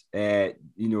was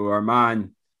our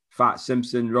man Fat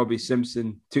Simpson, Robbie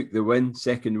Simpson, took the win,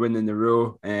 second win in a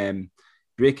row.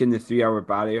 Breaking the 3-hour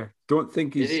barrier. Don't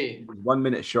think he's 1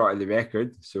 minute short of the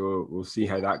record, so we'll see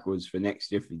how that goes for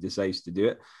next year if he decides to do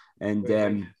it. And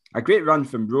a great run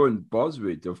from Rowan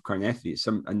Boswood of Carnethy. It's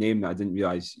a name that I didn't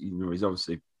realise. He's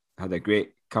obviously had a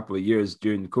great couple of years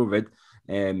during COVID,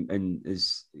 and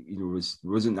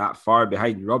wasn't that far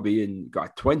behind Robbie and got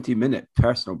a 20-minute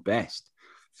personal best,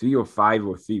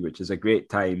 3:05:03, which is a great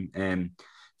time.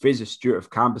 Fraser Stewart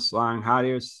of Cambuslang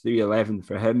Harriers, 3:11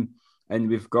 for him. And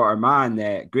we've got our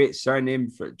man, great surname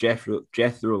for Jethro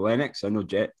Lennox. I know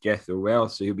Jethro well,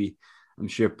 so he'll be, I'm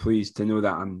sure, pleased to know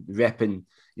that I'm repping,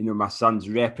 my son's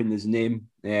repping his name.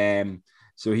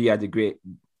 So he had a great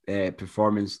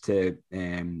performance to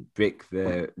break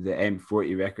the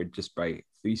M40 record just by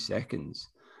 3 seconds,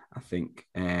 I think.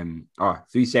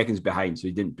 3 seconds behind, so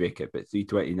he didn't break it, but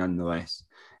 3:20 nonetheless.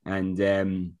 And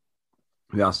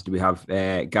who else do we have?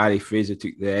 Gary Fraser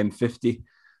took the M50.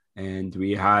 And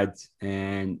we had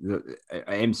the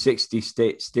M60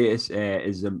 status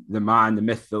is the man, the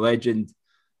myth, the legend,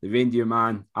 the reindeer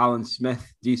man, Alan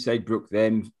Smith. D-side broke the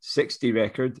M60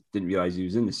 record. Didn't realise he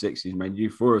was in the 60s, mind you.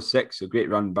 4:06, so great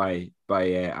run by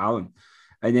Alan.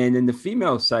 And then in the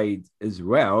female side as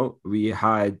well, we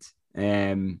had.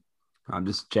 I'm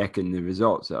just checking the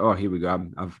results. Oh, here we go.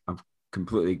 I've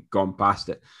completely gone past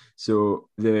it. So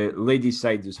the ladies'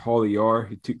 side was Holly Orr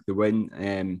who took the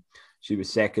win. She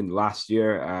was second last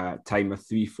year, time of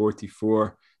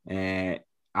 3:44.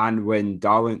 Anwyn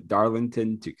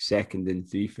Darlington took second in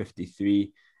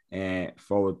 3:53,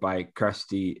 followed by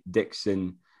Kirsty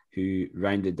Dixon, who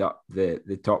rounded up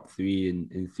the top three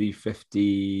in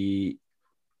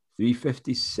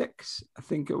 3:56, I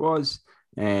think it was.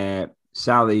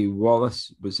 Sally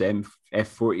Wallace was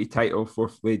F40 title,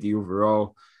 fourth lady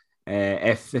overall.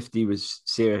 F50 was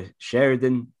Sarah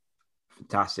Sheridan.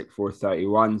 Fantastic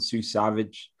 4:31. Sue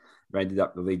Savage rounded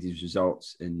up the ladies'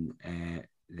 results in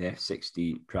the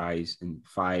F60 prize in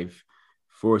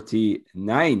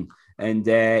 5:49. And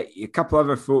a couple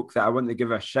other folk that I want to give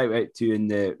a shout out to in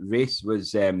the race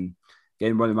was again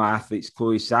one of my athletes,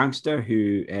 Chloe Sangster,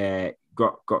 who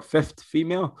got fifth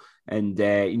female, and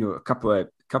a couple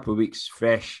of weeks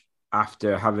fresh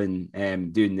after having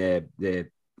doing the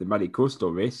Murray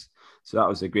Coastal race. So that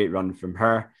was a great run from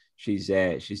her. She's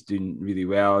doing really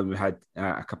well, and we had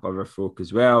a couple of other folk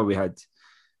as well. We had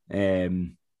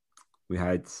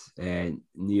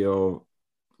Neil.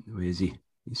 Where is he?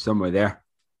 He's somewhere there.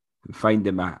 Find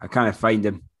him. I can't find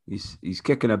him. He's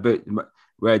kicking about.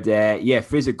 We had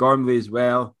Fraser Gormley as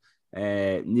well.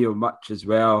 Neil Much as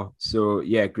well. So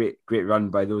yeah, great run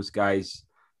by those guys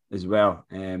as well.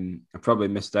 I probably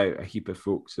missed out a heap of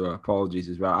folk, so apologies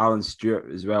as well. Alan Stewart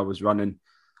as well was running.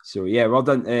 So yeah, well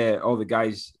done all the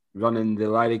guys running the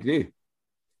Larry Gru.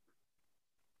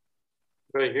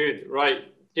 Very good. Right,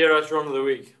 TRS run of the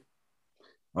week.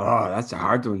 Oh, that's a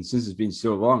hard one since it's been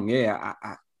so long. Yeah,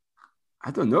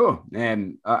 I don't know.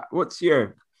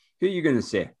 Who are you going to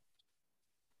say?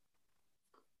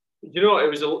 You know, it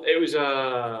was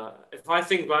if I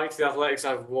think back to the athletics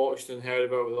I've watched and heard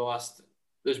about over the last,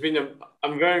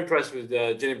 I'm very impressed with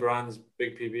Jenny Brand's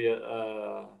big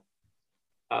PB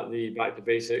at the Back to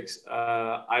Basics.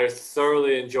 I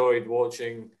thoroughly enjoyed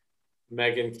watching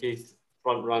Megan Keith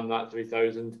front run that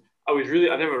 3000. I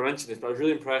never mentioned this, but I was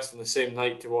really impressed on the same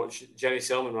night to watch Jenny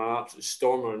Selman run an absolute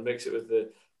stormer and mix it with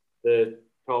the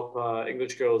top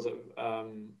English girls at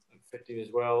 15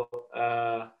 as well.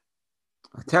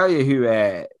 I'll tell you who,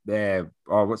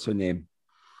 what's her name?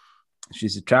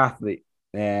 She's a triathlete.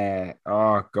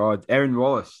 Erin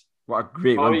Wallace. What a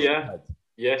great run.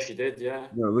 Yeah, she did, yeah.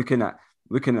 You know, looking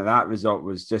at that result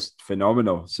was just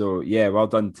phenomenal. So yeah, well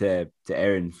done to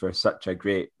Erin for such a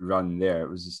great run there. It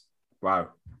was just, wow.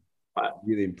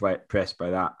 Really impressed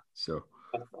by that. So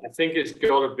I think it's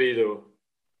got to be, though,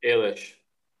 Ailish.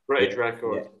 British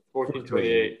record,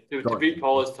 14:28. To beat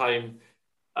Paula's time,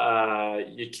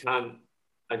 you can't.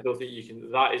 I don't think you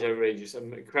can. That is outrageous.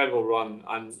 An incredible run,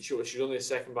 and she's only a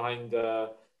second behind.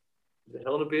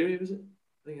 Helena Beery, was it?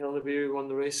 I think Helena Beery won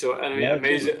the race. So anyway,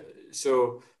 amazing.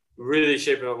 So really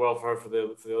shaping up well for her for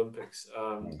the Olympics.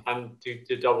 And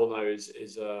to double now is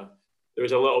there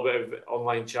was a little bit of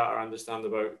online chatter, I understand,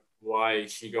 about why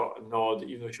she got a nod,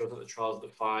 even though she wasn't at the trials at the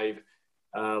 5.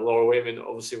 Laura Waitman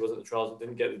obviously wasn't at the trials and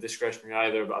didn't get the discretionary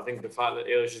either. But I think the fact that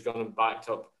Ailish has gone and backed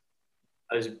up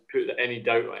has put any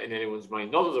doubt in anyone's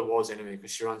mind. Not that there was anyway, because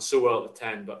she ran so well at the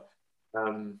 10. But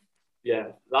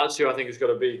that's who I think it's got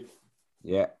to be.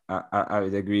 Yeah, I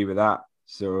would agree with that.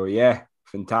 So yeah,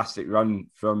 fantastic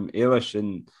run from Ailish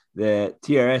and the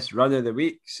TRS run of the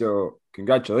week. So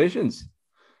congratulations.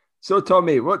 So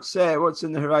Tommy, what's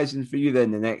in the horizon for you then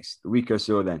the next week or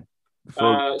so then?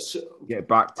 Before get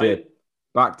back to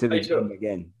the gym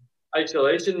again.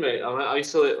 Isolation, mate. I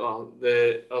isolate.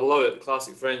 I love it.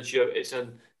 Classic French. It's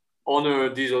an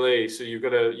honneur désolé. So you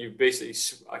basically.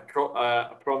 I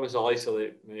promise I'll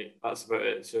isolate, mate. That's about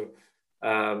it. So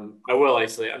I will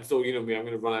isolate. I'm still, you know me. I'm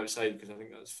going to run outside because I think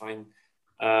that's fine.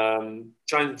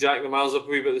 Try and jack the miles up a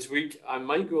wee bit this week. I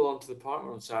might go along to the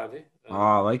partner on Saturday.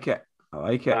 I like it.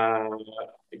 I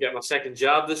get my second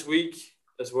jab this week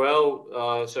as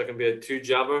well, so I can be a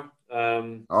 2-jabber.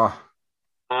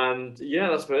 And yeah,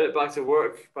 that's about it. Back to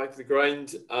work, back to the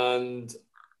grind, and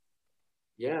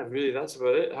yeah, really, that's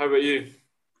about it. How about you?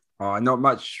 Not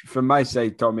much from my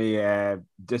side, Tommy.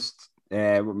 Just what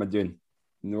am I doing?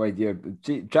 No idea.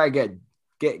 Try to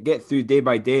get through day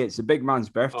by day. It's a big man's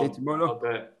birthday tomorrow. I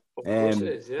bet. Of course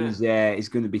it is. Yeah. He's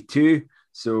going to be 2.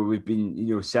 So we've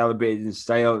been, celebrating in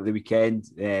style at the weekend.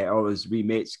 All his wee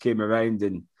mates came around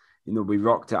and, we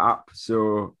rocked it up.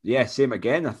 So yeah, same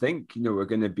again. I think, we're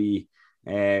going to be,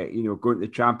 going to the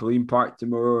trampoline park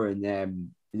tomorrow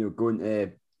and, going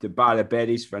to Bar of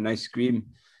Berries for an ice cream.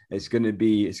 It's going to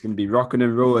be rocking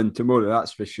and rolling tomorrow.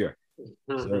 That's for sure.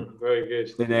 So, very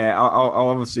good. Then I'll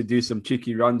obviously do some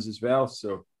cheeky runs as well.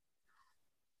 So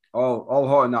all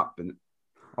hotting up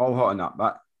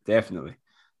that definitely.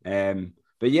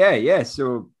 But yeah.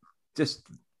 So just,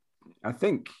 I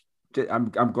think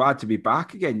I'm glad to be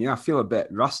back again. I feel a bit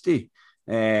rusty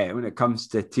when it comes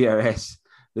to TRS,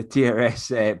 the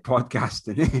TRS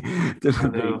podcasting.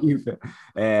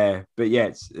 But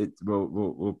yeah,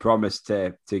 we'll promise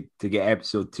to get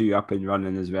episode 2 up and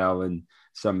running as well, and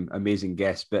some amazing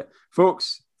guests. But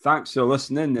folks, thanks for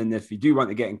listening. And if you do want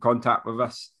to get in contact with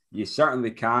us, you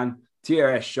certainly can.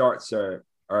 TRS shorts are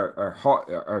hot,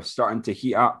 are starting to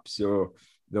heat up. So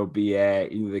there'll be,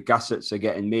 the gussets are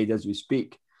getting made as we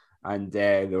speak, and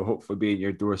they'll hopefully be in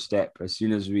your doorstep as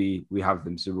soon as we have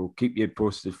them. So we'll keep you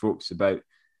posted, folks, about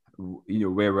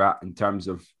where we're at in terms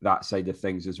of that side of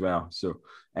things as well. So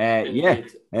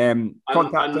contact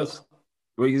us.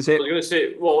 What are you going to say? I was going to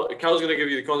say, well, Cal's going to give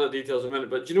you the contact details in a minute,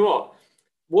 but do you know what?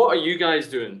 What are you guys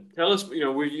doing? Tell us,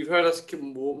 you've heard us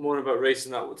more about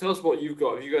racing that. Tell us what you've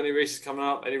got. Have you got any races coming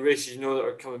up? Any races that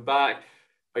are coming back?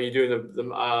 are you doing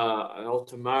an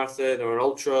ultra marathon or an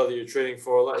ultra that you're training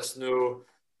for? Let us know.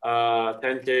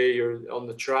 10K, you're on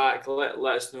the track. Let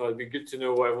us know. It'd be good to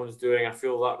know what everyone's doing. I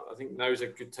think now is a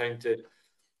good time to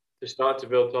start to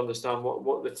be able to understand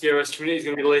what the TRS community is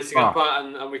going to be lacing up at,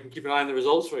 and we can keep an eye on the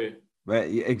results for you. Well,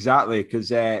 exactly, because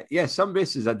some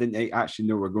races I didn't actually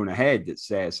know were going ahead.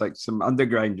 It's like some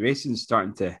underground racing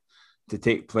starting to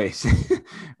take place,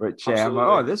 which I'm like,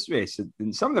 oh, this race,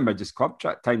 and some of them are just club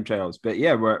track time trials. But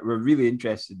yeah, we're really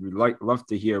interested. We'd love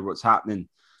to hear what's happening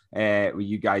with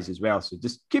you guys as well. So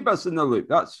just keep us in the loop.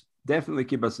 That's definitely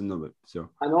keep us in the loop. So,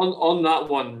 and on that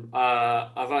one,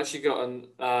 I've actually got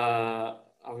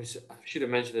I should have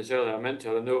mentioned this earlier. I meant to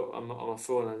have a note on my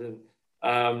phone. I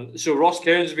didn't. So Ross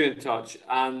Cairns has been in touch,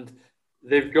 and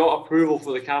they've got approval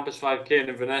for the Campus 5K in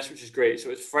Inverness, which is great. So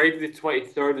it's Friday the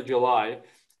 23rd of July.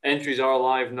 Entries are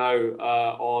live now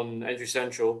on Entry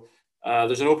Central.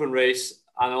 There's an open race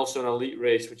and also an elite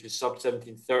race, which is sub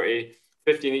 17:30,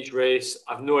 15 each race.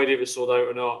 I've no idea if it's sold out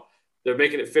or not. They're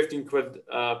making it 15 quid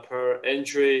per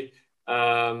entry,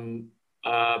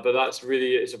 but that's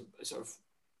really it's a sort of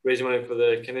raising money for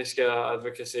the Kaniska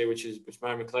advocacy, which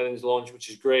Mary McLennan's launched, which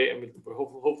is great, and we're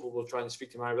hopeful we'll try and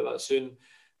speak to Mary about that soon.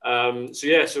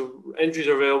 So entries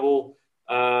are available.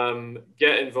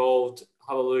 Get involved.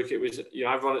 Have a look. It was,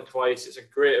 I've run it twice. It's a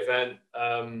great event.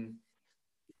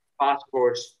 Fast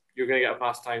course. You're going to get a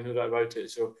fast time, no doubt about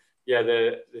it. So yeah,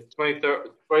 the 23rd,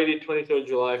 Friday, 23rd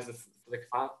July for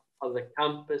the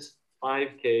Campus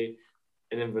 5K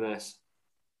in Inverness.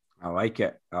 I like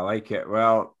it.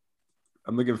 Well,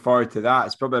 I'm looking forward to that.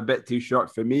 It's probably a bit too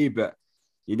short for me, but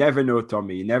you never know,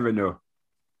 Tommy. You never know.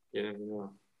 You never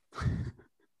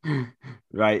know.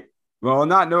 Right. Well, on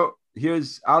that note,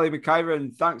 here's Ali McIver,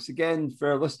 and thanks again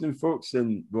for listening, folks,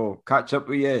 and we'll catch up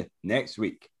with you next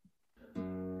week.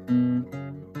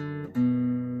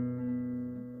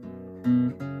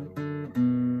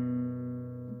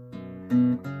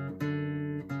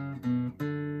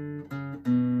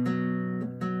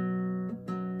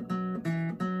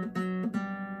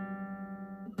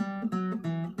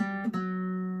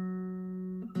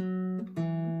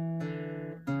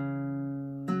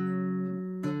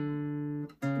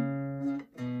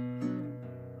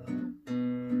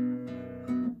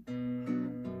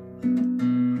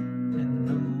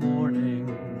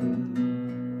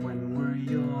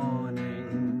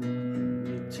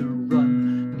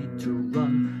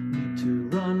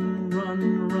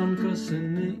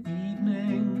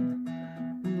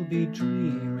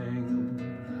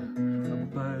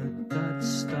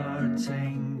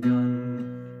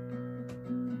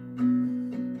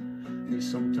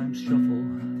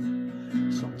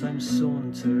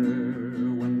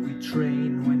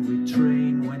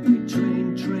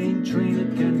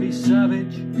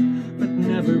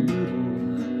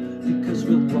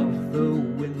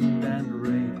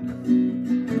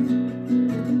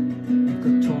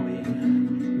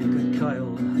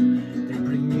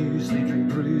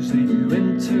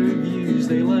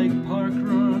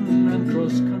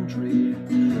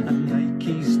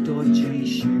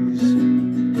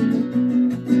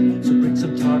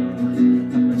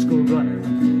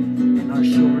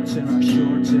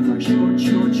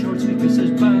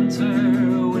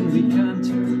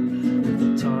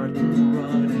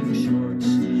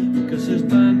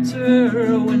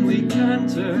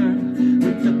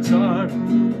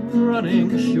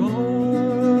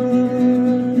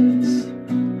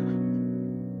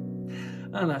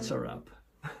 And that's a wrap.